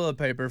lot of toilet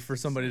paper for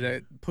somebody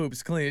that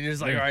poops clean. You're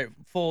just like, Yeah. all right,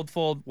 fold,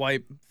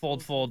 wipe,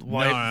 fold,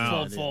 wipe,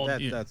 No, fold.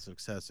 That's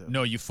excessive.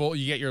 No, you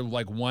get your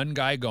like one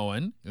guy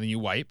going, and then you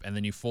wipe, and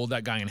then you fold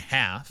that guy in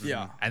half.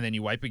 Yeah. And then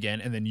you wipe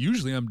again, and then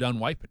usually I'm done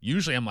wiping.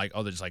 Usually I'm like,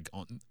 oh, there's like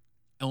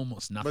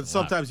almost nothing. But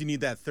sometimes you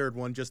need that third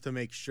one just to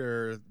make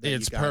sure that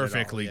it's you got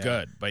perfectly it all. Yeah.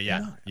 good. But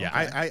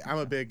yeah. I'm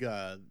a big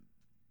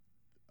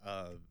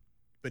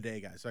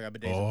bidet guy, so I got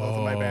bidets in both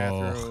of my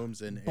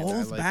bathrooms and I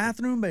Both like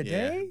bathroom Yeah,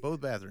 bidet?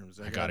 both bathrooms.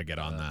 I gotta get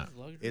on that.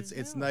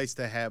 It's nice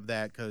to have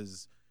that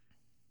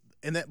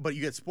but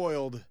you get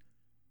spoiled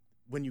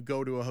when you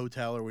go to a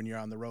hotel or when you're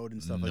on the road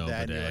and stuff No like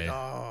that. And you're bidet. like,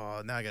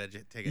 oh, now I gotta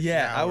take a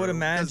Yeah, shower. I would Because-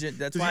 imagine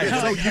that's 'cause why you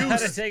get so I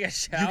Gotta used. take a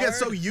shower. You get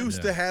so used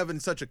Yeah. to having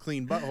such a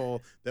clean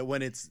butthole that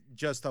when it's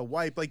just a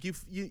wipe, like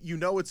you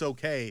know it's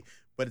okay,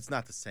 but it's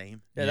not the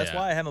same. Yeah, that's Yeah.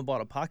 why I haven't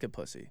bought a pocket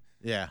pussy.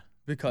 Yeah,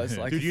 Because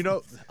like dude, you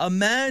know.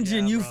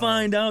 imagine Yeah, you bro.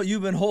 find out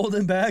you've been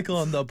holding back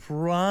on the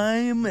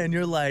prime and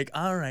you're like,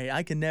 all right,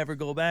 I can never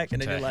go back.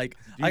 And then you're like,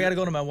 I gotta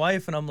go to my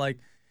wife and I'm like,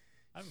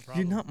 I have a you're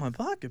problem. not my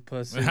pocket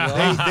pussy.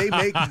 they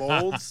make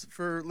molds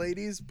for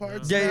ladies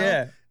parts. Yeah, now,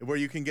 yeah. Where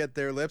you can get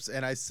their lips,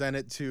 and I sent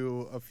it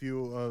to a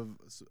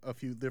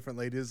few different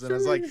ladies, and I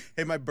was like,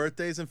 "Hey, my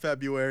birthday's in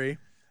February.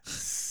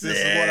 This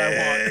is what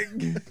I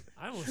want."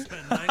 I almost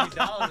spent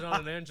 $90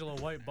 on an Angela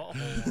White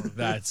butthole.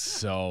 That's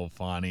so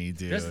funny,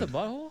 dude. Just the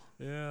butthole?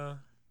 Yeah.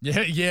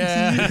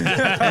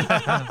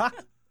 Yeah.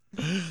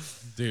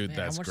 Dude, Man,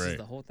 that's how much great. does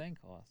the whole thing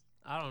cost?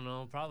 I don't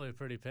know. Probably a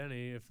pretty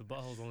penny if the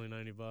butthole's only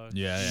 $90.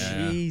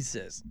 Yeah.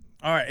 Jesus.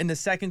 All right, and the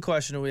second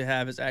question we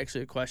have is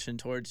actually a question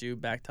towards you,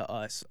 back to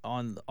us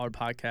on our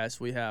podcast.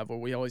 We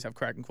always have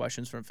cracking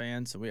questions from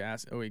fans, so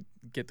we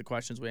get the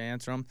questions, we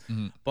answer them.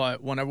 Mm-hmm.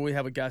 But whenever we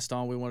have a guest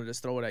on, we want to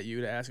just throw it at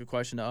you to ask a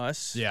question to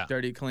us. Yeah.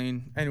 Dirty,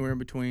 clean, anywhere in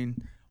between.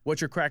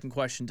 What's your cracking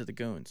question to the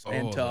goons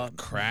and the to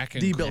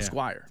cracking D. Bill yeah.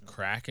 Squire?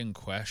 Cracking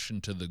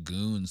question to the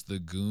goons, the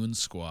goon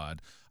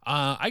squad.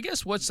 I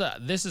guess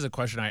this is a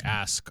question I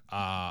ask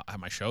at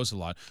my shows a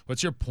lot.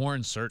 What's your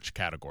porn search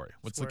category?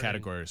 What's the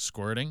category?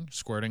 Squirting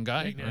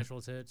guy? Big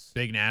natural tits.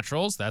 Big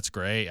naturals? That's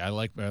great. I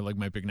like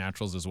my big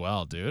naturals as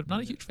well, dude. I'm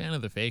not a huge fan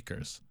of the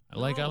fakers. I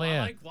like I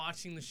like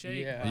watching the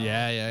shake. Yeah. bro.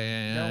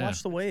 Yeah. Gotta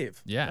watch the wave.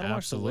 Yeah, Gotta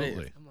watch the wave.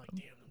 absolutely. I'm like, damn,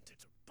 them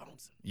tits are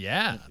bouncing.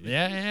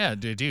 Yeah.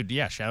 Dude,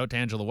 yeah. Shout out to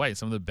Angela White,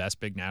 some of the best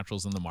big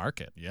naturals in the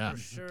market. Yeah. For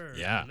sure.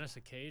 Yeah. Vanessa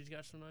Cage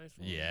got some nice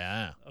ones.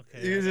 Yeah.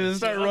 Okay. You I just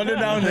start got running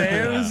you. down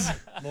names.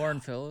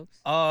 Lauren Phillips?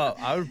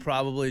 I would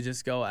probably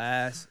just go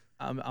ass.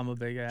 I'm a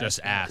big ass.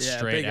 Just guy. ass, Yeah,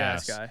 straight big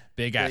ass. guy.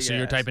 Big ass. Big So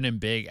you're ass. typing in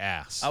big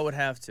ass. I would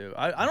have to.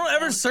 I don't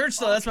ever search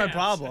though. That's my Podcast.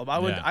 problem.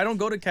 Yeah. I don't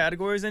go to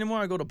categories anymore.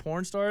 I go to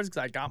porn stars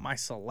because I got my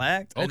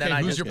select. And Okay, then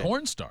I who's just your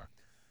porn star?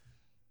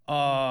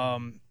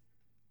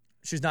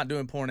 She's not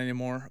doing porn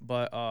anymore,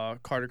 but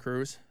Carter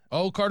Cruz.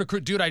 Oh, Carter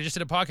Cruz. Dude, I just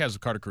did a podcast with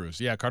Carter Cruz.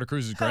 Yeah, Carter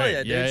Cruz is great. Hell yeah,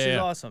 dude. yeah, She's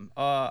yeah. awesome.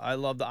 I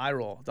love the eye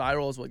roll. The eye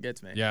roll is what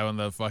gets me. Yeah, when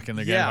the fucking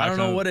the Yeah, guy I don't walks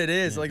know out- what it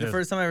is. Like the Yeah.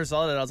 first time I ever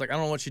saw it, I was like, I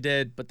don't know what she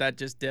did, but that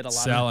just did a lot.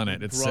 selling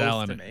of it. It's growth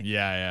selling to it. me.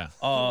 Yeah.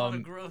 A lot of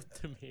Um,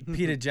 growth to me.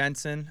 Peter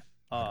Jensen.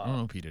 I don't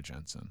know Peter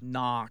Jensen.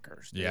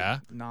 Knockers. Dude. Yeah?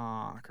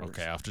 Knockers.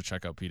 Okay, I'll have to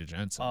check out Peter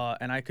Jensen.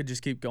 And I could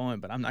just keep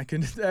going, but I'm not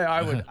gonna.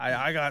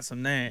 I got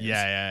some names.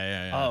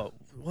 yeah. Oh,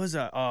 what was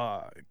that?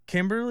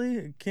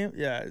 Kimberly?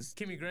 It's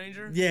Kimmy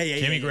Granger. Yeah.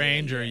 Kimmy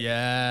Granger,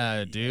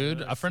 yeah,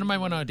 dude. A friend of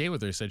mine went on a date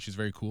with her. Said she's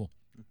very cool.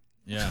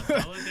 Yeah.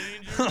 Ellen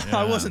Danger.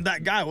 I wasn't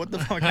that guy. What the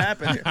fuck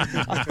happened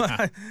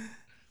here?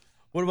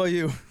 What about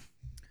you?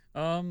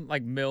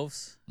 Like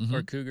MILFs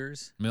or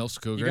cougars. Milfs,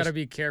 cougars. You gotta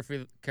be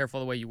careful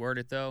the way you word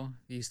it though.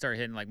 You start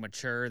hitting like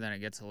mature, then it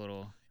gets a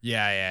little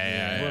Yeah.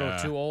 a little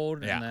too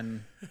old, Yeah. and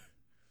then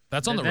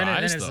That's on the then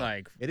rise, it's though.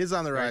 like It is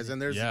on the rise, and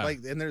there's Yeah.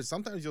 there's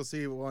sometimes you'll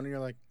see one and you're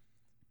like,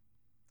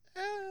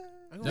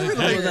 I'm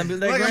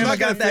not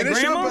gonna finish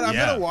it, but I'm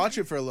gonna watch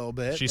it for a little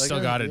bit. She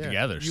still got it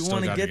together. You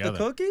want to get the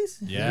cookies?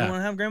 Yeah. You want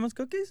to have grandma's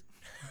cookies?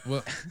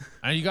 Well,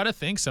 and you got to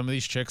think some of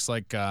these chicks,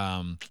 like,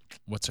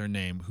 what's her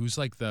name? Who's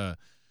like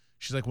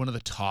she's like one of the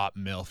top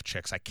MILF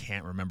chicks. I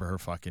can't remember her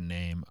fucking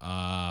name.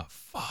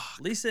 Fuck.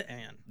 Lisa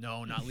Ann.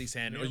 No, not Lisa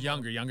Ann. Or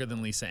younger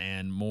than Lisa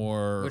Ann.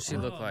 More. What's she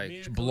look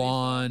like?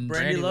 Blonde.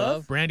 Brandy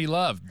Love? Brandy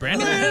Love.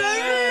 Brandy.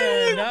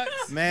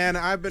 Man,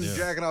 I've been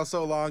jacking off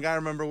so long. I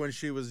remember when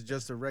she was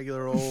just a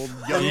regular old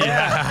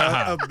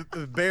young,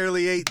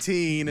 barely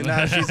 18, and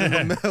now she's in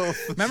the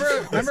MILF.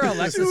 Remember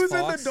Alexis She was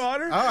Fox? in the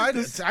daughter.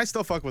 Oh, I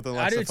still fuck with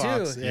Alexa I do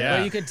Fox. too. Yeah.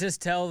 But you could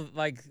just tell,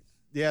 like,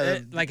 Yeah,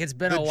 like it's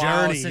been the a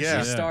while journey, since yeah.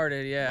 she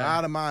started. a Yeah.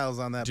 lot of miles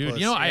on that. Dude, puss.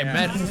 you know, I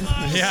met.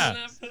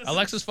 Yeah.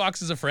 Alexis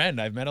Fox is a friend.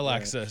 I've met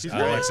Alexis. She's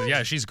Alexis.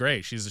 Yeah, she's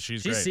great. She's She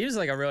great. seems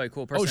like a really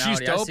cool Oh, she's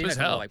personality. I've dope seen as a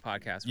couple, hell. like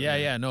podcasts. Yeah,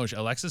 yeah, no,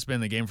 Alexa's been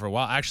in the game for a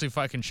while. I actually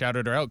fucking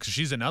shouted her out because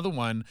she's another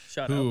one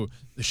who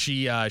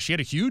she had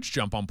a huge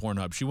jump on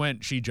Pornhub.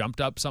 She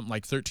jumped up something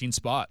like 13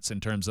 spots in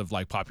terms of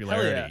like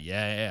popularity.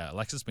 Yeah.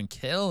 Alexa's been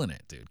killing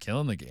it, dude,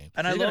 killing the game.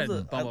 And She's I love gonna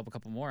the bump up a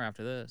couple more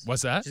after this.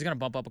 What's that? She's gonna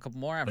bump up a couple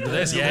more after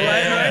This, this.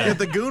 yeah. Get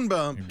the goon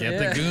bump. Get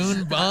Yeah. the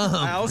goon bump.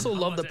 I also love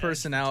the about to ask you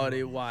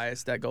personality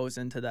wise that goes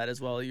into that as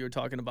well. You were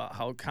talking about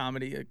how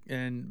comedy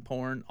and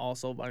porn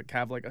also like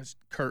have like a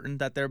curtain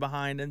that they're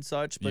behind and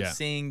such. But Yeah.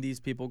 seeing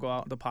these people go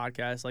out the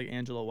podcast like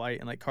Angela White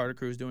and like Carter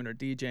Cruz doing their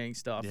DJing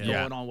stuff, Yeah.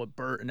 going on with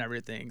Bert and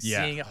everything,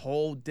 Yeah. seeing a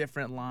whole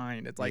different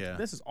line. It's like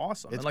this is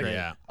awesome. It's and like great.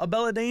 Yeah. a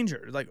Bella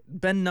Danger, like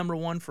been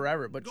 #1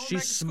 forever, but Going she's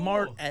back to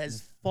smart school.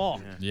 as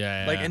fuck.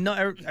 Yeah. Like and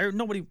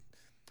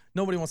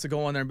nobody wants to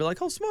go on there and be like,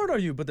 how smart are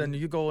you? But then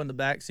you go in the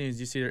back scenes,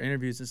 you see their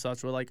interviews and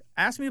such. Where like,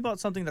 ask me about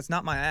something that's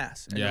not my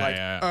ass. And you're like,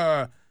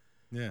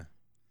 Yeah.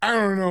 I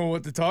don't know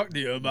what to talk to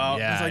you about.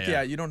 Yeah, It's like,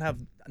 yeah. you don't have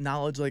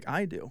knowledge like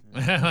I do.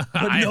 But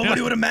I know.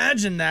 nobody would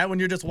imagine that when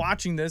you're just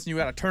watching this and you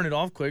got to turn it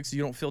off quick so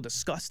you don't feel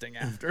disgusting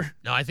after.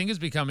 No, I think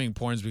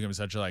porn's becoming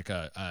such like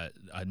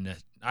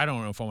I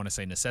don't know if I want to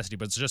say necessity,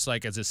 but it's just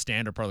like as a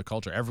standard part of the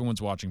culture.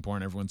 Everyone's watching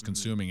porn, everyone's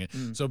consuming it.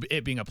 So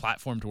it being a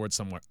platform towards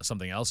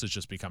something else is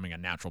just becoming a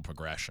natural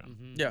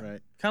progression. Yeah.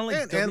 Right. Kind of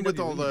like And with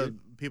all WWE, the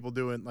dude. people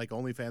doing like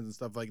OnlyFans and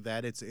stuff like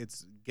that,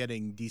 it's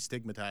getting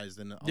destigmatized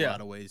in a Yeah.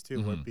 lot of ways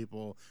too. Where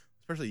people,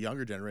 especially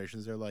younger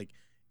generations, they're like,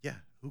 yeah,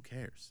 who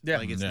cares? Yeah.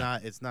 Like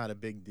it's not a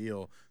big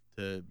deal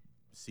to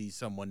see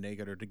someone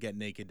naked or to get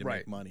naked to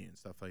make money and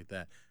stuff like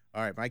that.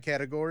 All right, my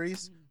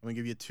categories. I'm gonna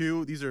give you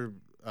two. These are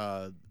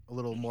a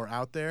little more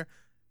out there.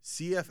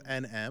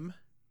 CFNM,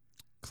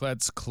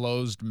 That's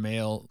clothed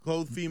male.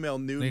 clothed female,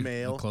 nude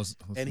male.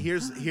 And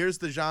here's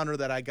the genre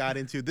that I got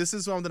into. This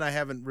is something I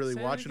haven't really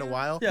watched in a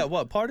while. Yeah,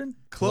 what? Pardon?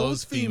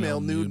 Clothed female,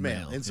 nude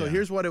male. And so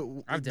here's what it.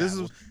 I've This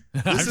is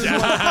dabbled. this is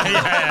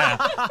yeah.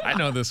 I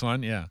know this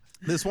one. Yeah.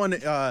 this one.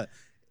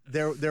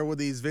 There were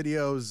these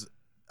videos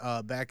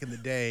back in the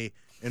day,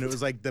 and it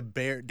was like the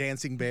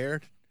dancing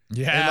bear.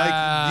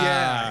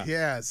 Yeah. And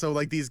yeah. So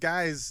like these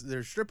guys,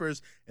 they're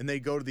strippers, and they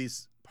go to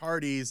these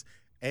parties,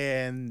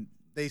 and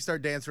they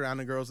start dancing around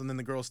the girls, and then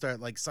the girls start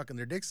like sucking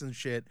their dicks and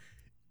shit.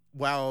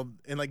 And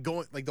like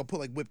going, like they'll put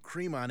like whipped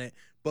cream on it.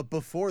 But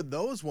before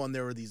those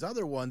there were these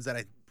other ones that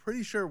I'm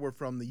pretty sure were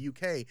from the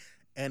UK,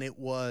 and it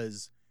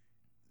was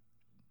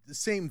the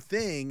same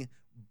thing,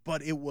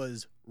 but it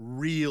was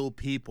real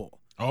people.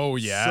 Oh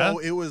yeah. So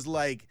it was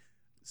like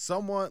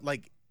someone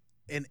like,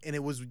 and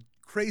it was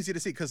crazy to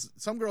see because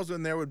some girls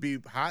in there would be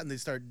hot and they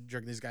start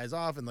jerking these guys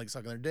off and like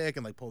sucking their dick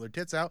and like pull their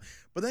tits out.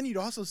 But then you'd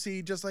also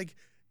see just like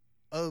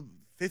a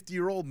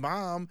 50-year-old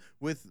mom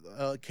with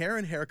a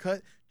Karen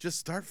haircut just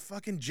start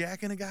fucking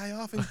jacking a guy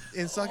off and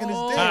sucking his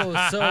dick.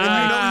 Oh, so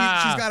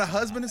And she's got a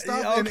husband and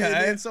stuff.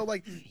 Okay. And so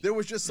like there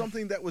was just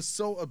something that was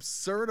so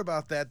absurd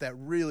about that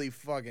really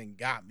fucking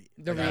got me.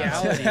 the Like,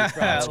 reality.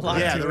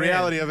 Yeah, the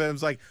reality of it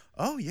was like,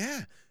 oh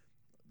yeah,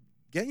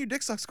 getting your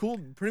dick suck's cool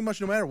pretty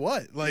much no matter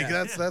what. Like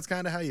that's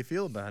kind of how you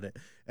feel about it.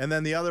 And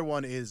then the other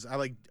one is I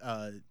like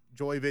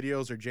Joy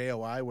videos or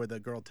JOI where the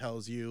girl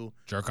tells you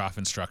Jerk off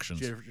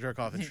instructions. jerk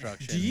off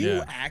instruction. Do you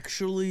Yeah.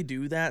 actually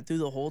do that through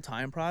the whole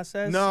time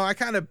process? No, I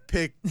kind of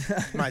pick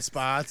my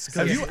spots.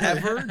 Have you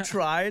ever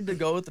tried to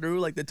go through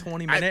like the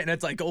 20-minute and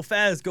it's like go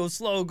fast, go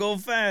slow, go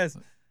fast?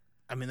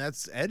 I mean,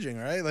 that's edging,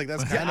 right? Like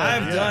that's kind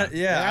of.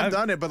 I've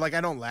done it, but like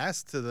I don't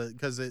last to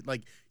because it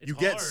like you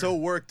get hard. so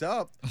worked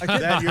up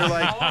that you're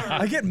like,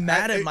 I get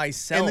mad at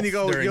myself. and then you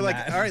go, during you're like,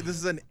 that. all right, this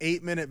is an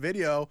 8-minute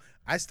video.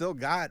 I still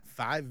got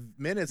 5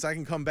 minutes. I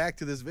can come back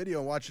to this video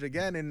and watch it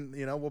again, and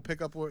we'll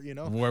pick up where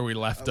Where we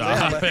left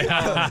off.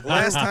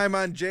 last time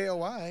on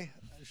JOI.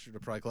 I should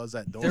have probably closed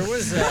that door. There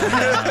was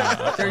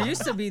there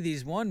used to be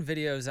these one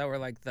videos that were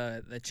like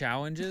the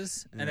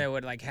challenges, and it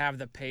would like have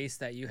the pace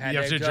that you had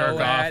You have to to go jerk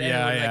off, at, and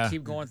yeah, it would yeah. like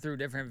keep going through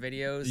different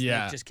videos.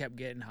 Yeah. And it just kept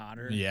getting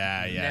hotter.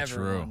 Yeah, Never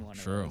true. won one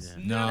of True. those.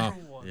 No.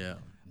 yeah.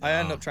 I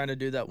ended up trying to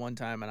do that one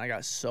time, and I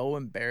got so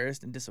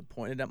embarrassed and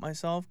disappointed at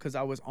myself because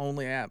I was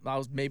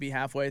maybe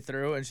halfway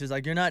through, and she's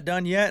like, "You're not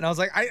done yet," and I was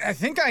like, "I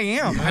think I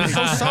am. I'm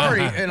so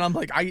sorry," and I'm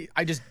like, I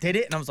just did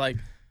it, and I was like,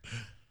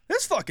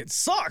 this fucking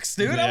sucks,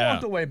 dude. I Yeah.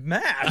 walked away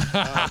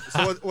mad.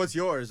 So what's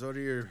yours? What are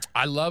your?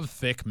 I love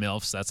thick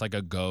milfs. That's like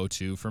a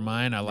go-to for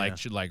mine. I like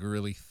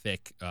really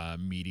thick,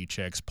 meaty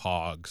chicks.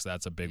 Pogs.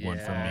 That's a big one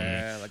for me.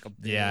 Yeah, like a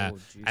big old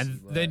juicy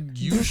and butt. then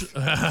usually.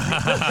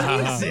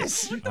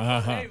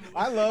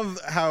 I love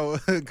how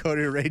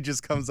Cody Ray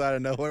just comes out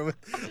of nowhere with,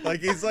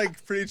 like, he's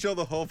like pretty chill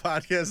the whole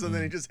podcast, and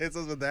then he just hits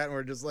us with that, and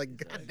we're just like,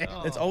 God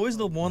damn. It's always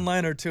the one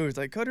liner too. It's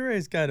like Cody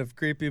Ray's kind of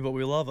creepy, but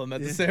we love him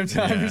at the same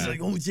time. He's like,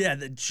 oh yeah,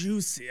 the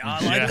juicy.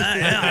 I like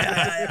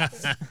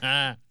that.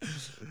 Yeah.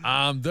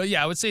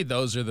 I would say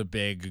those are the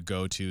big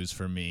go-tos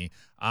for me.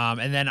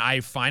 And then I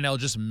find I'll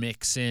just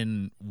mix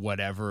in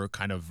whatever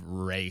kind of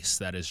race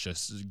that is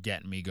just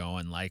getting me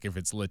going. Like if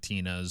it's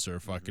Latinas or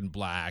fucking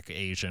black,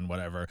 Asian,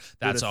 whatever.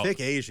 That's Dude, a all. thick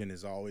Asian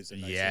is always a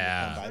nice thing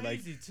to come by.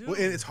 Like, Crazy, too. well,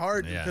 and it's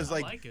hard Yeah. because I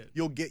like, like it.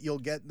 you'll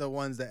get the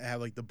ones that have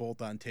like the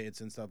bolt-on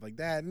tits and stuff like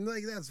that, and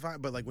like that's fine.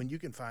 But like when you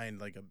can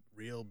find like a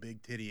real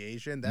big titty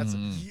Asian, that's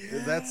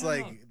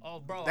like Oh,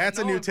 bro, that's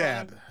I a know new it, bro.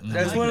 tab.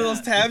 That's one of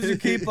those tabs you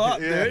keep up,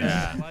 dude.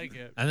 Yeah. I like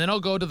it. And then I'll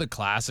go to the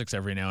classics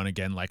every now and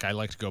again. Like I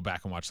like to go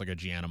back and watch like a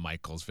Gianna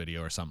Michaels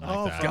video or something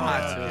like that.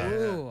 God.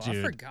 Ooh, I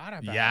Dude. forgot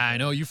about Yeah, I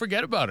know. You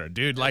forget about her,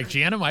 dude. Like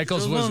Gianna It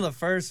Michaels was one was. of the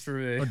first for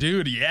me. Oh,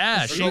 dude,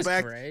 yeah, Or she's go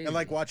back crazy. and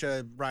like watch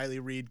a Riley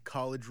Reid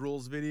College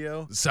Rules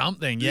video.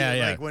 something.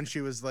 Yeah. Like when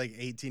she was like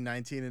 18,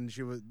 19, and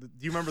she was. Do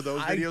you remember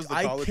those I videos? The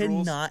College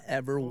Rules. cannot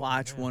ever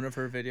watch one of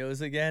her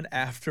videos again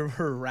after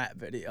her rap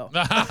video.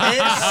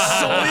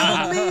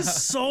 yeah. It soiled me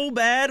so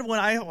bad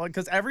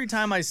because every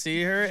time I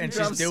see her and she's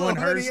Dropped so doing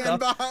her many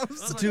stuff,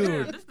 N-bombs.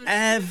 dude,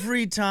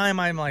 every time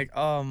I'm like,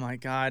 oh my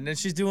God. And then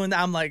she's doing that.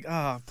 I'm like,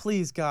 oh,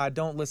 please, God,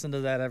 don't listen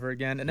to that ever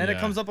again. And then it Yeah.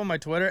 comes up on my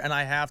Twitter and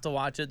I have to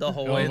watch it the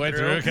whole Go way way through.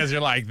 through because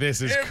you're like,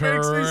 this is It makes me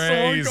so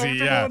crazy. uncomfortable.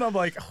 Yeah. And I'm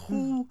like,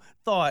 who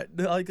thought?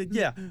 Like,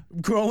 yeah,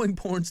 growing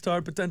porn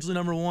star, potentially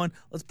 #1.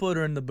 Let's put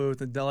her in the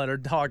booth and let her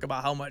talk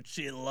about how much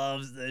she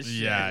loves this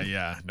shit.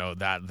 Yeah. No,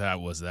 that is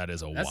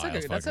a That's wild.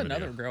 that's fucking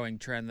another video. growing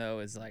trend though,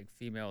 is like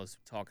females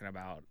talking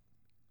about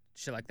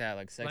shit like that,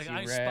 like sexy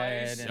Ice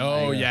red. Spice? And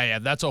Oh like, yeah.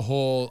 That's a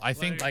whole. I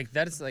think. like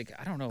that is like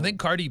I don't know. I think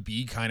Cardi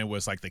B kind of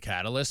was like the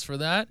catalyst for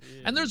that,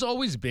 and there's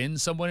always been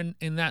someone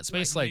in that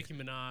space like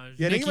Nicki Minaj.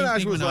 Yeah, Nicki Nicki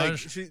Minaj was like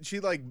Minaj. she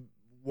like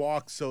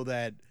walked so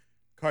that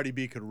Cardi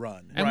B could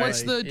run. And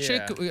what's Like, the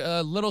chick,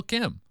 Little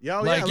Kim? Yeah,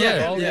 oh, like, yeah,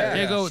 yeah, Lil' Kim, yeah,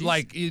 yeah. go She's-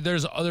 like.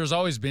 There's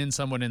always been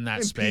someone in that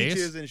and space.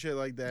 Peaches and shit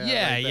like that.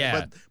 Yeah, like that.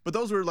 yeah. But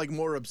those were like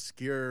more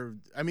obscure.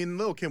 I mean,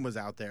 Lil' Kim was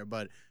out there,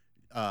 but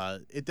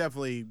it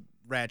definitely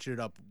ratcheted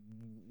up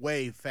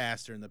way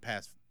faster in the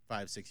past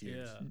 5-6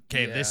 years. Yeah.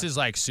 Okay, Yeah. this is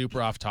like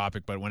super off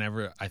topic, but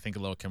whenever I think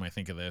of Lil' Kim, I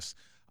think of this.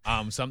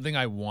 Something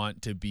I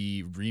want to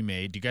be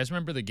remade. Do you guys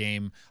remember the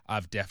game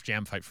of Def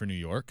Jam Fight for New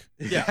York?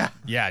 Yeah.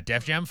 Yeah,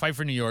 Def Jam Fight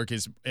for New York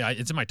is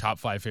it's in my top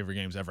 5 favorite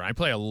games ever. I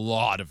play a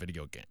lot of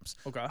video games.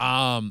 Okay.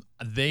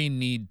 They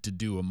need to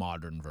do a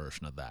modern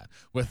version of that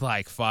with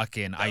like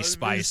fucking Ice would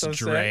be Spice, so sick.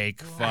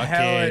 Drake, Hell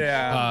fucking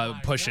yeah.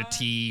 Pusha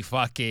T,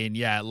 fucking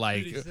yeah,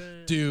 like 50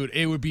 Cent. dude,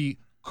 it would be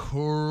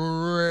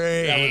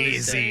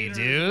crazy,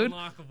 dude.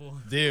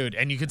 Unlockable. Dude,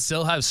 and you could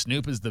still have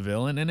Snoop as the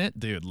villain in it,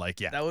 dude. Like,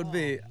 yeah. That would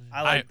be.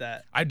 I like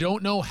that. I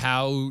don't know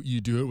how you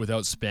do it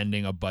without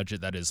spending a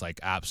budget that is like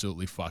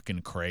absolutely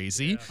fucking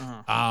crazy.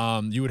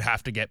 You would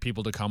have to get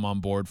people to come on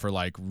board for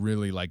like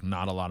really like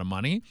not a lot of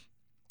money,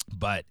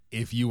 but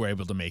if you were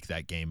able to make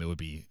that game, it would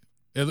be.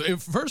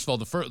 First of all,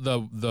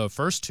 the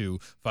first two,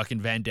 fucking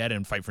Vendetta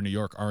and Fight for New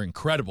York, are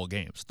incredible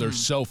games. They're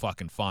so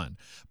fucking fun.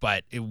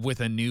 But with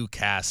a new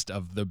cast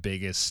of the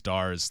biggest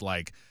stars,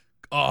 like,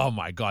 oh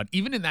my god!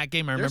 Even in that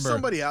game, I There's remember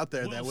somebody out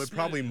there that Will would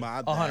probably Smith.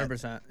 mod that.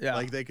 100%. Yeah.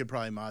 Like they could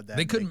probably mod that.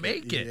 they and could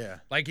make it. Yeah.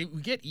 Like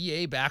we get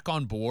EA back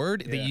on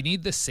board. That Yeah. you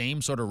need the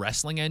same sort of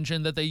wrestling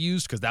engine that they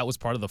used because that was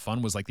part of the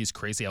fun. Was like these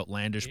crazy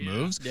outlandish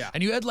moves. Yeah.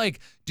 And you had like,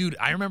 dude,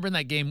 I remember in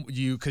that game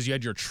because you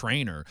had your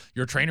trainer.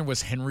 Your trainer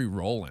was Henry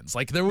Rollins.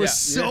 Like there was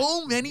Yeah.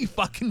 so many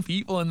fucking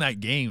people in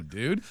that game,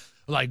 dude.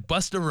 Like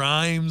Busta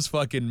Rhymes,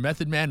 fucking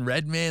Method Man,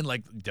 Redman.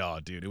 Like, oh,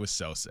 dude, it was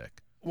so sick.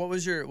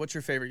 What's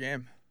your favorite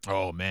game?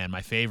 Oh man,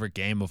 my favorite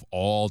game of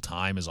all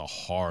time is a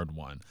hard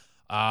one.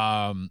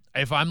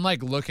 If I'm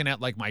like looking at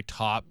like my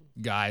top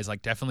guys,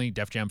 like definitely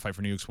Def Jam Fight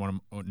for New York's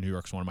one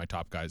of my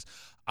top guys.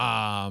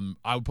 I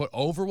would put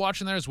Overwatch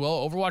in there as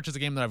well. Overwatch is a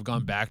game that I've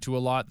gone back to a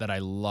lot that I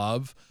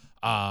love.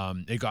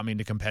 It got me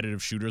into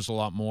competitive shooters a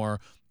lot more.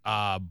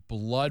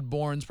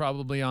 Bloodborne's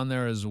probably on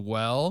there as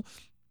well.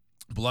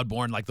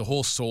 Bloodborne, like the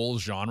whole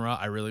Souls genre,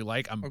 I really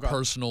like. A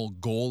personal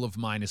goal of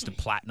mine is to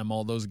platinum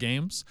all those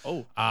games.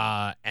 Oh.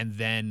 And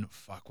then,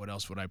 what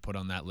else would I put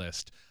on that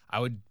list? I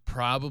would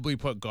probably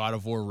put God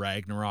of War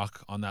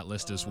Ragnarok on that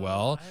list as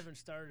well. I haven't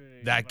started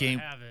it. That yet, but game,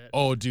 I have it.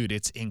 oh dude,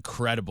 it's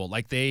incredible.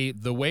 Like the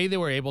way they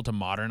were able to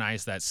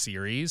modernize that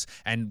series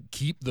and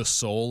keep the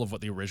soul of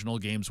what the original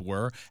games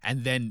were,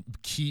 and then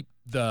keep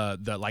the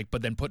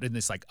but then put in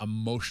this like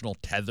emotional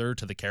tether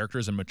to the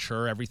characters and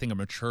mature everything and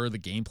mature the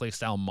gameplay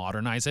style,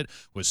 modernize it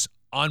was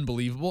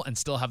unbelievable, and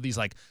still have these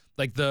like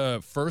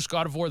the first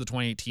God of War, the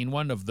 2018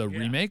 one of the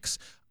remakes.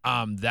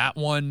 That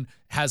one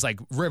has like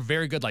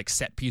very good like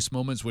set piece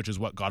moments, which is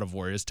what God of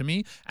War is to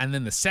me. And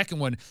then the second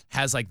one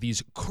has like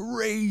these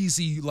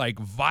crazy like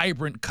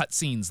vibrant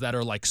cutscenes that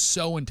are like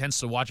so intense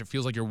to watch. It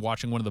feels like you're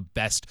watching one of the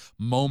best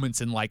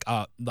moments in like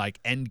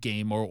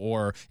Endgame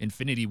or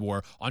Infinity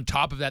War. On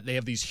top of that, they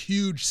have these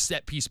huge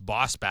set piece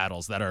boss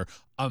battles that are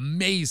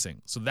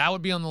amazing. So that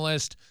would be on the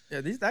list.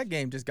 Yeah, that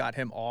game just got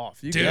him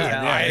off. You Dude,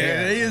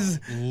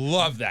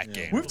 love that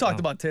game. We've talked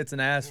about tits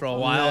and ass for a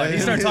while, and he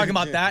started talking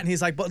about that, and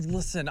he's like, "But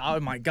listen, oh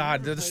my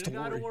God, the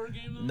story."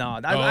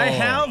 No, I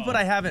have, but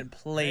I haven't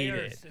played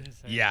it.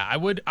 Yeah, I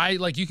would.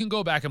 You can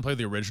go back and play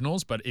the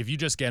originals, but if you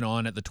just get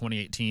on at the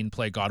 2018,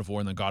 play God of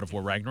War and then God of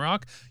War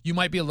Ragnarok, you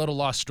might be a little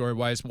lost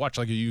story-wise. Watch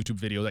like a YouTube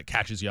video that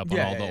catches you up on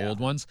all the old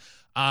ones.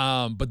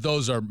 But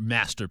those are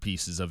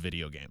masterpieces of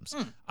video games.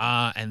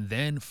 And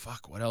then,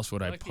 what else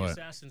would I put? The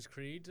Assassin's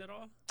Creed at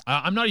all?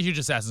 I'm not a huge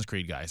Assassin's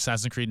Creed guy.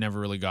 Assassin's Creed never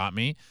really got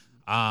me.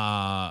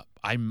 There's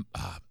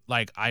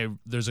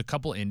a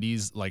couple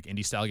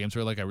indie style games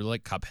where I really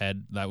like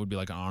Cuphead. That would be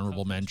like an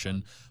honorable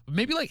mention. But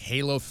maybe like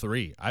Halo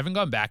 3. I haven't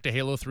gone back to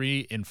Halo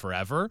 3 in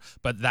forever,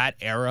 but that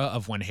era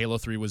of when Halo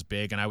 3 was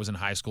big and I was in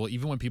high school,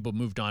 even when people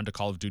moved on to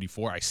Call of Duty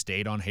 4, I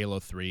stayed on Halo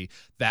 3.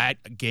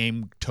 That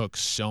game took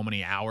so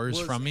many hours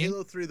from me. Was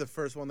Halo 3 the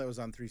first one that was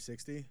on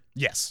 360?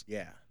 Yes.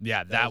 Yeah.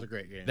 Yeah, that was a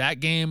great game. That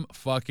game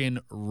fucking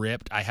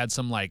ripped. I had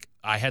some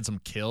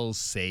kills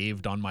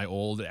saved on my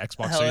old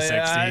Xbox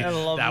 360 I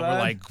love that that. were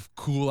like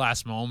cool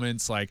ass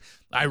moments. Like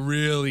I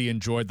really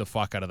enjoyed the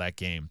fuck out of that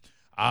game.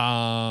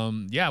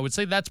 I would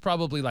say that's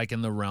probably like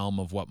in the realm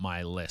of what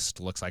my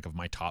list looks like of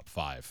my top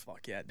 5.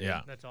 Fuck yeah, dude.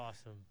 Yeah. That's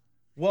awesome.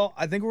 Well,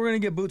 I think we're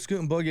going to get Boot, Scoot,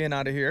 and Boogie in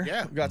out of here.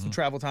 Yeah. We got some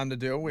travel time to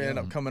do. We ended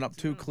up coming up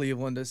to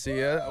Cleveland to see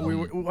you.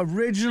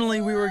 Originally,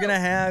 we were going to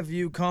have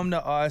you come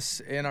to us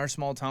in our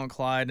small town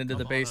Clyde into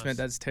the basement.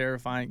 That's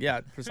terrifying.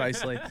 Yeah,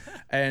 precisely.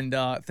 And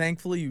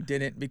thankfully, you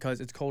didn't because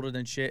it's colder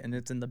than shit and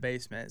it's in the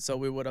basement. So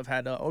we would have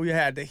had you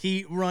had the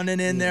heat running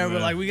in there. We're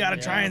like, we got to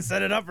try and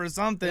set it up or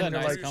something. Yeah, And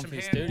they're nice like,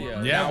 comfy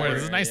studio. Yeah,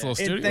 it's a nice little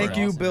studio. and thank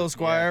you, Awesome. Bill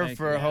Squire, Yeah,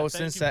 for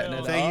hosting, Thank you, setting Bill.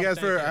 it up. Thank you guys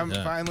for.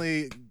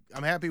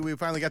 I'm happy we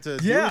finally got to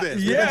do this.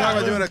 We've been talking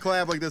about doing a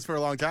collab like this for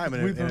a long time,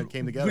 and it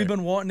came together. We've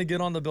been wanting to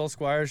get on the Bill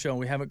Squire show, and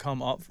we haven't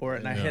come up for it.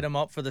 And I hit him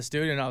up for the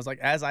studio, and I was like,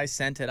 as I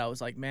sent it, I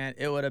was like, man,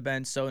 it would have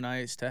been so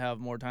nice to have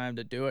more time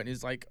to do it. And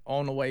he's like,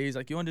 on the way, he's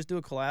like, you want to just do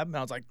a collab? And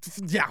I was like,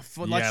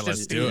 let's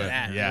just do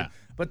that. Yeah.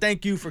 But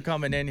thank you for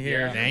coming in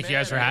here. Thank you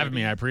guys for having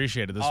me. I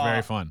appreciate it. This is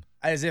very fun.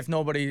 As if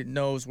nobody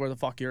knows where the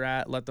fuck you're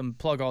at, let them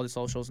plug all the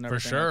socials and For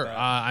everything. sure. Like that.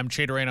 I'm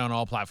Durena on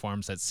all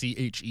platforms. That's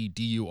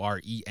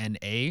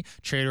CHEDURENA.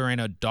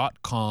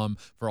 Durena.com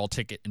for all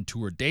ticket and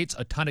tour dates.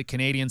 A ton of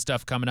Canadian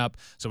stuff coming up.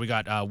 So we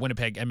got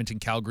Winnipeg, Edmonton,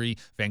 Calgary,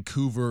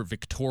 Vancouver,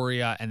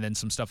 Victoria, and then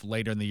some stuff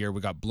later in the year.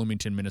 We got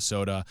Bloomington,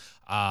 Minnesota,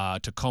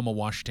 Tacoma,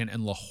 Washington,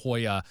 and La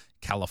Jolla,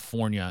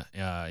 California,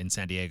 in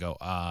San Diego.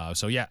 I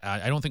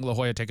don't think La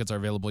Jolla tickets are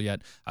available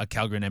yet.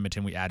 Calgary and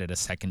Edmonton, we added a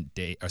second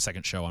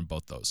show on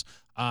both those.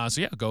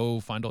 Go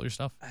find all your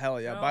stuff. Hell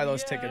yeah. Buy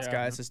those tickets,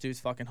 guys. This dude's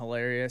fucking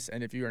hilarious.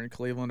 And if you're in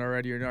Cleveland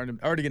already, you're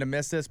already going to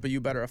miss this, but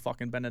you better have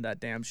fucking been to that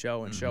damn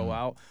show and show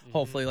out.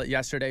 Hopefully, like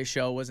yesterday's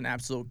show was an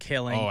absolute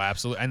killing. Oh,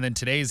 absolutely. And then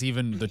today's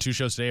the 2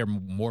 shows today are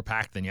more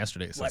packed than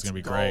yesterday's, so it's going to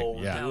be great.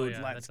 Yeah. Dude,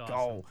 yeah, let's that's go.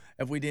 awesome.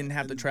 If we didn't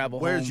have to travel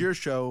Where's home. your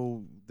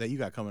show that you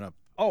got coming up?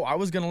 Oh, I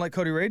was going to let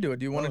Cody Ray do it.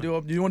 Do you want to do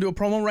a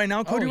promo right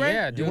now, Cody Ray?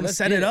 Yeah, Do dude. you want to let's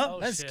set get it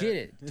up? Let's shit. get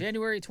it.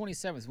 January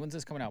 27th. When's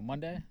this coming out?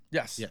 Monday?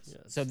 Yes. Yes.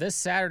 So this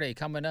Saturday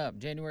coming up,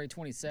 January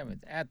 27th,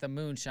 at the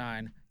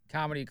Moonshine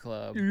Comedy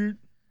Club,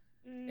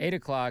 8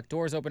 o'clock.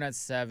 Doors open at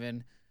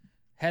 7.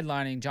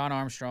 Headlining John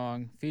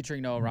Armstrong,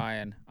 featuring Noah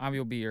Ryan. I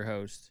will be your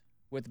host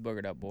with the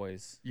Boogered Up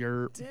Boys.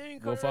 You're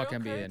We'll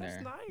fucking be in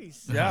there. That's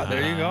nice. Yeah,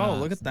 there you go.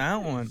 Look at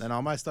that one. And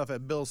all my stuff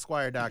at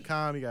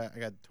billsquire.com. I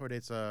got tour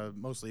dates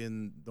mostly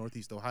in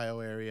Northeast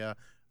Ohio area.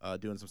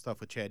 Doing some stuff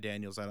with Chad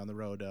Daniels out on the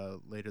road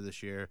later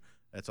this year.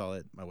 That's all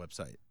at my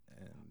website.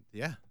 And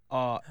yeah.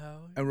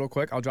 And real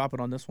quick, I'll drop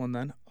it on this one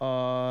then.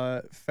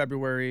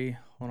 February.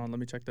 Hold on, let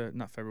me check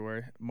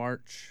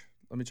March.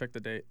 Let me check the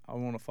date. I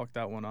want to fuck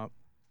that one up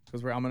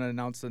because I'm gonna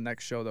announce the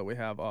next show that we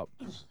have up.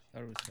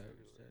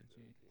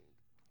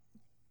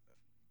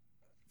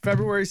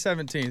 February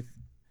 17th.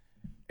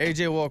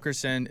 AJ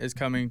Wilkerson is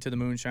coming to the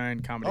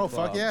Moonshine Comedy Club.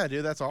 Fuck yeah,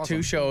 dude. That's awesome.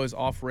 2 shows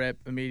off rip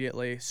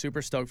immediately.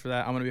 Super stoked for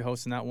that. I'm going to be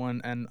hosting that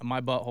one. And my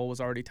butthole was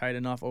already tight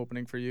enough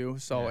opening for you.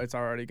 So it's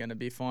already going to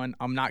be fun.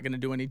 I'm not going to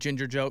do any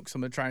ginger jokes.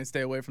 I'm going to try and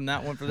stay away from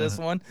that one for this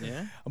one.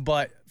 Yeah.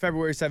 But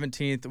February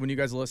 17th, when you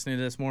guys are listeing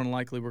to this, more than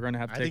likely we're going to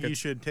have I tickets. think you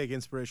should take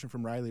inspiration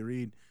from Riley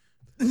Reid.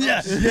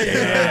 Yes.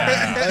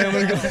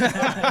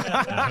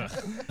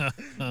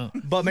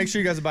 But make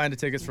sure you guys are buying the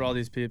tickets for all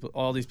these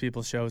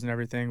people's shows and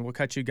everything. We'll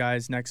catch you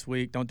guys next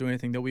week. Don't do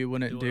anything that we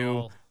wouldn't Do it do.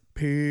 all.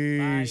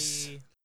 Peace. Bye.